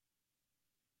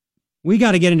 We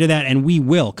got to get into that, and we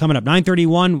will. Coming up,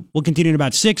 9:31. We'll continue in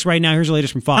about 6. Right now, here's the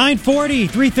latest from 5. 9:40.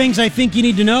 3 things I think you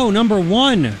need to know. Number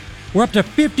 1, we're up to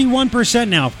 51%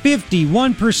 now.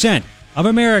 51% of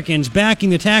Americans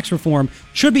backing the tax reform.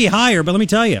 Should be higher, but let me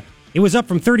tell you, it was up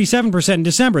from 37% in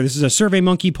December. This is a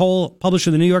SurveyMonkey poll published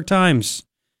in the New York Times.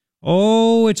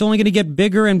 Oh, it's only going to get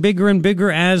bigger and bigger and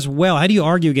bigger as well. How do you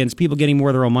argue against people getting more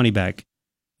of their own money back?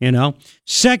 You know?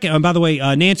 Second, by the way,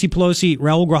 Nancy Pelosi,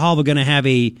 Raul Grijalva going to have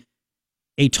a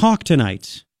talk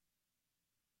tonight.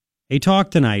 A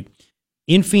talk tonight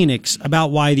in Phoenix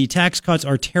about why the tax cuts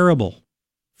are terrible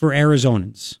for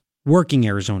Arizonans, working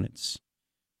Arizonans.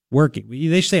 Working.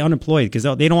 They say unemployed because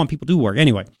they don't want people to work.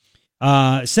 Anyway,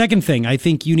 second thing I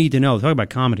think you need to know, talk about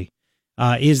comedy,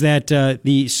 is that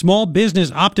the small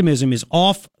business optimism is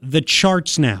off the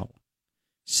charts now.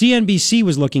 CNBC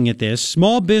was looking at this.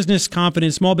 Small business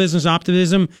confidence, small business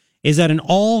optimism is at an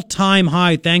all-time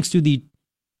high thanks to the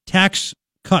tax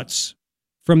cuts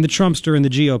from the Trumpster and the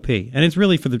GOP. And it's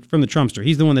really from the Trumpster.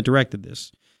 He's the one that directed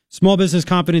this. Small business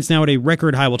confidence now at a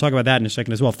record high. We'll talk about that in a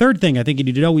second as well. Third thing I think you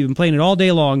need to know, we've been playing it all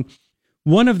day long.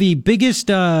 One of the biggest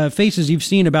faces you've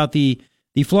seen about the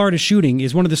Florida shooting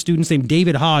is one of the students named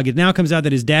David Hogg. It now comes out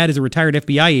that his dad is a retired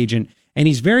FBI agent, and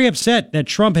he's very upset that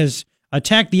Trump has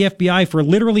attacked the FBI for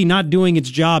literally not doing its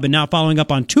job and not following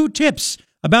up on 2 tips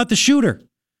about the shooter.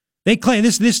 They claim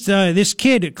this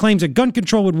kid claims that gun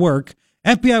control would work.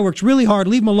 FBI works really hard,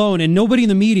 leave him alone, and nobody in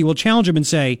the media will challenge him and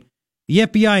say, the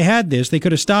FBI had this. They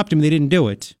could have stopped him. They didn't do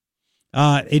it.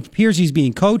 It appears he's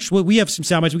being coached. We have some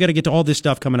sound bites. We got to get to all this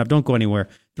stuff coming up. Don't go anywhere.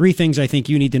 3 things I think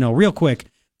you need to know real quick.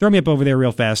 Throw me up over there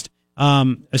real fast.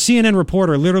 A CNN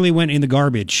reporter literally went in the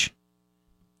garbage.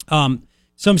 Some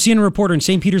CNN reporter in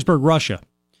St. Petersburg, Russia,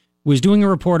 was doing a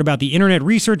report about the Internet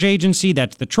Research Agency.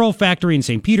 That's the troll factory in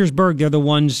St. Petersburg. They're the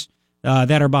ones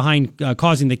that are behind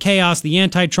causing the chaos, the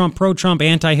anti-Trump, pro-Trump,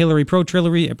 anti-Hillary,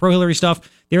 pro-Hillary stuff.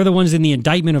 They're the ones in the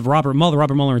indictment of Robert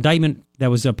Mueller indictment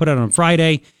that was put out on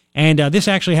Friday. And this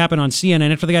actually happened on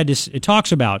CNN. After the guy it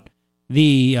talks about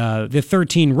the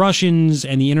 13 Russians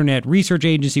and the Internet Research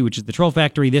Agency, which is the troll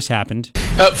factory, this happened.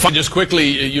 Just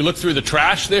quickly, you looked through the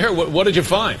trash there. What did you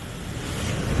find?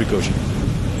 Precaution.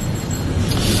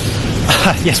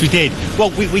 Yes, we did.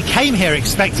 Well, we came here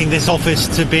expecting this office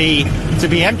to be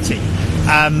empty.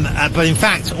 But in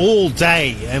fact, all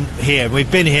day here,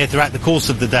 we've been here throughout the course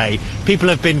of the day. People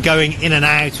have been going in and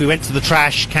out. We went to the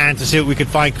trash can to see what we could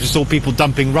find because we saw people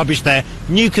dumping rubbish there.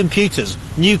 New computers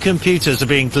are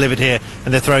being delivered here,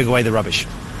 and they're throwing away the rubbish.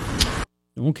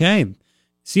 Okay.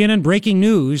 CNN breaking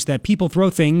news that people throw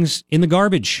things in the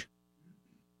garbage.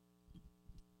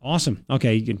 Awesome.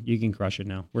 Okay, you can crush it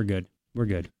now. We're good.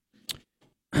 Really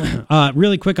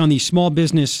quick on the small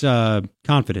business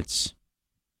confidence.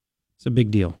 It's a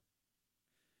big deal.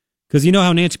 Because you know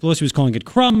how Nancy Pelosi was calling it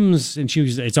crumbs, and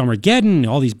it's Armageddon,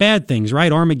 all these bad things,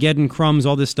 right? Armageddon, crumbs,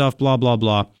 all this stuff, blah, blah,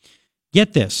 blah.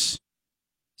 Get this.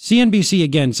 CNBC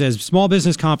again says small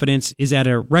business confidence is at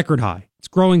a record high. It's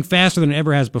growing faster than it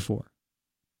ever has before.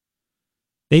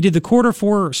 They did the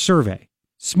Q4 survey.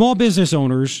 Small business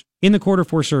owners in the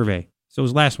Q4 survey, so it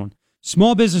was the last one,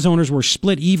 small business owners were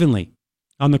split evenly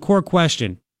on the core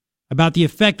question about the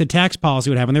effect the tax policy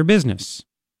would have on their business.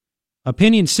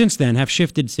 Opinions since then have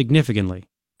shifted significantly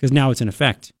because now it's in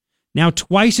effect. Now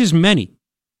twice as many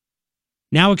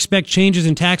now expect changes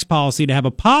in tax policy to have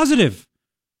a positive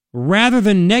rather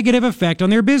than negative effect on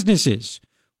their businesses.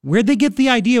 Where'd they get the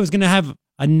idea it was going to have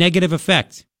a negative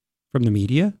effect? From the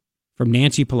media? From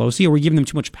Nancy Pelosi? Are we giving them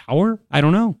too much power? I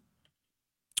don't know.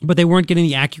 But they weren't getting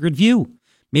the accurate view.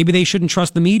 Maybe they shouldn't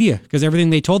trust the media because everything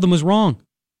they told them was wrong.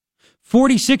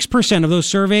 46% of those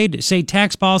surveyed say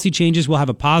tax policy changes will have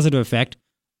a positive effect,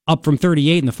 up from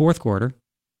 38 in the Q4.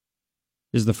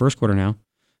 This is the Q1 now.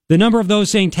 The number of those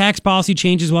saying tax policy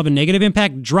changes will have a negative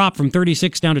impact dropped from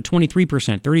 36 down to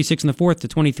 23%, 36 in the fourth to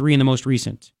 23 in the most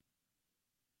recent.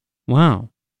 Wow.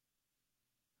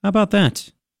 How about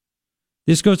that?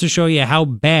 This goes to show you how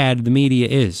bad the media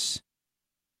is.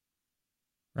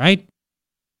 Right?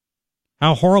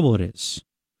 How horrible it is.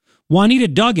 Juanita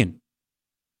Duggan,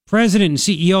 president and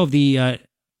CEO of the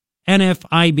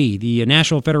NFIB, the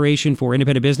National Federation for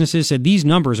Independent Businesses, said these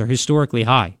numbers are historically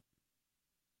high.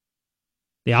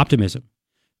 The optimism.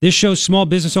 This shows small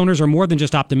business owners are more than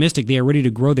just optimistic. They are ready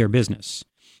to grow their business.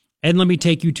 And let me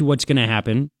take you to what's going to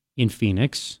happen in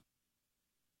Phoenix.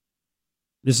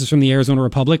 This is from the Arizona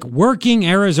Republic. Working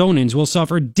Arizonans will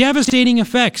suffer devastating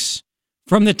effects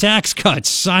from the tax cuts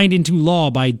signed into law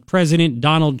by President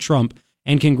Donald Trump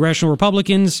and congressional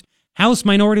Republicans. House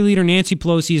Minority Leader Nancy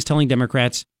Pelosi is telling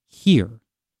Democrats here.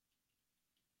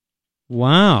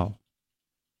 Wow.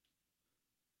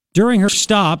 During her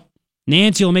stop,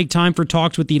 Nancy will make time for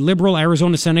talks with the liberal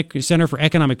Arizona Center for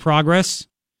Economic Progress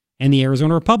and the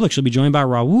Arizona Republic. She'll be joined by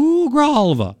Raul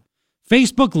Grijalva.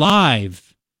 Facebook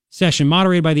Live session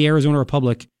moderated by the Arizona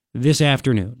Republic this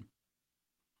afternoon.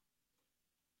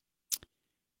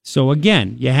 So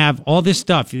again, you have all this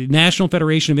stuff. The National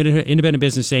Federation of Independent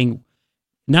Business saying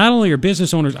not only are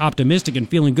business owners optimistic and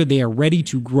feeling good, they are ready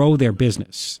to grow their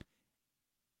business.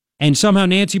 And somehow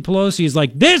Nancy Pelosi is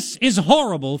like, this is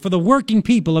horrible for the working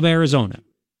people of Arizona.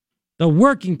 The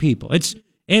working people.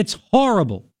 It's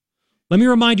horrible. Let me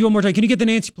remind you one more time. Can you get the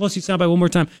Nancy Pelosi soundbite one more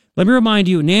time? Let me remind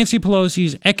you, Nancy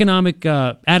Pelosi's economic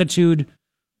attitude,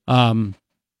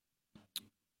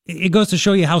 it goes to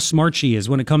show you how smart she is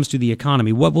when it comes to the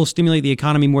economy. What will stimulate the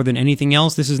economy more than anything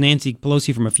else? This is Nancy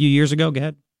Pelosi from a few years ago. Go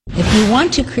ahead. If you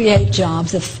want to create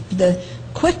jobs, the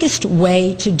quickest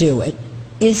way to do it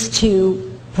is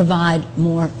to provide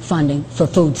more funding for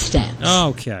food stamps.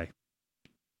 Okay.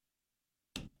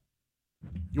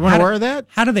 You want to wear that?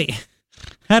 How do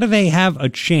they have a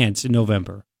chance in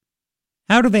November?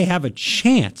 How do they have a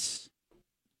chance?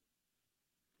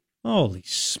 Holy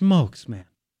smokes, man.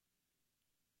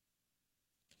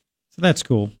 So that's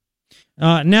cool.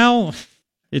 Now,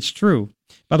 it's true.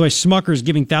 By the way, Smucker's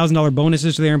giving $1,000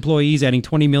 bonuses to their employees, adding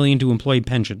 $20 million to employee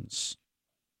pensions.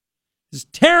 It's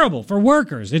terrible for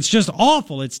workers. It's just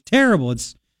awful. It's terrible.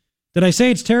 Did I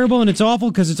say it's terrible and it's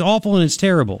awful? Because it's awful and it's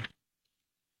terrible.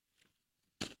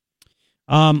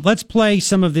 Let's play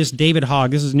some of this David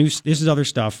Hogg. This is new. This is other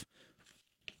stuff.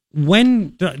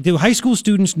 When do high school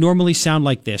students normally sound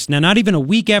like this? Now, not even a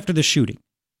week after the shooting.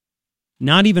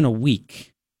 Not even a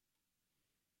week.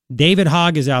 David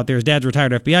Hogg is out there. His dad's a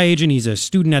retired FBI agent. He's a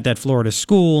student at that Florida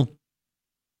school.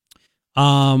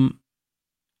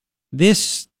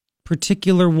 This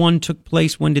particular one took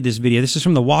place. When did this video? This is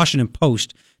from the Washington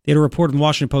Post. They had a report from the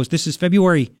Washington Post. This is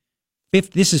February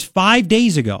 5th. This is 5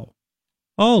 days ago.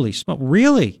 Holy smoke.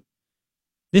 Really?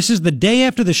 This is the day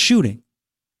after the shooting.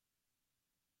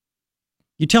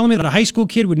 You're telling me that a high school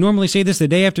kid would normally say this the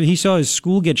day after he saw his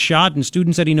school get shot and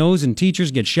students that he knows and teachers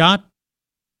get shot?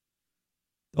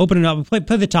 Open it up.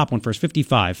 Play the top one first,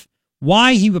 55.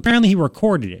 Why he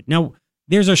recorded it. Now,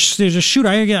 there's a shooter.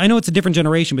 I know it's a different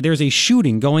generation, but there's a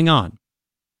shooting going on.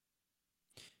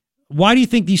 Why do you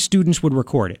think these students would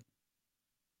record it?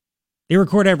 They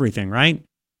record everything, right?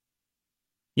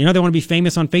 You know, they want to be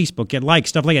famous on Facebook, get likes,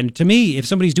 stuff like that. And to me, if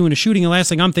somebody's doing a shooting, the last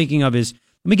thing I'm thinking of is,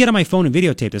 let me get on my phone and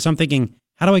videotape this. I'm thinking,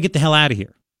 how do I get the hell out of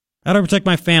here? How do I protect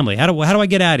my family? How do I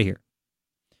get out of here?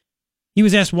 He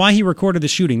was asked why he recorded the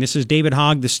shooting. This is David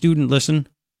Hogg, the student. Listen.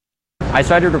 I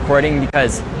started recording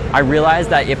because I realized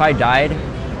that if I died,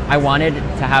 I wanted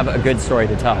to have a good story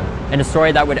to tell. And a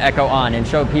story that would echo on and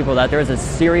show people that there is a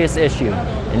serious issue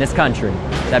in this country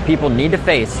that people need to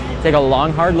face, take a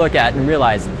long, hard look at, and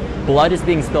realize blood is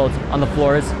being spilled on the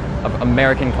floors of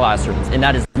American classrooms, and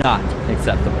that is not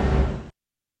acceptable.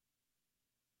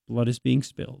 Blood is being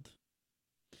spilled.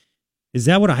 Is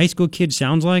that what a high school kid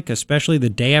sounds like, especially the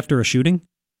day after a shooting?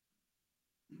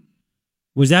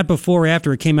 Was that before or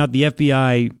after it came out the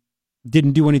FBI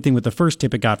didn't do anything with the first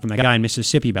tip it got from that guy in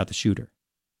Mississippi about the shooter?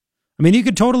 I mean, you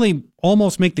could totally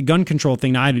almost make the gun control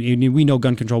thing. We know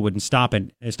gun control wouldn't stop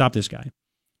this guy.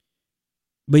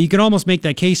 But you could almost make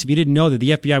that case if you didn't know that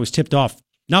the FBI was tipped off,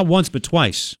 not once, but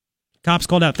twice. Cops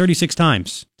called out 36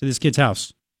 times to this kid's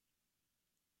house.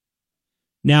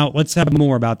 Now, let's have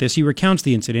more about this. He recounts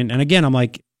the incident. And again, I'm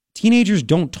like, teenagers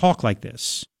don't talk like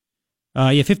this.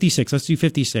 56. Let's do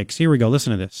 56. Here we go.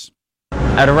 Listen to this.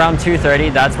 At around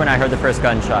 2:30, that's when I heard the first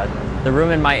gunshot. The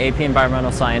room in my AP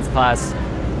Environmental Science class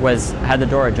had the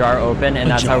door ajar open, and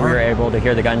that's how we were able to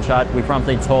hear the gunshot. We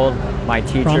promptly told my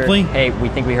teacher, hey, we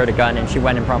think we heard a gun, and she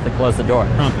went and promptly closed the door.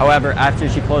 However, after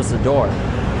she closed the door,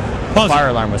 the fire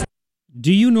alarm was...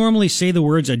 Do you normally say the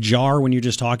words ajar when you're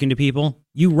just talking to people?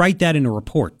 You write that in a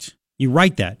report. You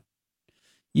write that.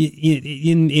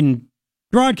 In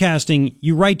broadcasting,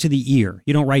 you write to the ear.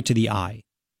 You don't write to the eye.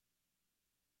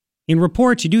 In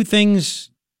reports, you do things,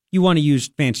 you want to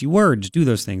use fancy words, do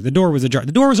those things. The door was ajar.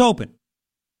 The door was open.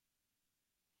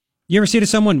 You ever say to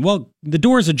someone, well, the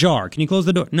door is ajar. Can you close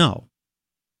the door? No.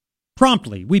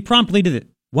 Promptly. We promptly did it.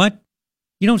 What?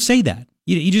 You don't say that.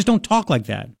 You just don't talk like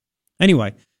that.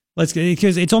 Anyway,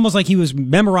 because it's almost like he was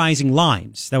memorizing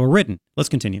lines that were written. Let's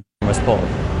continue. Was pulled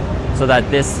so that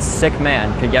this sick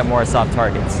man could get more soft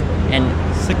targets. And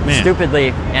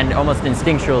stupidly and almost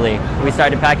instinctually, we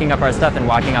started packing up our stuff and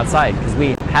walking outside because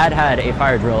we had a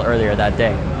fire drill earlier that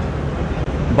day.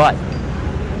 But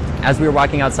as we were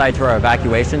walking outside to our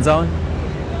evacuation zone,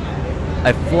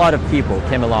 a flood of people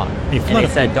came along. And they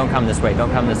said, don't come this way,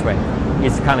 don't come this way.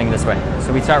 He's coming this way.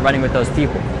 So we start running with those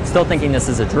people, still thinking this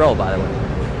is a drill, by the way.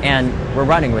 And we're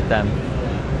running with them.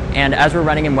 And as we're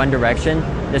running in one direction,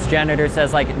 this janitor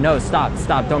says, like, no, stop,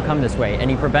 don't come this way. And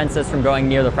he prevents us from going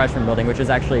near the freshman building, which is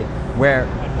actually where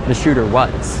the shooter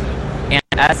was. And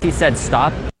as he said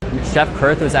stop, Chef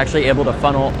Kurth was actually able to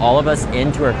funnel all of us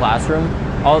into her classroom.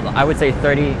 I would say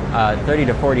 30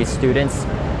 to 40 students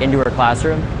into her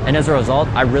classroom. And as a result,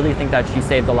 I really think that she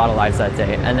saved a lot of lives that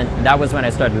day. And then that was when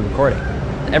I started recording.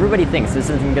 Everybody thinks this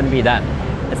isn't going to be them.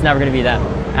 It's never going to be them.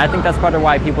 And I think that's part of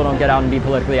why people don't get out and be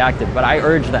politically active. But I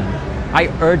urge them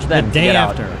to get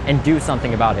out and do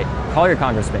something about it. Call your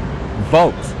congressman.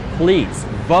 Vote. Please,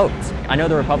 vote. I know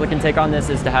the Republican take on this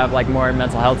is to have like more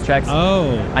mental health checks.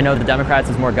 Oh. I know the Democrats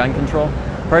is more gun control.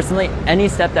 Personally, any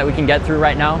step that we can get through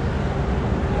right now,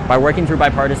 by working through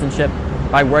bipartisanship,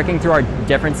 by working through our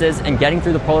differences and getting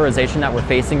through the polarization that we're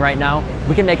facing right now,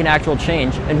 we can make an actual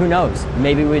change. And who knows,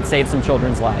 maybe we'd save some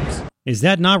children's lives. Is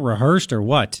that not rehearsed or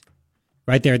what?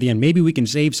 Right there at the end, maybe we can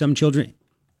save some children.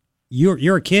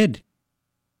 You're a kid.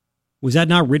 Was that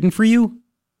not written for you?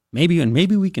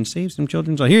 Maybe we can save some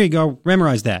children's lives. Here you go.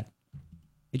 Memorize that.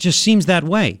 It just seems that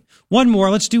way. One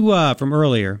more. Let's do from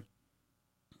earlier.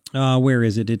 Where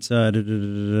is it? It's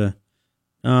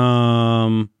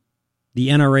The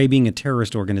NRA being a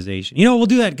terrorist organization. You know, we'll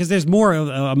do that because there's more.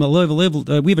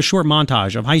 We have a short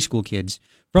montage of high school kids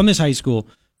from this high school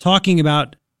talking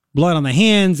about blood on the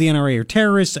hands, the NRA are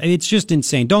terrorists. It's just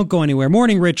insane. Don't go anywhere.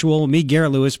 Morning Ritual, me,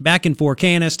 Garrett Lewis, back and forth,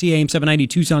 KNST, AM 790,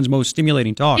 Tucson's most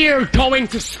stimulating talk. You're going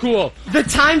to school. The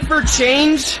time for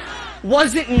change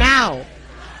wasn't now.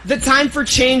 The time for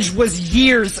change was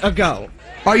years ago.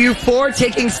 Are you for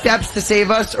taking steps to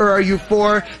save us, or are you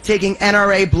for taking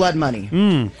NRA blood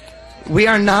money? We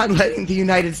are not letting the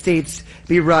United States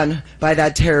be run by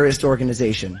that terrorist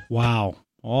organization. Wow.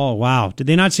 Oh, wow. Did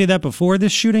they not say that before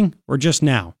this shooting or just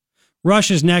now? Rush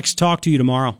is next. Talk to you tomorrow.